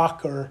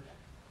talk, or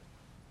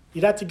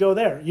you'd have to go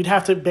there. You'd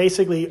have to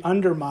basically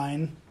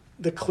undermine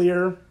the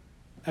clear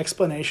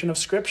explanation of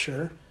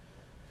Scripture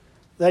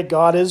that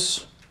God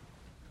is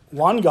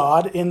one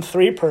God in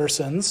three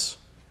persons,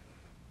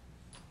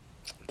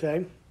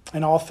 okay,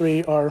 and all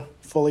three are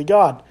fully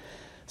God.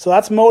 So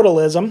that's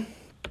modalism.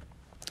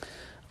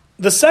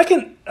 The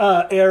second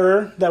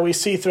error that we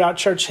see throughout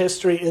church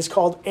history is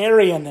called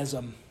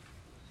Arianism.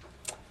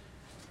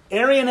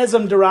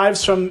 Arianism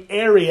derives from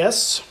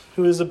Arius,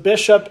 who is a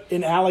bishop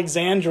in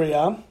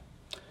Alexandria.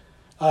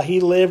 He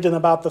lived in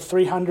about the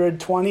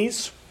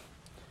 320s.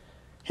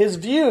 His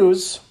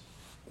views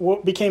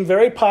became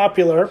very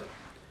popular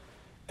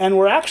and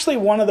were actually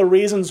one of the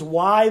reasons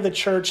why the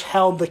church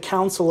held the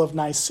Council of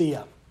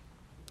Nicaea.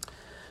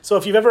 So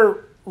if you've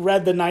ever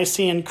read the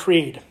Nicene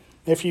Creed,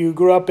 if you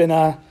grew up in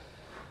a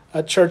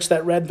church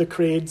that read the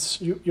creeds,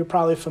 you're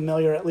probably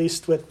familiar at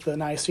least with the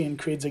Nicene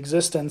Creed's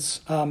existence.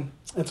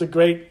 It's a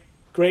great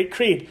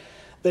creed.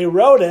 They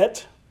wrote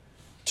it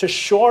to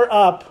shore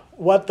up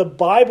what the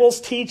Bible's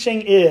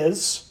teaching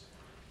is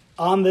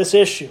on this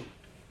issue.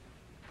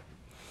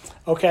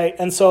 Okay,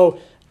 and so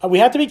we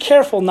have to be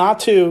careful not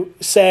to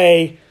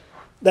say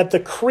that the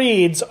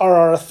creeds are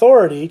our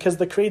authority, because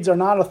the creeds are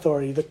not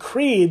authority. The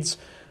creeds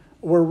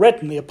were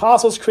written, the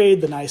Apostles'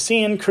 Creed, the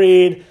Nicene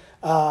Creed,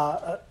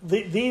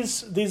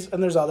 these,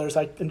 and there's others,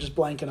 I'm just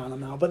blanking on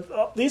them now,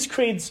 but these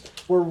creeds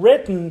were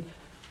written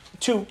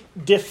to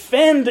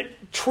defend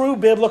true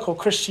biblical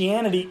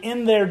Christianity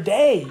in their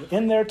day,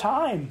 in their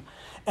time.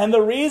 And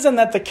the reason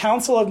that the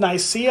Council of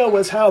Nicaea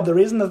was held, the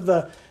reason that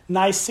the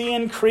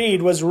Nicene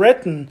Creed was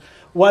written,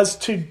 was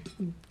to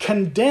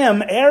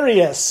condemn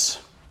Arius,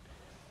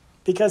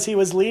 because he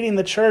was leading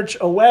the church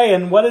away.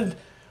 And what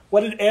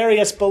did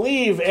Arius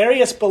believe?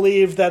 Arius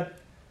believed that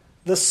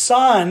the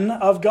Son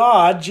of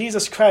God,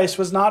 Jesus Christ,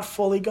 was not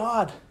fully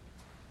God.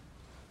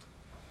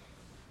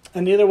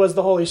 And neither was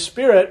the Holy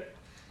Spirit,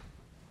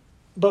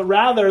 but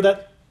rather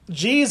that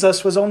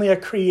Jesus was only a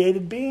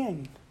created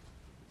being.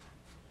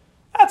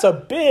 That's a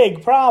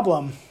big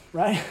problem,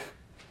 right?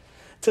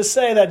 To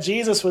say that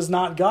Jesus was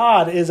not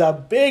God is a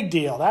big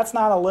deal. That's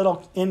not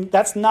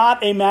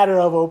a matter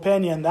of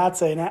opinion.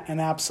 That's an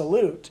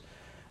absolute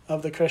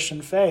of the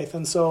Christian faith.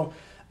 And so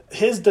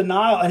his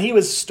denial, and he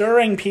was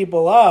stirring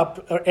people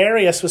up, or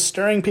Arius was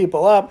stirring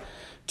people up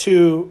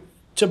to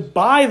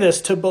buy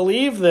this, to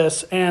believe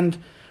this, and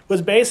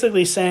was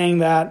basically saying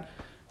that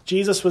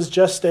Jesus was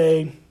just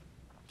an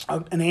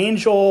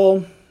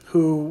angel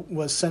who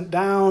was sent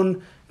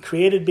down,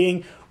 created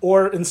being.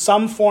 Or in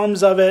some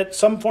forms of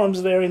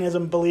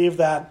Arianism believe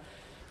that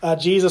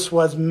Jesus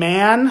was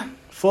man,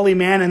 fully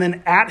man, and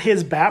then at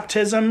his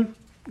baptism,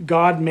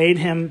 God made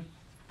him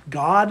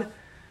God.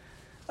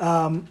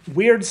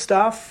 Weird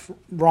stuff,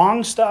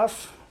 wrong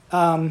stuff.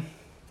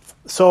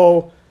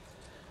 So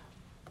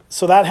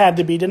that had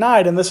to be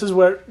denied, and this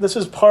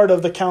is part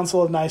of the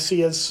Council of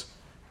Nicaea's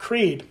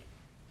creed.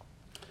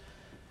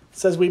 It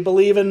says we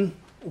believe in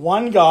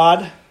one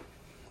God,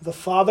 the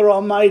Father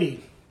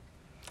Almighty,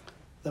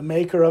 the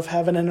maker of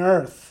heaven and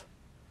earth,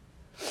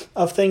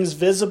 of things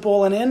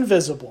visible and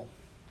invisible.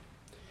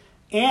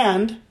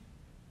 And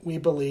we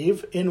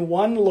believe in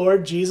one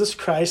Lord Jesus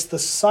Christ, the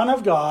Son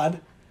of God,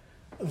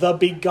 the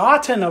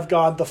begotten of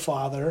God the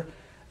Father,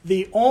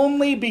 the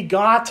only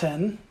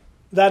begotten,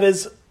 that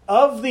is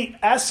of the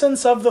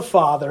essence of the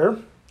Father,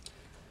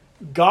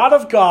 God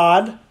of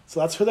God.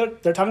 So that's who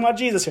they're talking about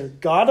Jesus here.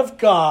 God of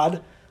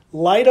God,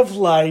 light of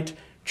light,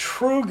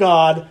 true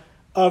God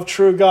of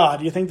true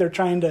God. You think they're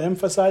trying to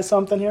emphasize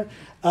something here?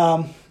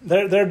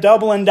 They're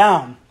doubling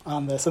down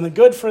on this, and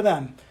good for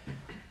them.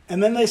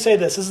 And then they say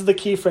this is the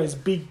key phrase,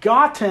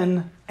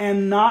 begotten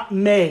and not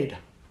made,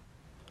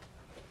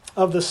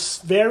 of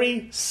the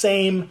very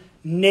same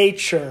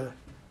nature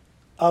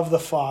of the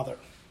Father,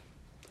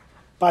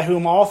 by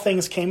whom all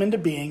things came into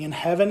being in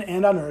heaven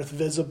and on earth,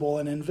 visible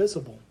and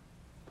invisible.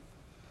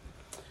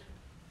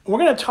 We're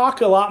going to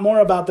talk a lot more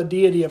about the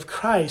deity of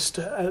Christ,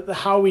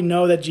 how we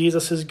know that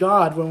Jesus is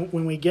God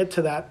when we get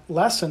to that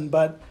lesson,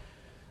 but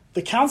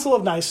the Council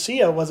of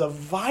Nicaea was a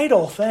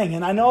vital thing,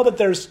 and I know that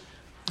there's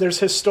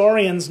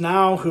historians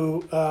now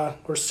who,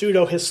 or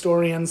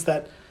pseudo-historians,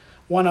 that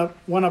want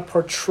to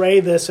portray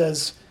this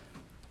as,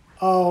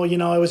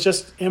 it was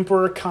just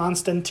Emperor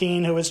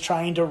Constantine who was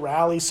trying to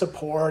rally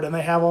support, and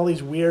they have all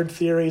these weird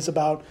theories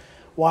about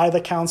why the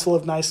Council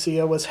of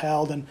Nicaea was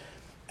held. And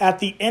at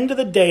the end of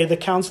the day, the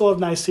Council of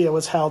Nicaea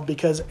was held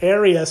because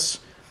Arius,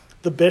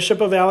 the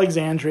Bishop of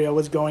Alexandria,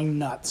 was going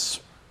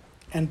nuts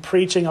and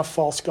preaching a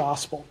false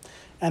gospel,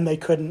 and they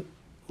couldn't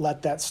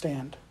let that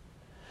stand.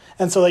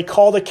 And so they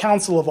called a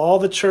council of all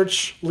the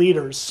church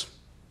leaders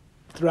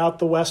throughout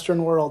the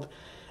Western world.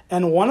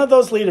 And one of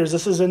those leaders,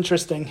 this is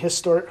interesting,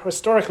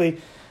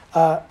 historically,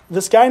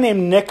 this guy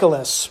named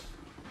Nicholas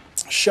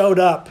showed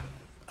up.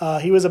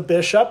 He was a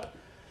bishop.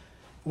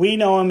 We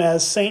know him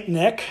as Saint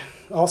Nick,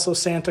 also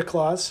Santa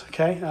Claus.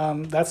 Okay,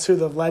 that's who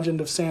the legend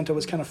of Santa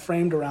was kind of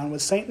framed around,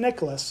 was Saint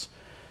Nicholas.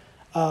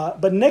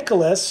 But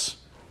Nicholas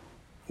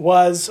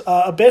was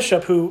a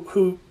bishop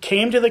who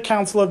came to the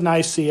Council of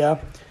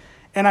Nicaea,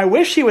 and I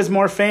wish he was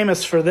more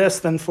famous for this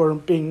than for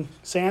being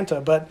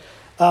Santa, but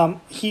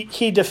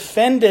he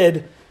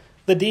defended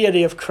the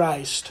deity of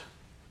Christ.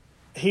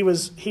 He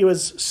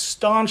was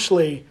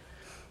staunchly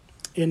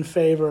in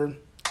favor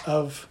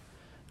of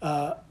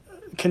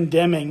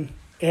condemning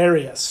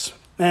Arius.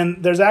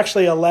 And there's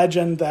actually a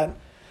legend that,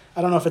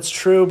 I don't know if it's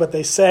true, but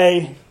they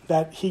say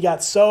that he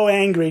got so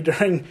angry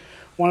during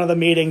one of the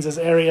meetings as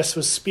Arius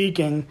was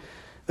speaking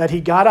that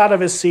he got out of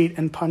his seat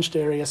and punched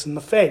Arius in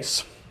the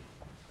face.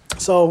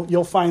 So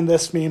you'll find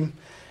this meme.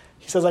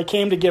 He says, I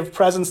came to give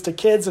presents to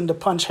kids and to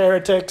punch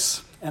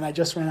heretics, and I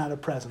just ran out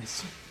of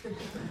presents.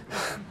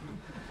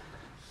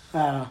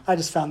 I don't know. I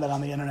just found that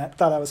on the internet.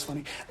 Thought that was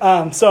funny.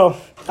 So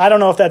I don't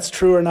know if that's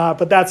true or not,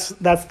 but that's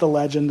the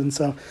legend. And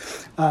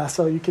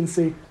so you can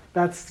see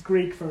that's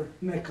Greek for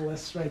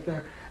Nicholas right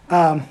there.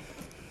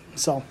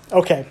 So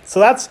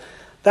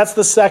that's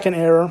the second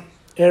error.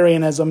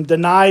 Arianism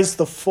denies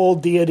the full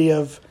deity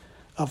of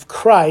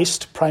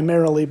Christ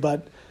primarily,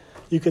 but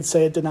you could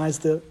say it denies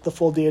the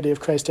full deity of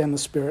Christ and the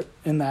Spirit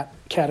in that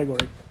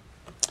category.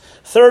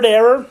 Third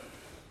error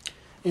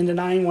in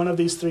denying one of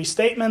these three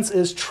statements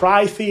is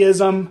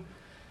tritheism,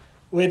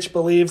 which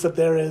believes that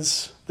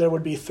there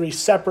would be three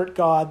separate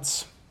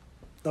gods.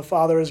 The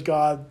Father is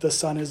God, the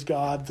Son is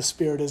God, the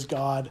Spirit is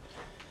God,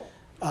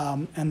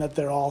 and that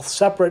they're all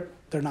separate.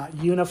 They're not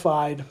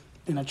unified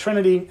in a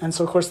Trinity. And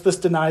so, of course, this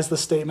denies the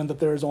statement that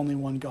there is only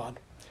one God.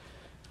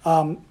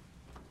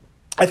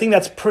 I think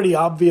that's pretty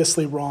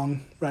obviously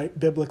wrong, right,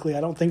 biblically.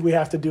 I don't think we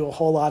have to do a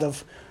whole lot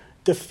of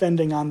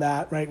defending on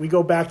that, right? We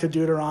go back to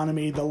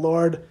Deuteronomy. The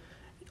Lord,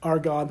 our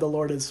God, the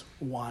Lord is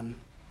one.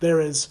 There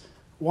is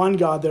one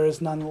God, there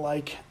is none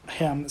like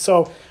him.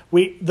 So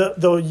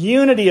the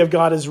unity of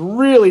God is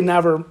really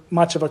never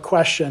much of a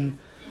question.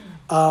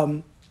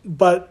 But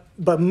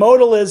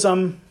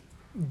modalism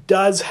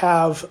does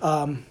have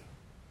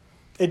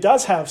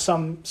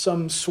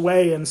some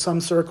sway in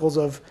some circles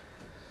of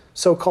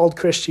so-called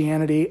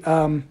Christianity.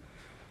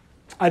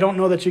 I don't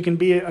know that you can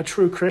be a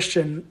true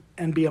Christian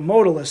and be a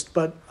modalist,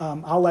 but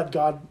I'll let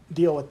God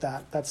deal with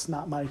that. That's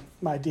not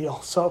my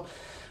deal.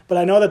 But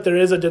I know that there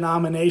is a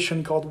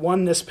denomination called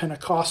Oneness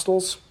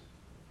Pentecostals.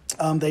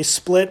 They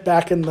split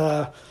back in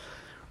the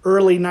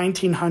early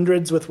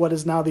 1900s with what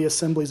is now the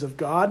Assemblies of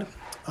God.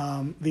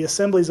 The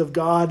Assemblies of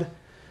God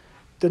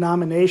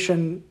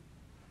denomination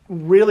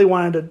really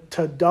wanted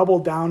to double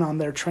down on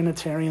their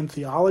Trinitarian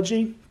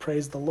theology,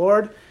 praise the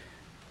Lord.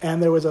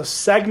 And there was a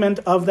segment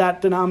of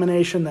that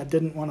denomination that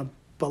didn't want to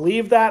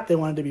believe that. They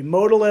wanted to be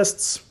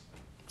modalists,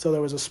 so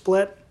there was a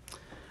split.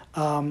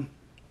 And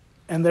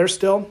they're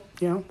still,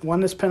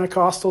 Oneness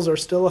Pentecostals are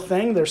still a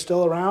thing. They're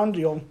still around.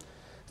 I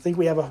think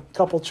we have a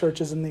couple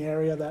churches in the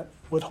area that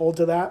would hold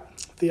to that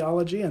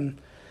theology. And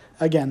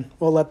again,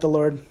 we'll let the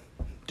Lord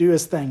do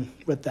his thing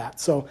with that.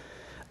 So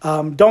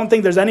don't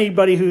think there's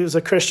anybody who's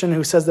a Christian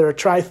who says they're a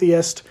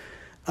tritheist.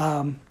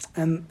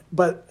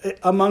 But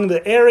among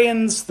the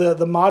Arians,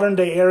 the modern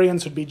day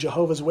Arians would be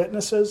Jehovah's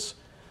Witnesses.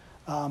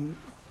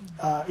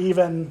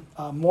 Even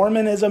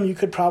Mormonism, you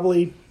could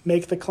probably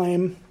make the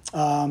claim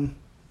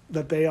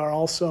that they are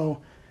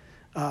also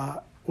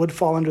would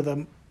fall under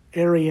the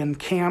Arian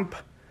camp.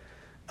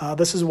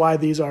 This is why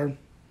these are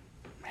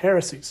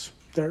heresies.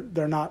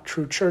 They're not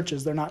true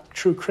churches. They're not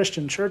true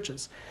Christian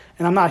churches.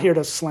 And I'm not here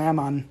to slam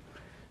on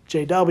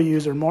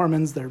JWs or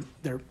Mormons.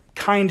 They're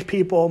kind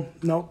people,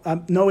 no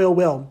ill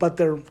will, but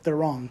they're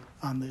wrong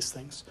on these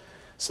things.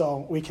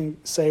 So we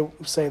can say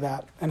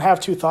that and have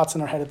two thoughts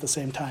in our head at the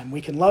same time.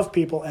 We can love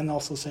people and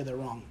also say they're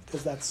wrong,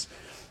 because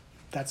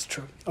that's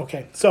true.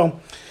 Okay, so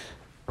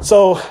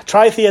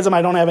tritheism,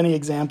 I don't have any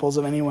examples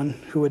of anyone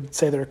who would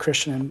say they're a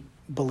Christian and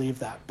believe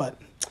that. But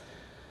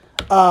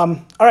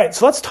all right,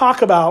 so we've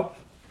talked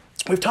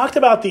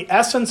about the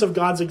essence of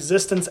God's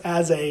existence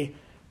as a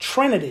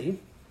Trinity,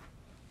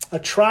 a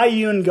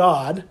triune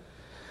God.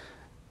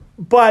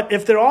 But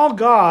if they're all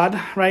God,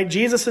 right?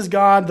 Jesus is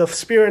God, the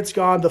Spirit's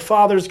God, the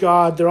Father's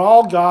God. They're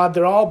all God.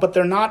 But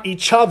they're not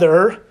each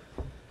other,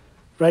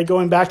 right?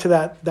 Going back to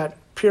that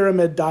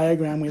pyramid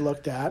diagram we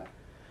looked at.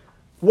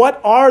 What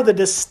are the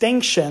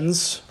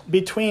distinctions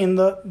between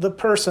the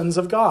persons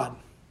of God?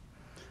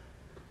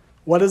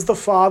 What is the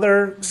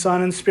Father,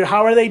 Son, and Spirit?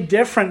 How are they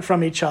different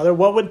from each other?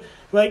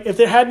 If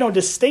there had no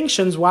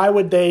distinctions, why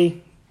would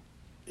they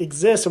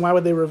exist, and why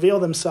would they reveal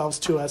themselves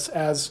to us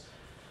as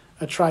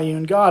a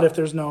triune God if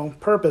there's no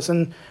purpose?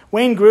 And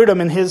Wayne Grudem,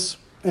 in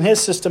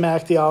his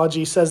systematic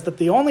theology, says that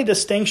the only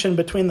distinction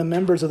between the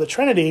members of the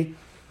Trinity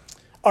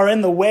are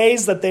in the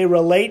ways that they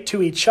relate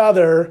to each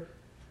other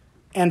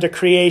and to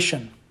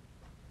creation.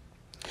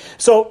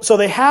 So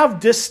they have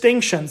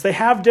distinctions, they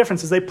have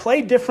differences, they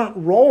play different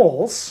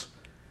roles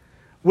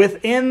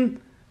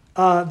within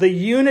the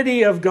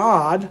unity of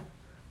God.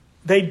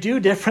 They do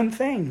different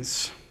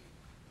things.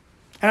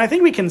 And I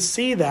think we can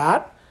see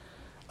that.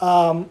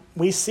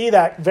 We see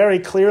that very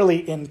clearly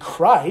in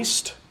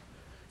Christ.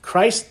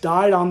 Christ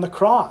died on the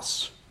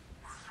cross.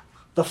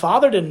 The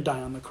Father didn't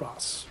die on the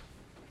cross.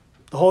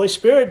 The Holy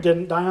Spirit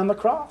didn't die on the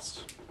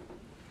cross.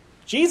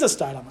 Jesus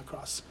died on the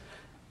cross.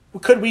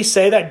 Could we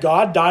say that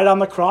God died on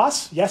the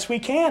cross? Yes, we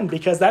can,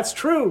 because that's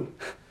true.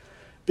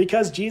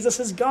 Because Jesus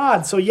is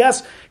God. So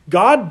yes,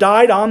 God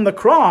died on the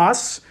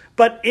cross,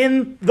 but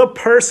in the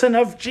person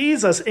of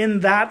Jesus, in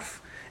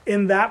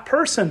that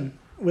person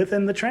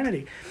within the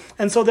Trinity.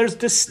 And so there's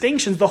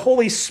distinctions. The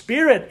Holy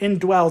Spirit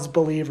indwells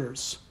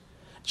believers.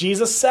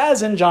 Jesus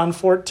says in John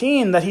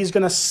 14 that he's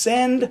going to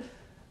send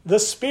the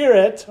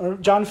Spirit, or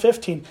John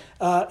 15,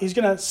 he's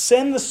going to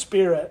send the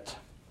Spirit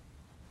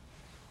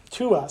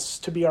to us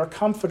to be our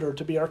comforter,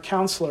 to be our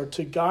counselor,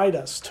 to guide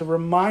us, to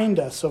remind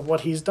us of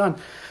what he's done.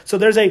 So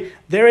there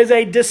is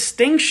a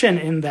distinction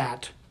in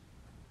that.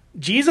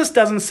 Jesus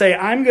doesn't say,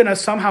 I'm going to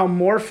somehow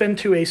morph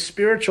into a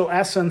spiritual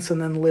essence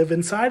and then live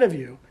inside of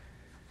you.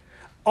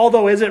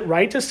 Although, is it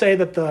right to say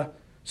that the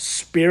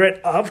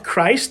Spirit of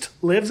Christ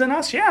lives in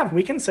us? Yeah,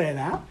 we can say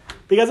that,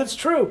 because it's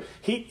true.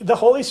 The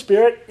Holy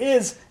Spirit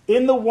is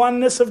in the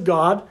oneness of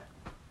God,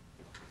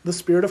 the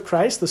Spirit of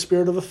Christ, the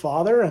Spirit of the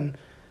Father, and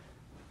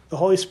the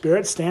Holy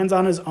Spirit stands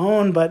on his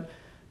own. But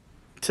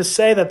to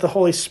say that the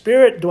Holy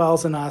Spirit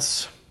dwells in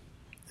us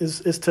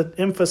is to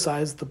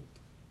emphasize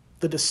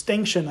the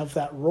distinction of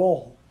that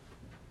role.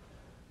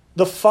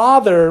 The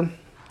Father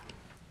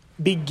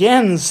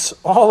begins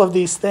all of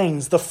these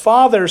things. The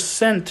Father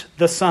sent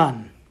the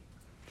Son.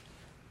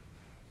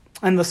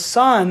 And the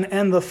Son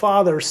and the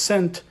Father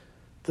sent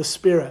the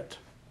Spirit.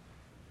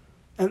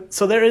 And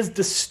so there is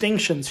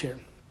distinctions here.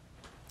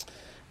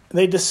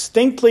 They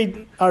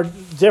distinctly are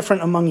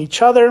different among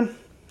each other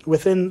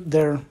within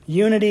their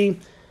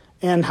unity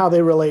and how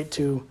they relate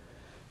to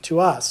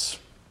us.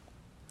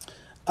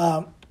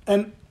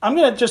 And I'm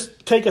going to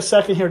just take a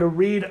second here to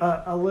read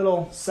a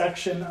little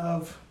section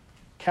of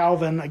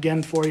Calvin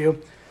again for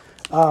you,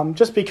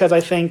 just because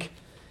I think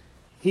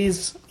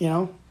he's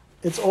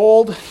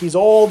old,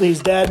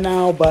 he's dead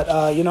now,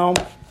 but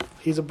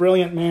he's a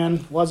brilliant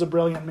man, was a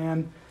brilliant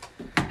man,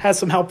 has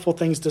some helpful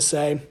things to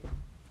say.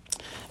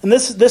 And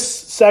this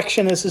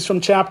section is from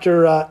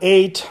chapter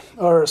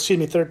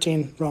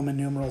 13, Roman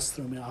numerals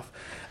threw me off,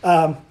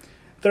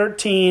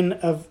 13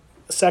 of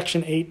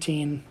section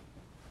 18.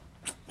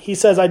 He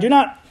says, I do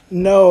not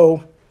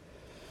know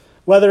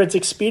whether it's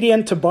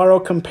expedient to borrow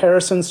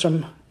comparisons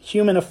from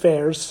human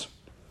affairs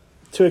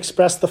to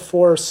express the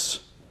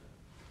force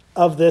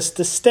of this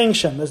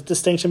distinction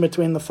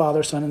between the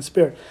Father, Son, and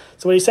Spirit.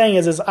 So what he's saying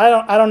is I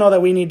don't know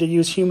that we need to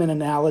use human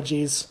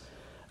analogies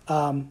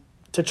to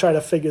try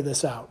to figure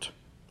this out.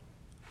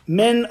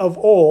 Men of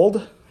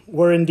old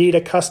were indeed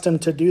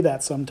accustomed to do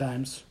that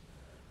sometimes.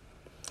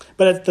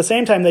 But at the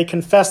same time, they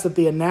confessed that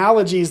the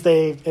analogies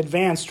they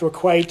advanced were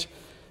quite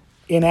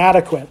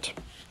inadequate.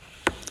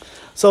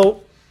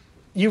 So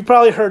you've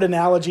probably heard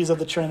analogies of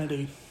the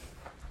Trinity.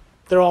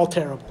 They're all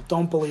terrible.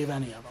 Don't believe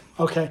any of them,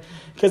 okay?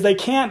 Because they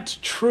can't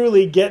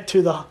truly get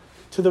to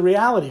to the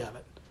reality of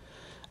it.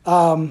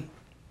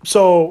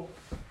 So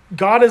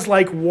God is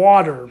like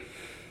water.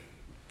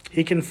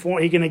 He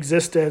can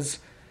exist as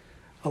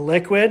a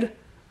liquid,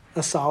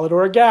 a solid,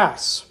 or a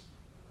gas.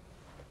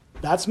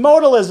 That's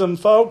modalism,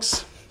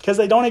 folks, because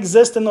they don't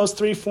exist in those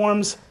three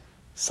forms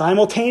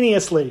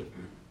simultaneously.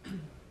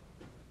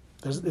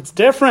 It's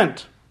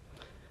different.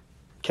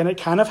 Can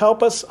it kind of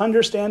help us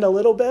understand a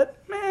little bit?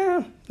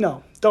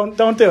 No,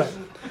 don't do it.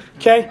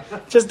 Okay?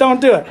 Just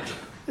don't do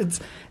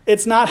it.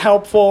 It's not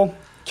helpful.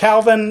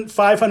 Calvin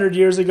 500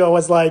 years ago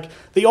was like,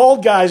 the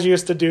old guys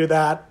used to do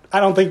that. I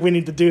don't think we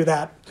need to do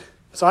that.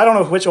 So I don't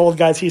know which old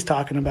guys he's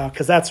talking about,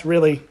 because that's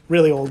really,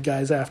 really old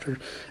guys after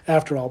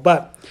all.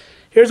 But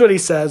here's what he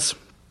says.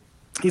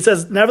 He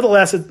says,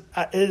 nevertheless, it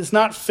is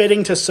not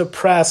fitting to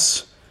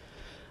suppress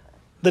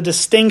the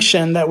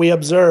distinction that we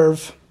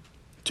observe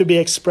to be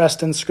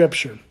expressed in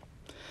Scripture.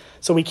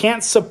 So we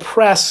can't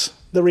suppress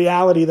the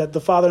reality that the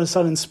Father and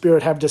Son and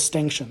Spirit have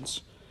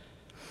distinctions.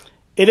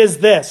 It is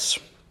this.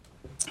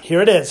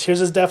 Here it is. Here's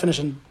his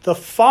definition. To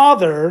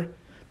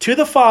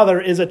the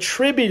Father is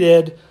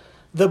attributed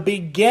the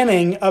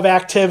beginning of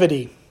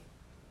activity.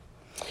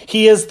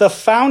 He is the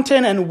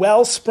fountain and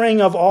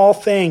wellspring of all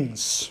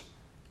things.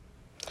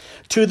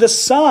 To the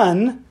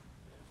Son,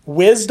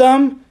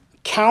 wisdom,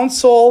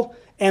 counsel,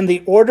 and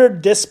the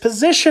ordered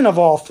disposition of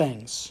all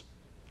things.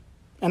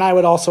 And I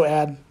would also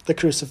add the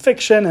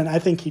crucifixion, and I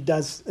think he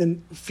does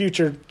in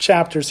future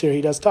chapters here,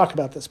 he does talk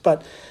about this. And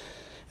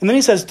then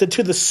he says,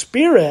 to the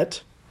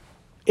Spirit,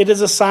 it is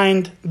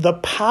assigned the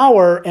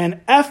power and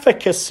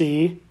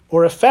efficacy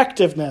or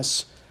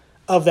effectiveness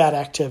of that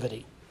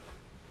activity.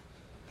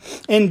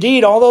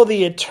 Indeed, although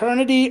the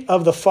eternity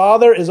of the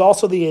Father is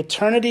also the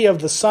eternity of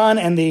the Son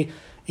and the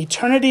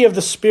eternity of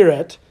the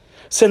Spirit,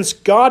 since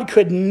God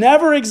could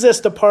never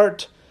exist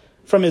apart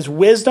from his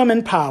wisdom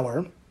and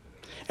power,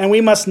 and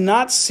we must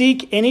not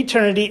seek in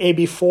eternity a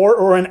before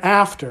or an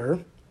after,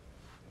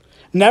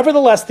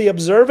 nevertheless, the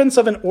observance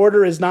of an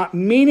order is not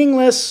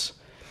meaningless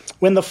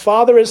when the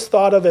Father is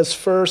thought of as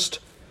first,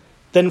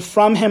 then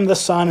from him the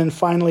Son, and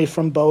finally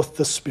from both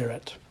the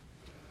Spirit.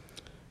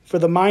 For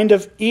the mind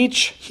of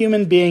each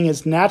human being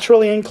is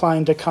naturally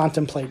inclined to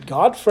contemplate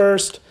God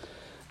first,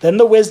 then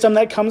the wisdom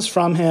that comes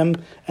from him,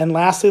 and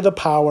lastly the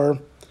power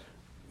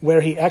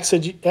where he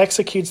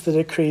executes the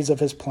decrees of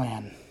his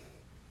plan.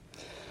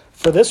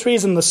 For this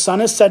reason, the Son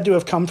is said to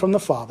have come from the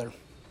Father,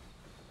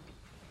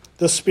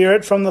 the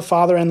Spirit from the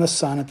Father and the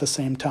Son at the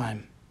same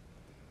time.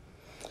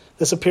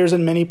 This appears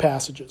in many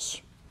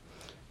passages,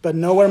 but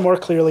nowhere more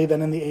clearly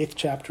than in the 8th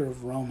chapter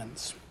of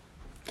Romans.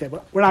 Okay,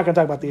 but we're not going to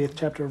talk about the 8th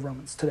chapter of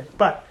Romans today,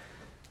 but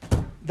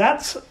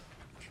that's,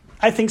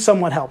 I think,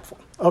 somewhat helpful.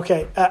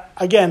 Okay,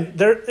 again,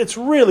 it's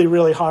really,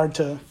 really hard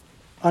to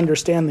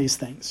understand these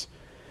things.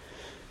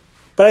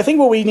 But I think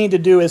what we need to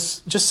do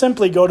is just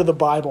simply go to the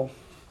Bible.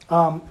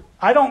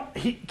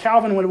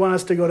 Calvin would want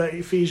us to go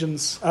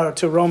to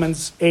to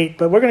Romans 8,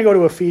 but we're going to go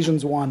to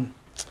Ephesians 1.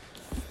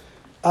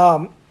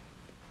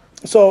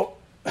 So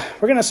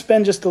we're going to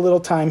spend just a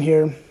little time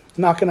here. I'm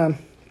not going to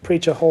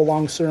preach a whole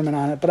long sermon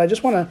on it, but I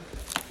just want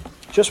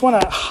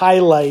to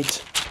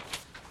highlight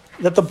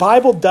that the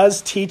Bible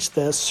does teach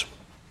this,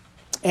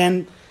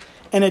 and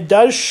it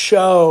does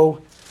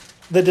show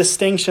the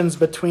distinctions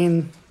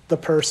between the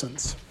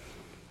persons.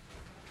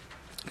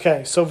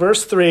 Okay, so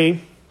verse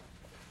 3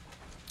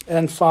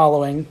 and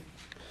following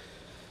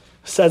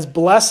says,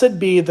 "Blessed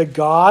be the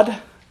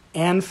God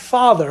and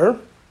Father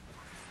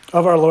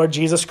of our Lord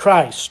Jesus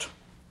Christ."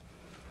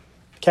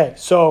 Okay,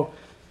 so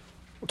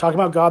we're talking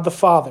about God the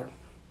Father,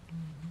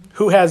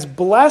 who has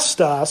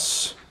blessed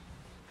us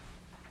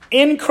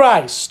in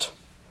Christ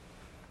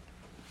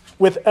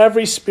with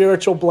every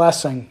spiritual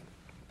blessing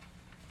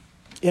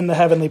in the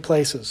heavenly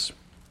places,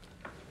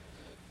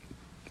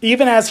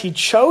 even as he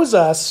chose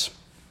us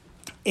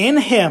in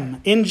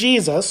him, in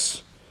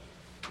Jesus,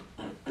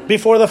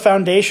 before the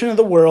foundation of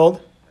the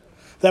world,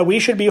 that we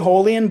should be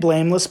holy and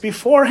blameless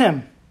before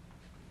him.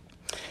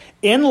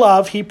 In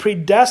love, he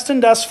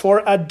predestined us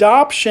for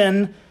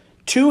adoption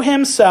to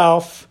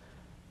himself,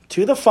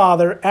 to the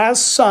Father, as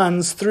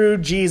sons through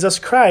Jesus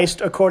Christ,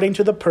 according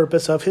to the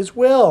purpose of his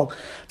will,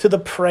 to the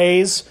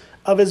praise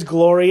of his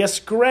glorious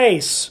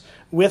grace,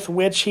 with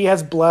which he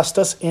has blessed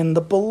us in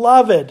the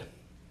Beloved.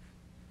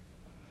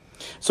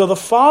 So the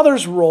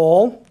Father's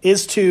role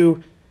is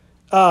to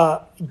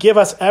give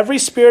us every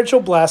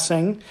spiritual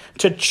blessing,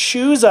 to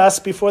choose us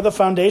before the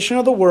foundation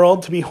of the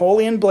world to be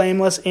holy and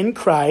blameless in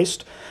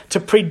Christ, to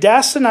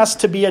predestine us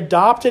to be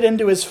adopted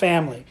into his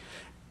family.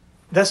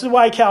 This is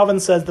why Calvin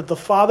says that the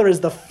Father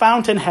is the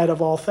fountainhead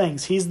of all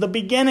things. He's the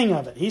beginning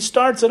of it. He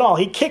starts it all.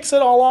 He kicks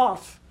it all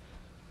off.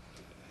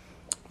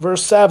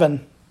 Verse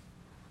 7,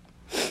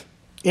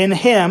 in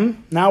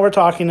him, now we're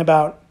talking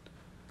about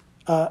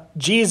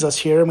Jesus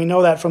here, and we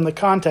know that from the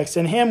context.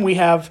 In him we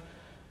have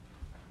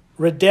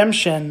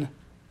redemption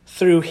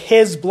through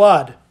his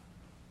blood.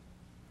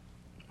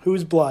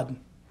 Whose blood?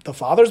 The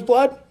Father's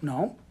blood?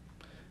 No.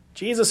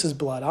 Jesus'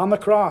 blood on the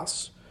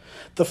cross.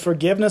 The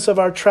forgiveness of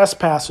our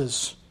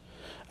trespasses,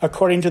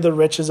 according to the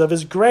riches of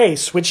his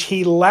grace, which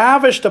he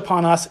lavished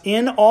upon us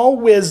in all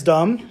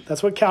wisdom.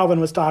 That's what Calvin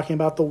was talking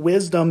about, the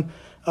wisdom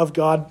of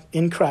God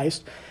in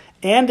Christ,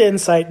 and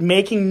insight,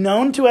 making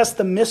known to us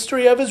the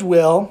mystery of his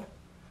will,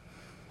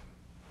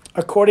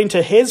 according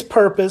to his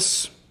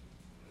purpose,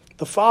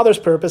 the Father's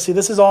purpose. See,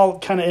 this is all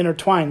kind of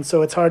intertwined,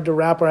 so it's hard to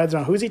wrap our heads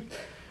around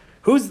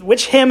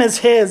which him is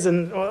his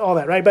and all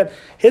that, right? But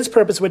his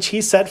purpose, which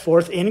he set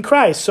forth in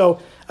Christ. So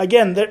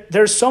again,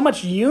 there's so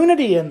much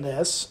unity in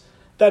this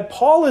that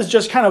Paul is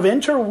just kind of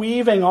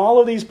interweaving all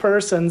of these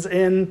persons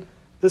in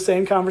the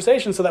same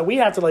conversation, so that we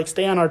have to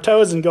stay on our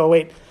toes and go,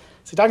 wait,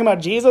 is he talking about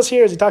Jesus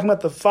here? Is he talking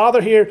about the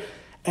Father here?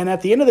 And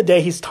at the end of the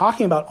day, he's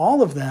talking about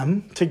all of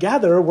them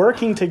together,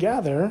 working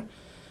together,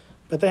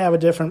 but they have a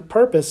different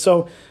purpose.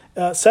 So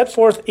set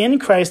forth in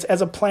Christ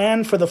as a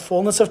plan for the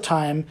fullness of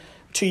time,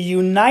 to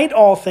unite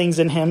all things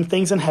in him,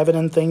 things in heaven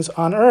and things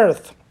on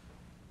earth.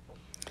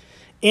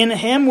 In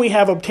him we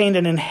have obtained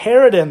an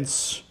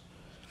inheritance,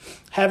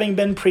 having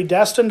been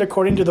predestined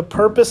according to the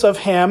purpose of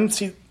him.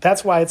 See,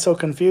 that's why it's so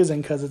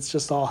confusing, because it's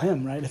just all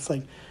him, right? It's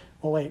like,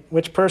 well, wait,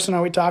 which person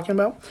are we talking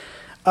about?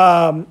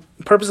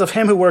 Purpose of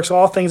him who works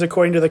all things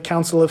according to the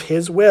counsel of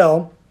his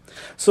will,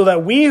 so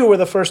that we who were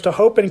the first to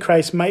hope in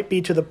Christ might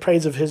be to the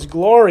praise of his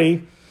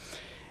glory.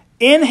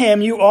 In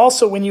him you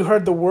also, when you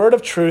heard the word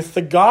of truth,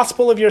 the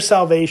gospel of your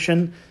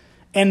salvation,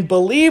 and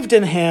believed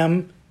in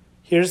him,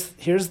 here's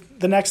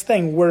the next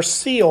thing, were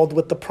sealed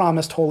with the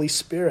promised Holy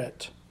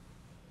Spirit,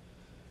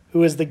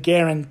 who is the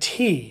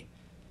guarantee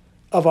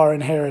of our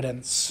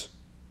inheritance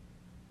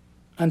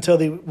until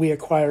we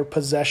acquire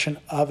possession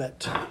of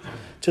it,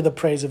 to the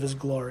praise of his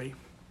glory.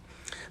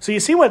 So you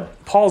see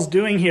what Paul's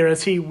doing here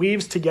as he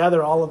weaves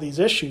together all of these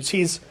issues.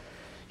 He's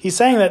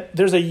saying that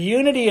there's a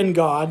unity in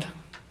God,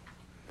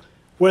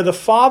 where the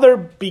Father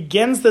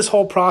begins this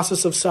whole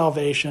process of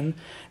salvation.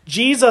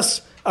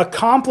 Jesus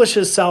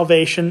accomplishes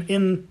salvation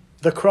in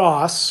the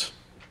cross.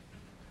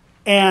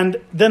 And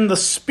then the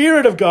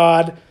Spirit of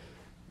God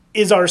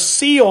is our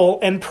seal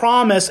and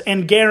promise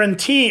and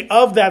guarantee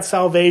of that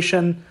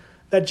salvation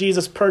that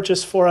Jesus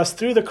purchased for us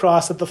through the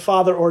cross, that the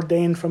Father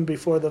ordained from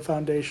before the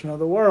foundation of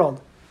the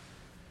world.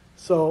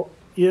 So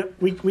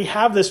we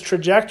have this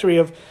trajectory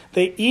of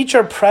they each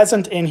are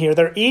present in here.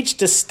 They're each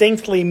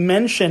distinctly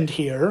mentioned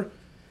here,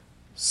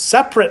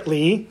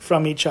 separately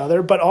from each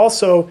other, but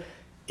also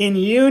in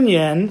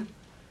union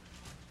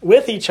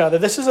with each other.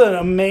 This is an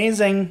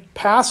amazing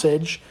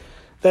passage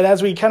that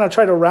as we kind of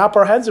try to wrap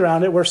our heads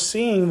around it, we're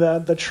seeing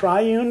the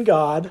triune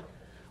God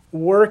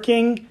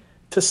working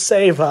to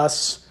save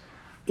us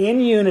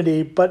in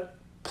unity, but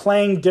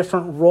playing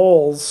different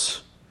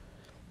roles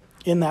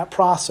in that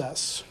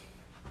process.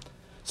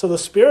 So the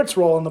Spirit's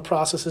role in the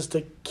process is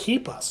to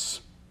keep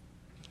us,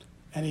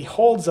 and he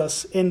holds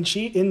us in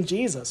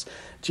Jesus.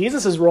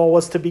 Jesus' role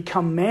was to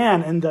become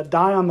man and to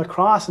die on the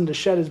cross and to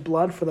shed his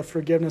blood for the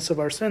forgiveness of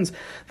our sins.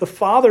 The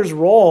Father's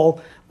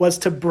role was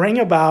to bring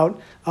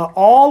about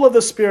all of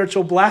the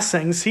spiritual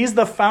blessings. He's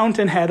the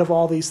fountainhead of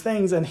all these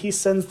things, and he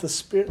sends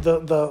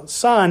the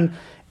Son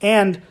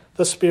and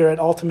the Spirit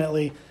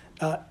ultimately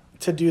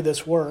to do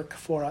this work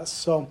for us.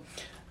 So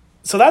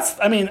that's,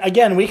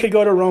 again, we could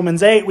go to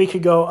Romans 8, we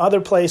could go other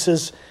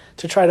places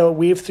to try to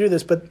weave through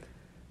this, but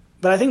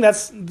I think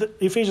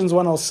Ephesians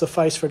 1 will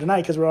suffice for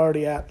tonight, because we're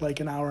already at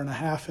an hour and a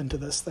half into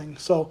this thing.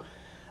 So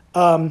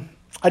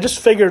I just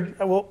figured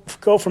we'll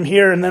go from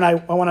here, and then I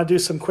want to do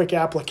some quick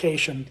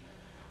application.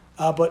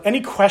 But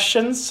any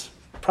questions?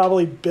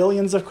 Probably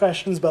billions of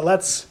questions,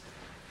 but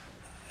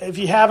if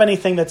you have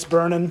anything that's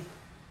burning,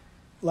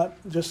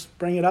 just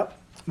bring it up.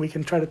 We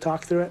can try to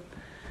talk through it.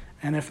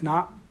 And if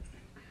not,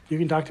 you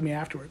can talk to me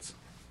afterwards.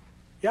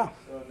 Yeah.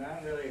 So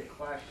not really a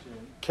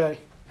question. Okay.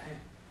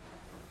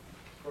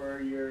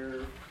 For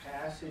your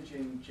passage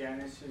in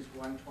Genesis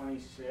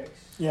 1:26,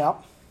 yeah.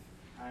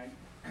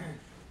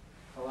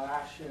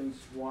 Colossians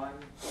 1,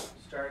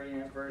 starting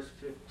at verse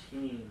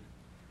 15.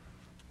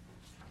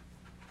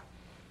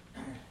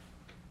 I'm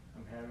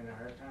having a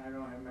hard time. I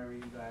don't have my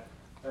reading back.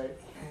 But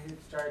it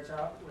starts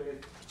out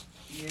with,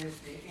 he is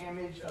the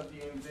image of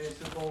the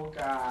invisible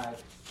God,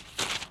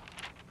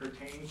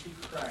 pertaining to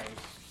Christ.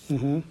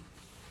 Mm-hmm.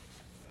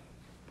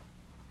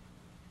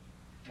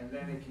 And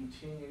then it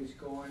continues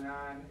going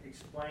on,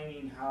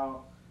 explaining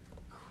how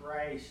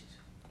Christ,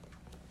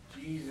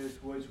 Jesus,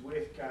 was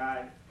with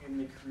God in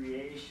the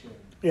creation.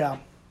 Yeah.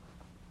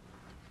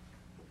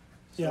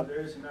 So Yep.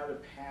 there's another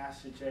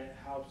passage that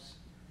helps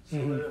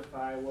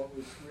solidify what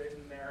was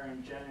written there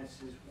in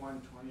Genesis 1:26.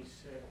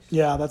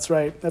 Yeah, that's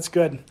right. That's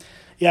good.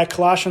 Yeah,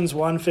 Colossians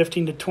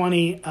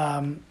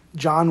 1:15-20,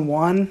 John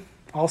 1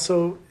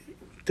 also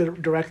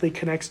directly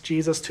connects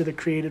Jesus to the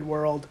created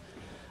world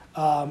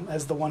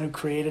as the one who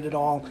created it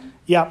all.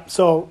 Yeah,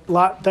 so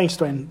thanks,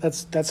 Dwayne.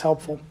 That's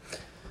helpful.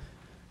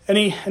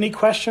 Any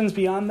questions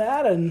beyond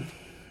that, and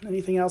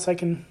anything else I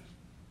can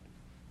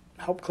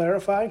help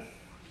clarify?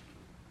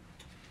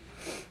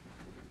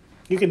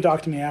 You can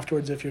talk to me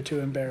afterwards if you're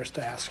too embarrassed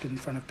to ask in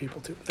front of people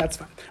too. That's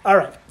fine. All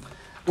right.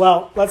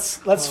 Well, let's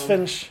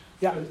finish.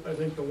 Yeah. I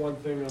think the one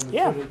thing on the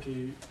Yeah.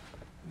 Trinity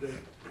that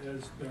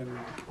has been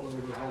a little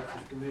bit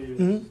helpful to me is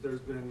Mhm.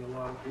 there's been a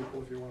lot of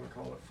people, if you want to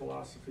call it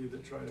philosophy,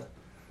 that try to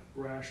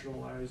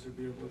rationalize or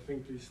be able to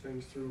think these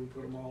things through and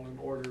put them all in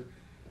order.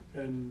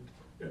 And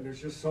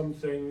there's just some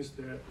things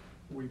that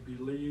we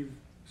believe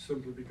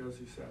simply because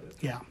he said it.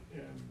 Yeah,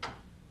 And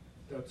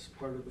that's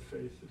part of the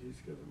faith that he's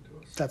given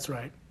to us. that's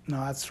right. No,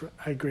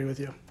 I agree with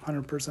you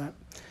 100%.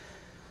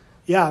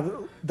 Yeah,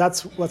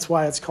 that's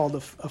why it's called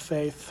a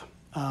faith.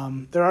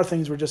 There are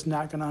things we're just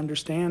not going to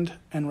understand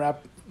and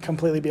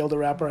completely be able to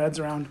wrap our heads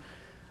around.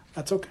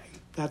 That's okay.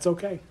 That's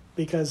okay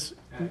because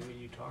I mean,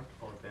 you talked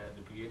about that at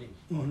the beginning.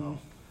 Mhm.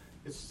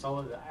 It's some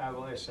of the, I've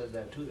always said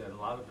that too, that a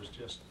lot of it's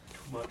just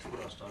too much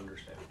for us to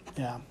understand.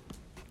 yeah.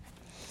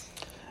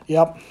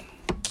 Yep.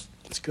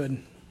 It's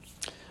good.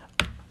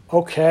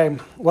 Okay.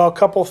 Well, a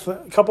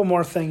couple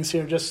more things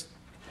here.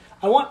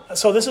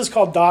 So this is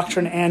called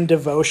Doctrine and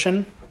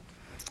Devotion.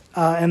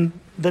 And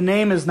the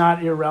name is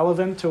not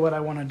irrelevant to what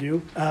I want to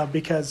do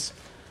because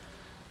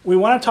we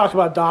want to talk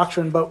about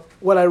doctrine, but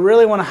what I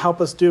really want to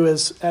help us do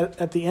is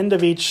at the end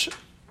of each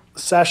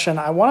session,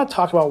 I want to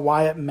talk about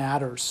why it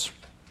matters.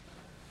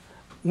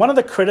 One of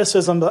the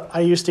criticisms that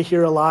I used to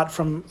hear a lot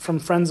from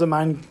friends of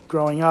mine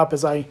growing up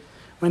is I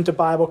went to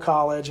Bible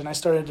college and I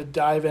started to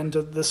dive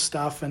into this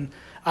stuff, and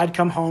I'd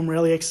come home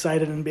really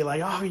excited and be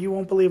like, oh, you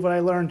won't believe what I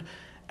learned.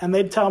 And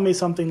they'd tell me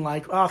something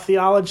like, oh,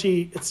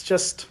 theology,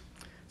 it's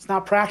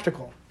not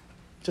practical.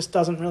 It just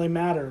doesn't really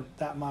matter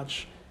that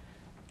much.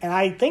 And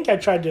I think I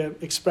tried to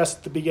express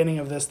at the beginning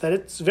of this that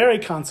it's very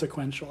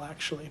consequential,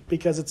 actually,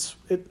 because it's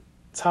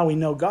how we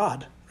know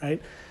God,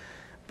 right?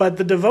 But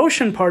the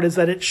devotion part is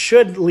that it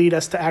should lead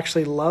us to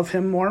actually love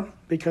him more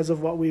because of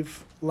what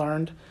we've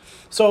learned.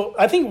 So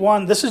I think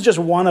this is just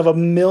one of a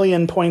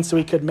million points that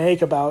we could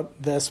make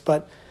about this,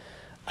 but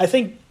I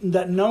think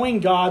that knowing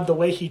God the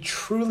way he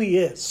truly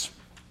is,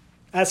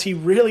 as he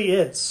really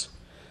is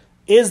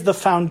the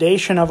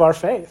foundation of our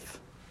faith.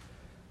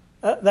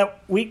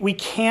 That we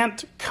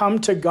can't come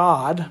to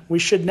God, we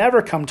should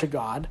never come to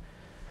God,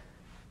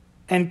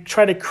 and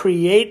try to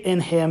create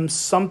in him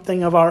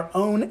something of our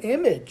own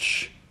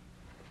image.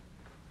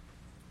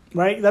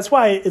 Right? That's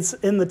why it's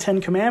in the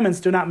Ten Commandments,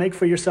 do not make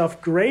for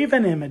yourself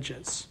graven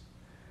images.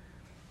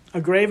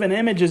 A graven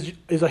image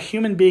is a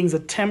human being's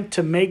attempt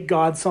to make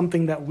God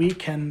something that we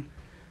can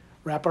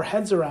wrap our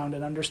heads around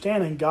and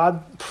understand. And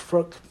God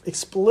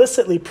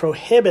explicitly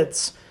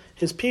prohibits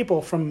his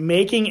people from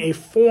making a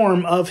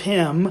form of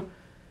him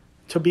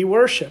to be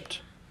worshipped.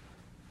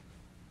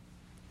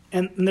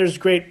 And there's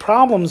great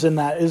problems in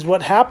that. Is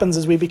what happens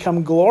is we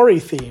become glory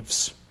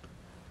thieves.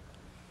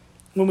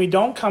 When we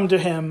don't come to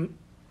him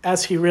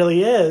as he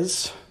really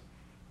is,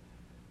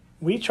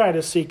 we try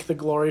to seek the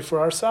glory for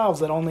ourselves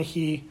that only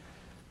he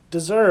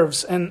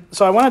deserves. And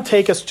so I want to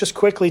take us just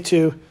quickly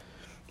to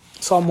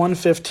Psalm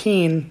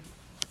 115.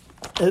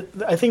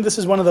 I think this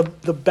is one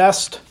of the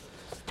best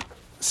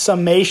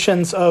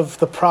summations of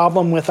the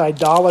problem with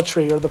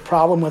idolatry, or the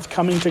problem with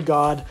coming to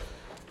God,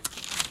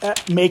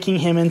 making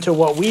him into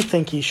what we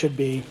think he should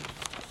be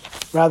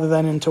rather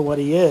than into what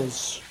he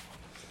is.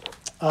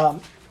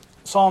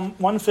 Psalm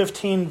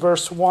 115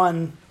 verse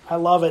 1, I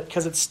love it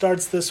because it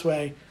starts this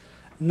way.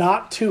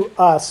 Not to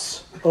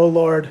us, O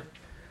Lord,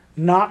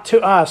 not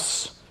to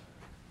us,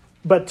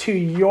 but to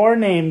your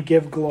name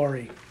give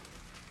glory.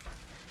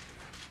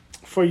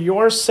 For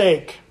the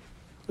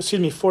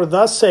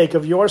sake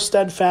of your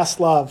steadfast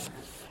love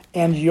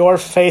and your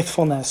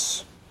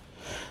faithfulness.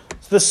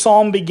 So the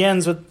psalm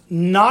begins with,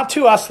 not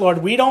to us, Lord.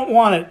 We don't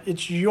want it.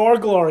 It's your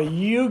glory.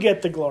 You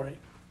get the glory.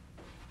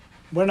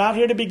 We're not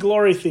here to be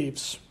glory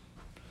thieves.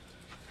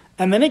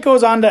 And then it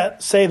goes on to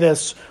say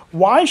this,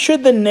 why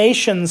should the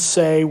nations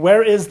say,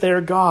 where is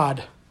their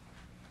God?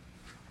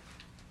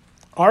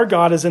 Our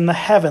God is in the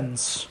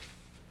heavens.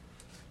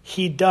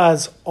 He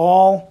does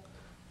all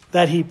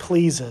that he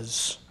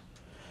pleases.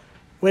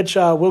 Which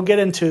we'll get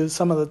into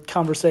some of the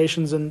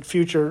conversations in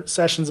future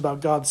sessions about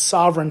God's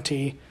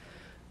sovereignty.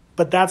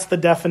 But that's the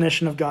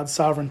definition of God's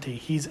sovereignty.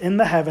 He's in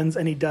the heavens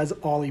and he does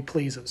all he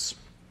pleases.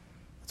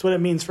 That's what it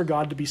means for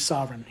God to be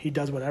sovereign. He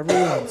does whatever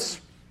he wants.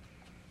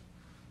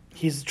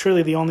 He's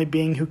truly the only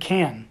being who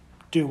can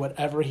do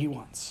whatever he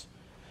wants.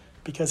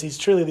 Because he's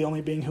truly the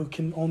only being who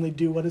can only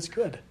do what is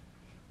good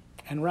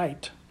and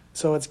right.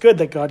 So it's good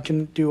that God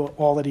can do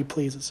all that he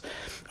pleases.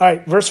 All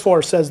right, verse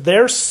 4 says,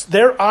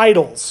 their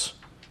idols,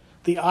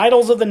 the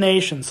idols of the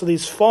nations, so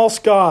these false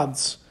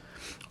gods,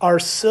 are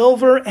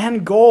silver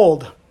and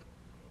gold,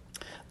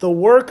 the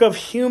work of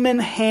human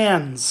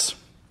hands.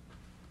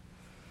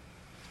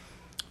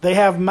 They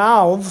have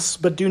mouths,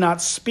 but do not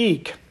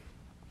speak,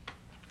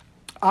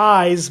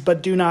 eyes,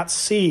 but do not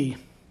see.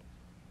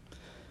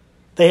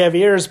 They have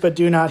ears, but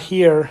do not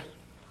hear,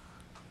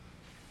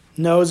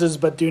 noses,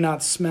 but do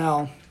not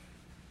smell.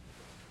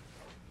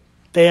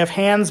 They have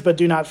hands, but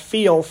do not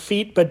feel,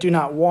 feet, but do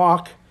not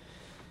walk,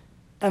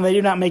 and they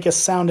do not make a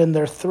sound in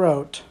their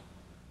throat.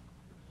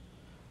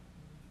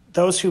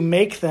 Those who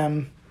make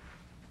them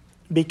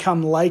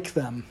become like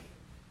them.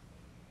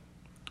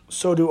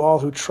 So do all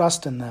who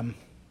trust in them.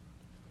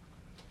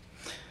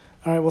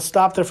 All right, we'll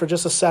stop there for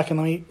just a second.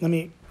 Let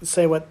me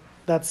say what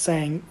that's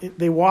saying.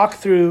 They walk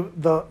through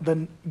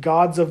the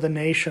gods of the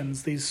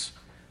nations, these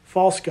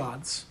false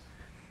gods.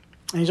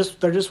 And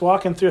they're just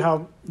walking through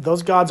how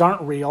those gods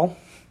aren't real.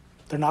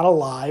 They're not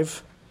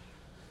alive.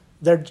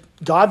 They're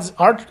gods,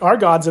 our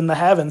God's in the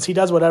heavens. He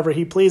does whatever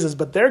he pleases,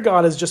 but their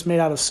God is just made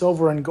out of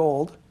silver and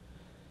gold.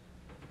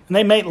 And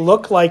they may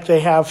look like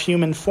they have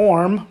human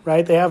form,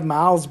 right? They have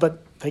mouths,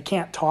 but they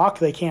can't talk,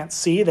 they can't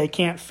see, they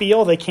can't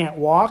feel, they can't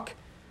walk.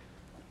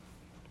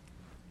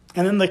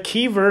 And then the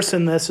key verse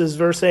in this is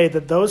verse 8,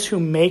 that those who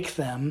make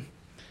them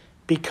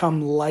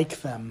become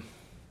like them.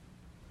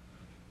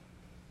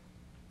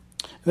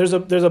 There's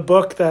a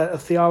book, a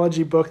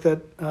theology book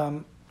that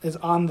is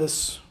on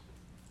this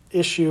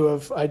issue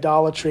of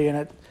idolatry, and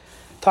it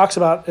talks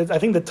about, I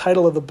think the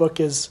title of the book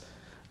is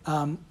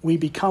We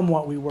Become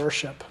What We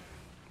Worship.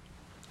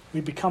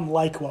 We become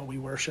like what we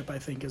worship, I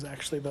think is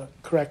actually the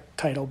correct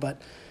title.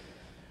 But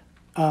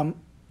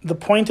the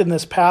point in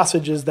this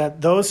passage is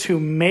that those who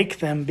make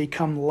them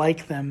become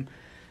like them,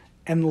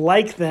 and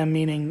like them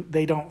meaning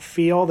they don't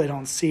feel, they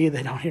don't see,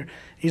 they don't hear.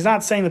 He's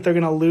not saying that they're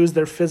going to lose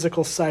their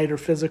physical sight or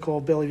physical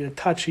ability to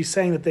touch. He's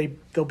saying that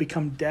they'll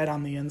become dead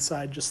on the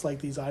inside, just like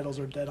these idols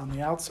are dead on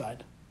the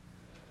outside.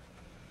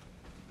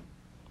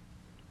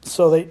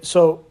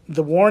 So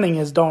the warning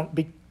is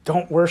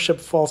don't worship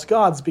false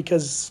gods,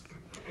 because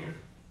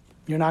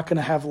you're not going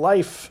to have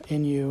life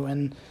in you.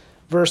 And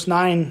verse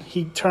 9,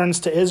 he turns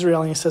to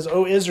Israel and he says,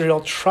 "O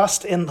Israel,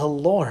 trust in the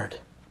Lord.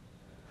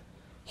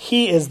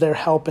 He is their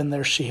help and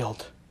their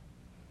shield.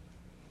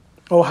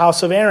 O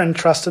house of Aaron,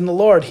 trust in the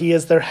Lord. He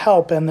is their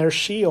help and their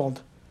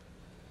shield.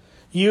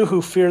 You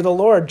who fear the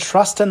Lord,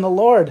 trust in the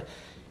Lord.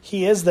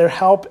 He is their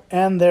help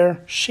and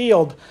their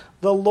shield."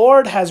 The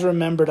Lord has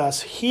remembered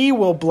us. He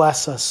will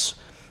bless us.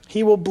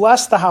 He will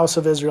bless the house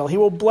of Israel. He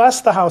will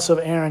bless the house of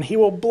Aaron. He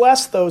will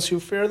bless those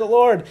who fear the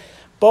Lord,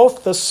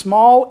 both the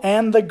small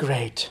and the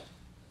great.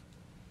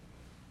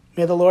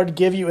 May the Lord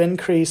give you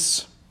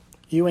increase.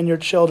 You and your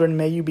children,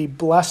 may you be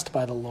blessed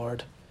by the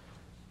Lord,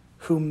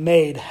 who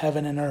made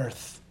heaven and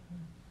earth.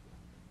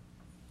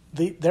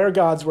 Their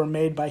gods were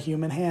made by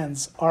human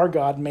hands. Our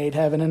God made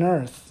heaven and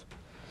earth.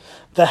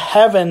 The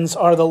heavens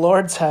are the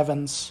Lord's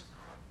heavens,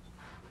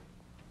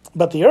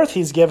 but the earth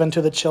he's given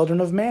to the children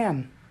of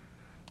man.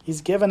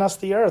 He's given us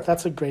the earth.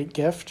 That's a great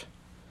gift.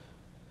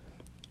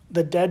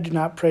 The dead do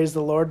not praise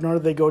the Lord, nor do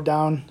they go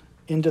down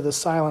into the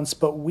silence,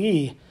 but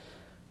we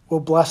will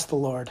bless the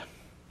Lord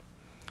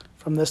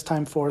from this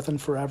time forth and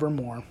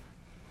forevermore.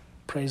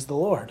 Praise the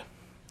Lord.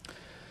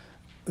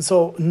 And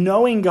so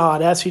knowing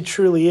God as he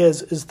truly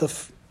is the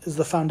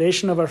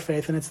foundation of our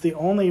faith, and it's the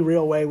only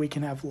real way we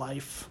can have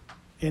life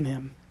in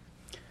him.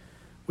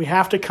 We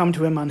have to come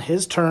to him on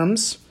his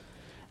terms,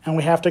 and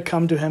we have to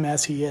come to him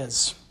as he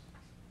is.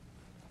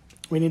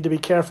 We need to be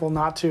careful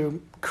not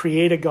to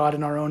create a God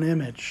in our own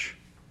image.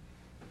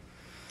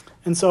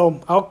 And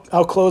so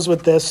I'll close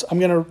with this. I'm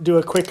going to do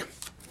a quick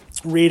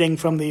reading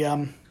from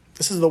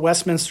this is the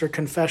Westminster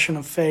Confession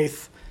of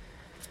Faith,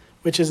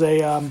 which is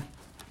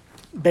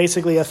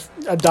basically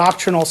a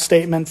doctrinal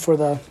statement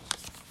for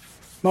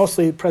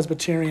mostly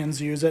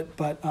Presbyterians use it,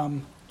 but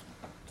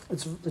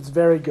it's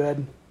very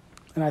good.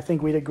 And I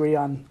think we'd agree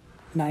on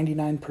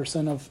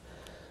 99% of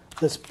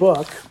this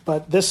book.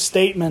 But this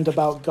statement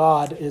about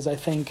God is, I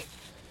think,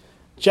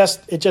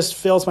 it just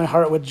fills my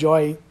heart with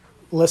joy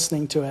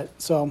listening to it.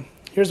 So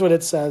here's what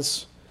it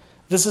says.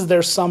 This is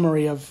their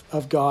summary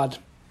of God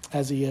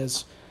as he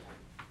is.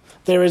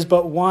 There is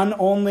but one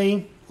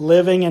only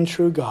living and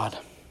true God,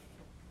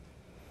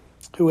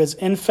 who is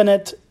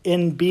infinite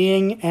in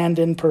being and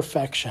in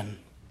perfection,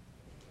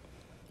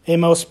 a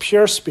most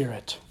pure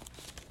spirit,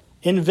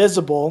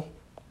 invisible,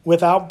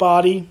 without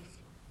body,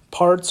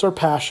 parts, or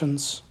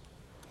passions,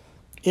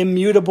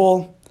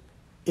 immutable,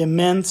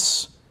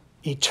 immense,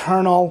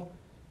 eternal,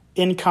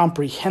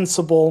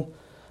 incomprehensible,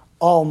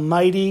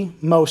 almighty,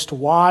 most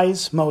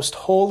wise, most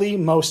holy,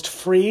 most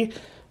free,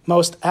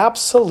 most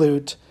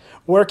absolute,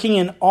 working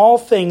in all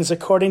things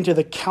according to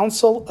the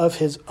counsel of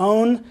his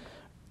own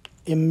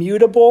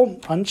immutable,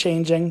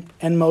 unchanging,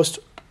 and most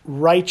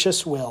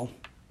righteous will,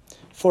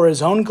 for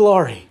his own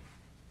glory,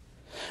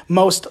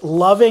 most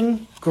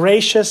loving,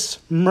 gracious,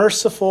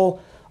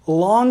 merciful,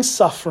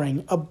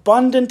 long-suffering,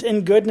 abundant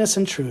in goodness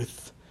and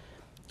truth,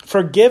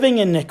 forgiving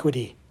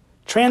iniquity,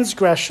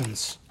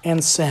 transgressions,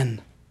 and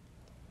sin,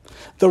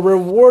 the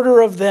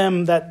rewarder of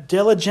them that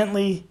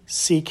diligently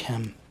seek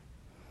him,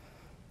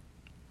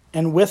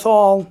 and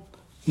withal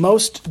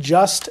most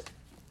just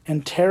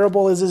and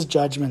terrible is his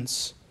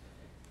judgments,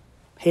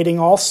 hating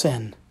all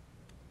sin,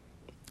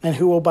 and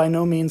who will by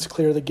no means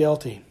clear the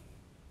guilty.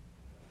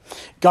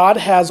 God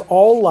has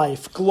all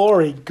life,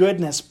 glory,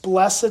 goodness,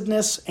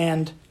 blessedness,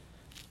 and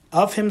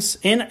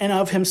in and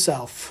of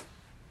himself,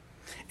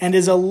 and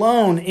is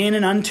alone in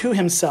and unto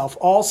himself,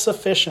 all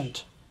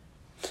sufficient,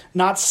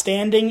 not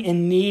standing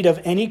in need of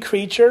any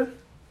creature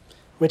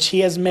which he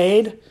has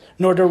made,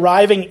 nor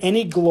deriving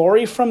any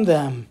glory from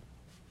them,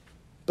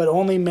 but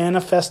only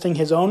manifesting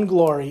his own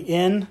glory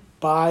in,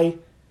 by,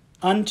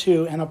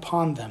 unto, and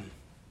upon them.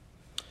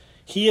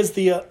 He is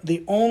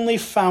the only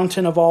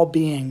fountain of all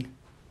being,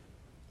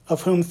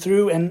 of whom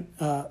through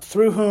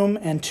whom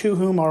and to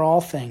whom are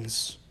all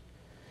things,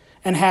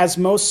 and has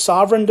most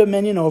sovereign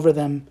dominion over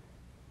them,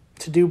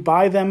 to do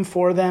by them,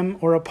 for them,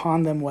 or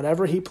upon them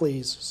whatever he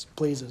pleases.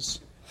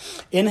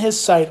 In his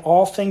sight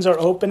all things are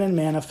open and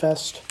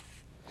manifest.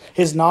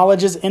 His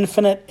knowledge is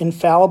infinite,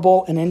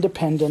 infallible, and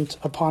independent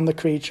upon the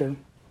creature,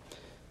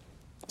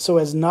 so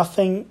as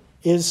nothing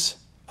is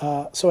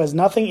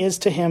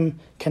to him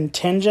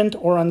contingent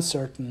or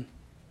uncertain.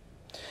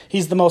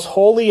 He's the most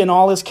holy in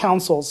all his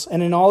counsels,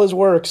 and in all his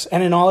works,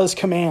 and in all his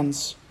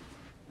commands.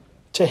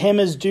 To him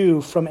is due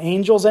from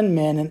angels and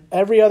men and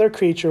every other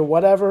creature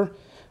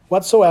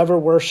whatsoever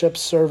worship,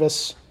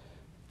 service,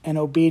 and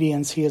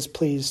obedience he is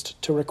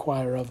pleased to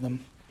require of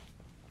them.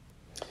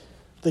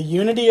 The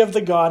unity of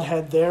the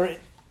Godhead,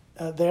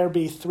 there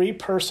be three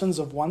persons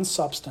of one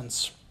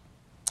substance,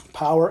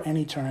 power and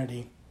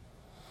eternity.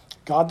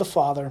 God the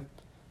Father,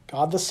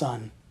 God the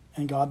Son,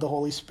 and God the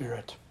Holy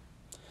Spirit.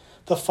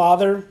 The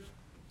Father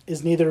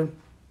is neither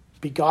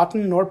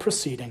begotten nor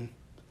proceeding.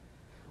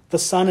 The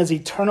Son is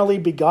eternally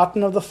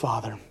begotten of the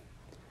Father.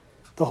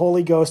 The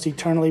Holy Ghost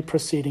eternally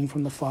proceeding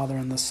from the Father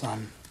and the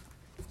Son.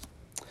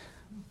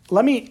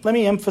 Let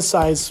me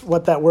emphasize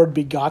what that word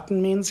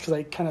begotten means, because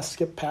I kind of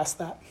skipped past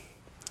that.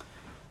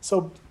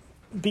 So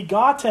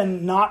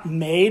begotten, not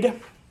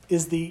made,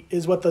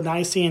 is what the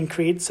Nicene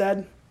Creed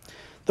said.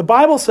 The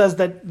Bible says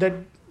that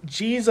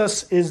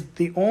Jesus is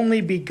the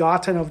only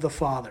begotten of the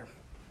Father.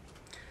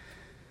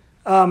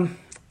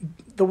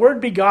 The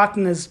word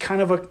begotten is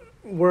kind of a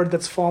word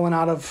that's fallen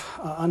out of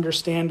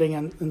understanding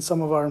in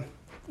some of our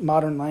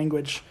modern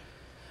language.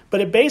 But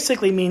it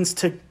basically means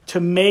to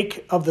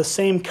make of the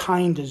same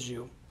kind as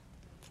you.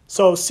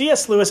 So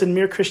C.S. Lewis in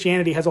Mere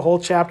Christianity has a whole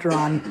chapter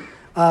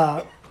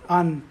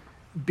on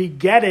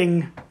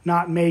begetting,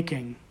 not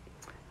making,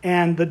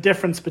 and the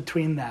difference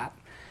between that.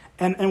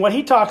 And what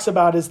he talks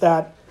about is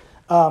that,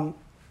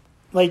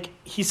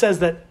 he says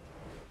that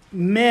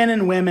men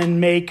and women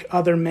make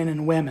other men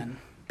and women.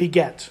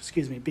 Beget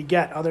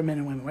other men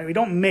and women. Right? We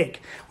don't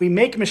make. We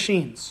make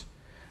machines.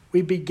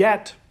 We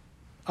beget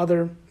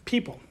other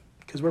people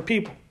because we're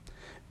people.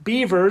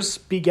 Beavers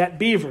beget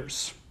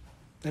beavers.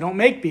 They don't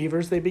make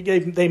beavers. They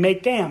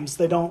make dams.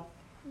 They don't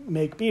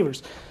make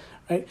beavers.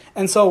 Right?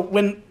 And so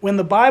when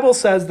the Bible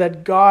says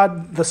that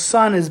God the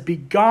Son is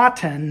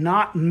begotten,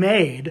 not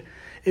made,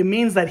 it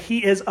means that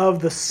he is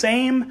of the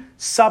same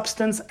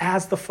substance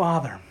as the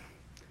Father.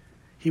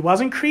 He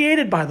wasn't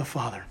created by the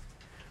Father.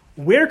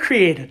 We're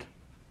created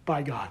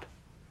by God.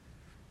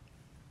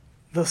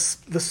 The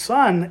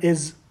Son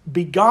is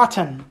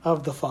begotten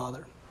of the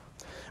Father,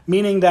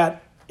 meaning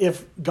that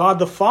if God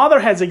the Father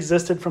has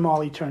existed from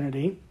all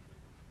eternity,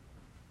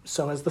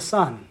 so has the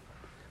Son.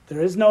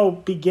 There is no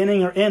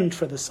beginning or end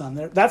for the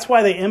Son. That's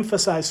why they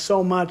emphasize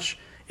so much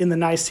in the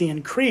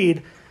Nicene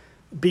Creed,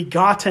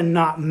 begotten,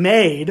 not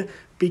made,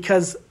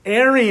 because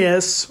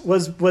Arius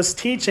was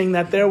teaching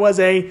that there was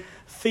a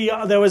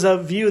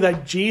view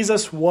that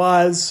Jesus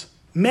was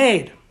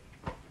made,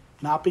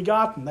 not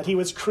begotten, that he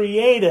was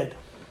created,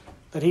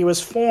 that he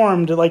was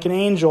formed like an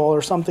angel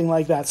or something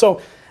like that. So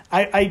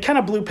I kind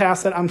of blew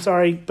past that. I'm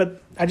sorry,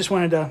 but I just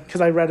wanted to,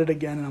 because I read it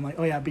again and I'm like,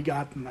 oh yeah,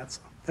 begotten, that's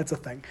a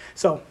thing.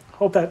 So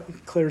hope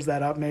that clears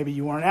that up. Maybe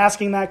you weren't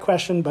asking that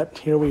question, but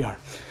here we are.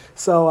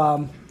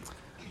 So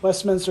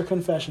Westminster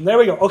Confession. There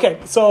we go. Okay,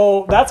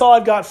 so that's all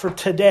I've got for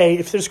today.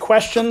 If there's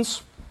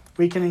questions,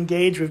 we can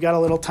engage. We've got a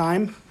little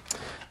time.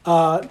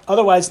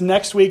 Otherwise,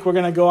 next week we're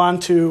going to go on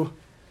to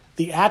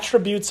the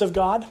attributes of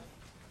God.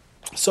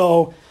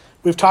 So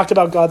we've talked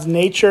about God's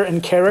nature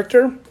and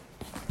character,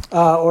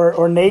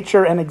 or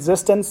nature and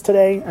existence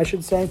today, I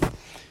should say.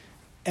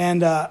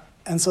 And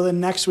so then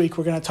next week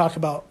we're going to talk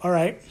about, all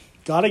right,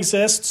 God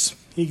exists.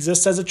 He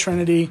exists as a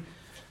Trinity.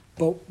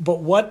 But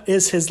what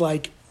is his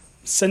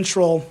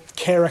central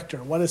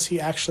character? What does he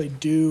actually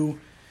do?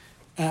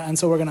 And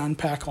so we're going to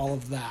unpack all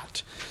of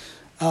that.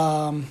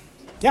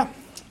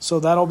 So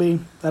that'll be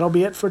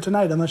it for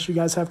tonight, unless you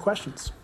guys have questions.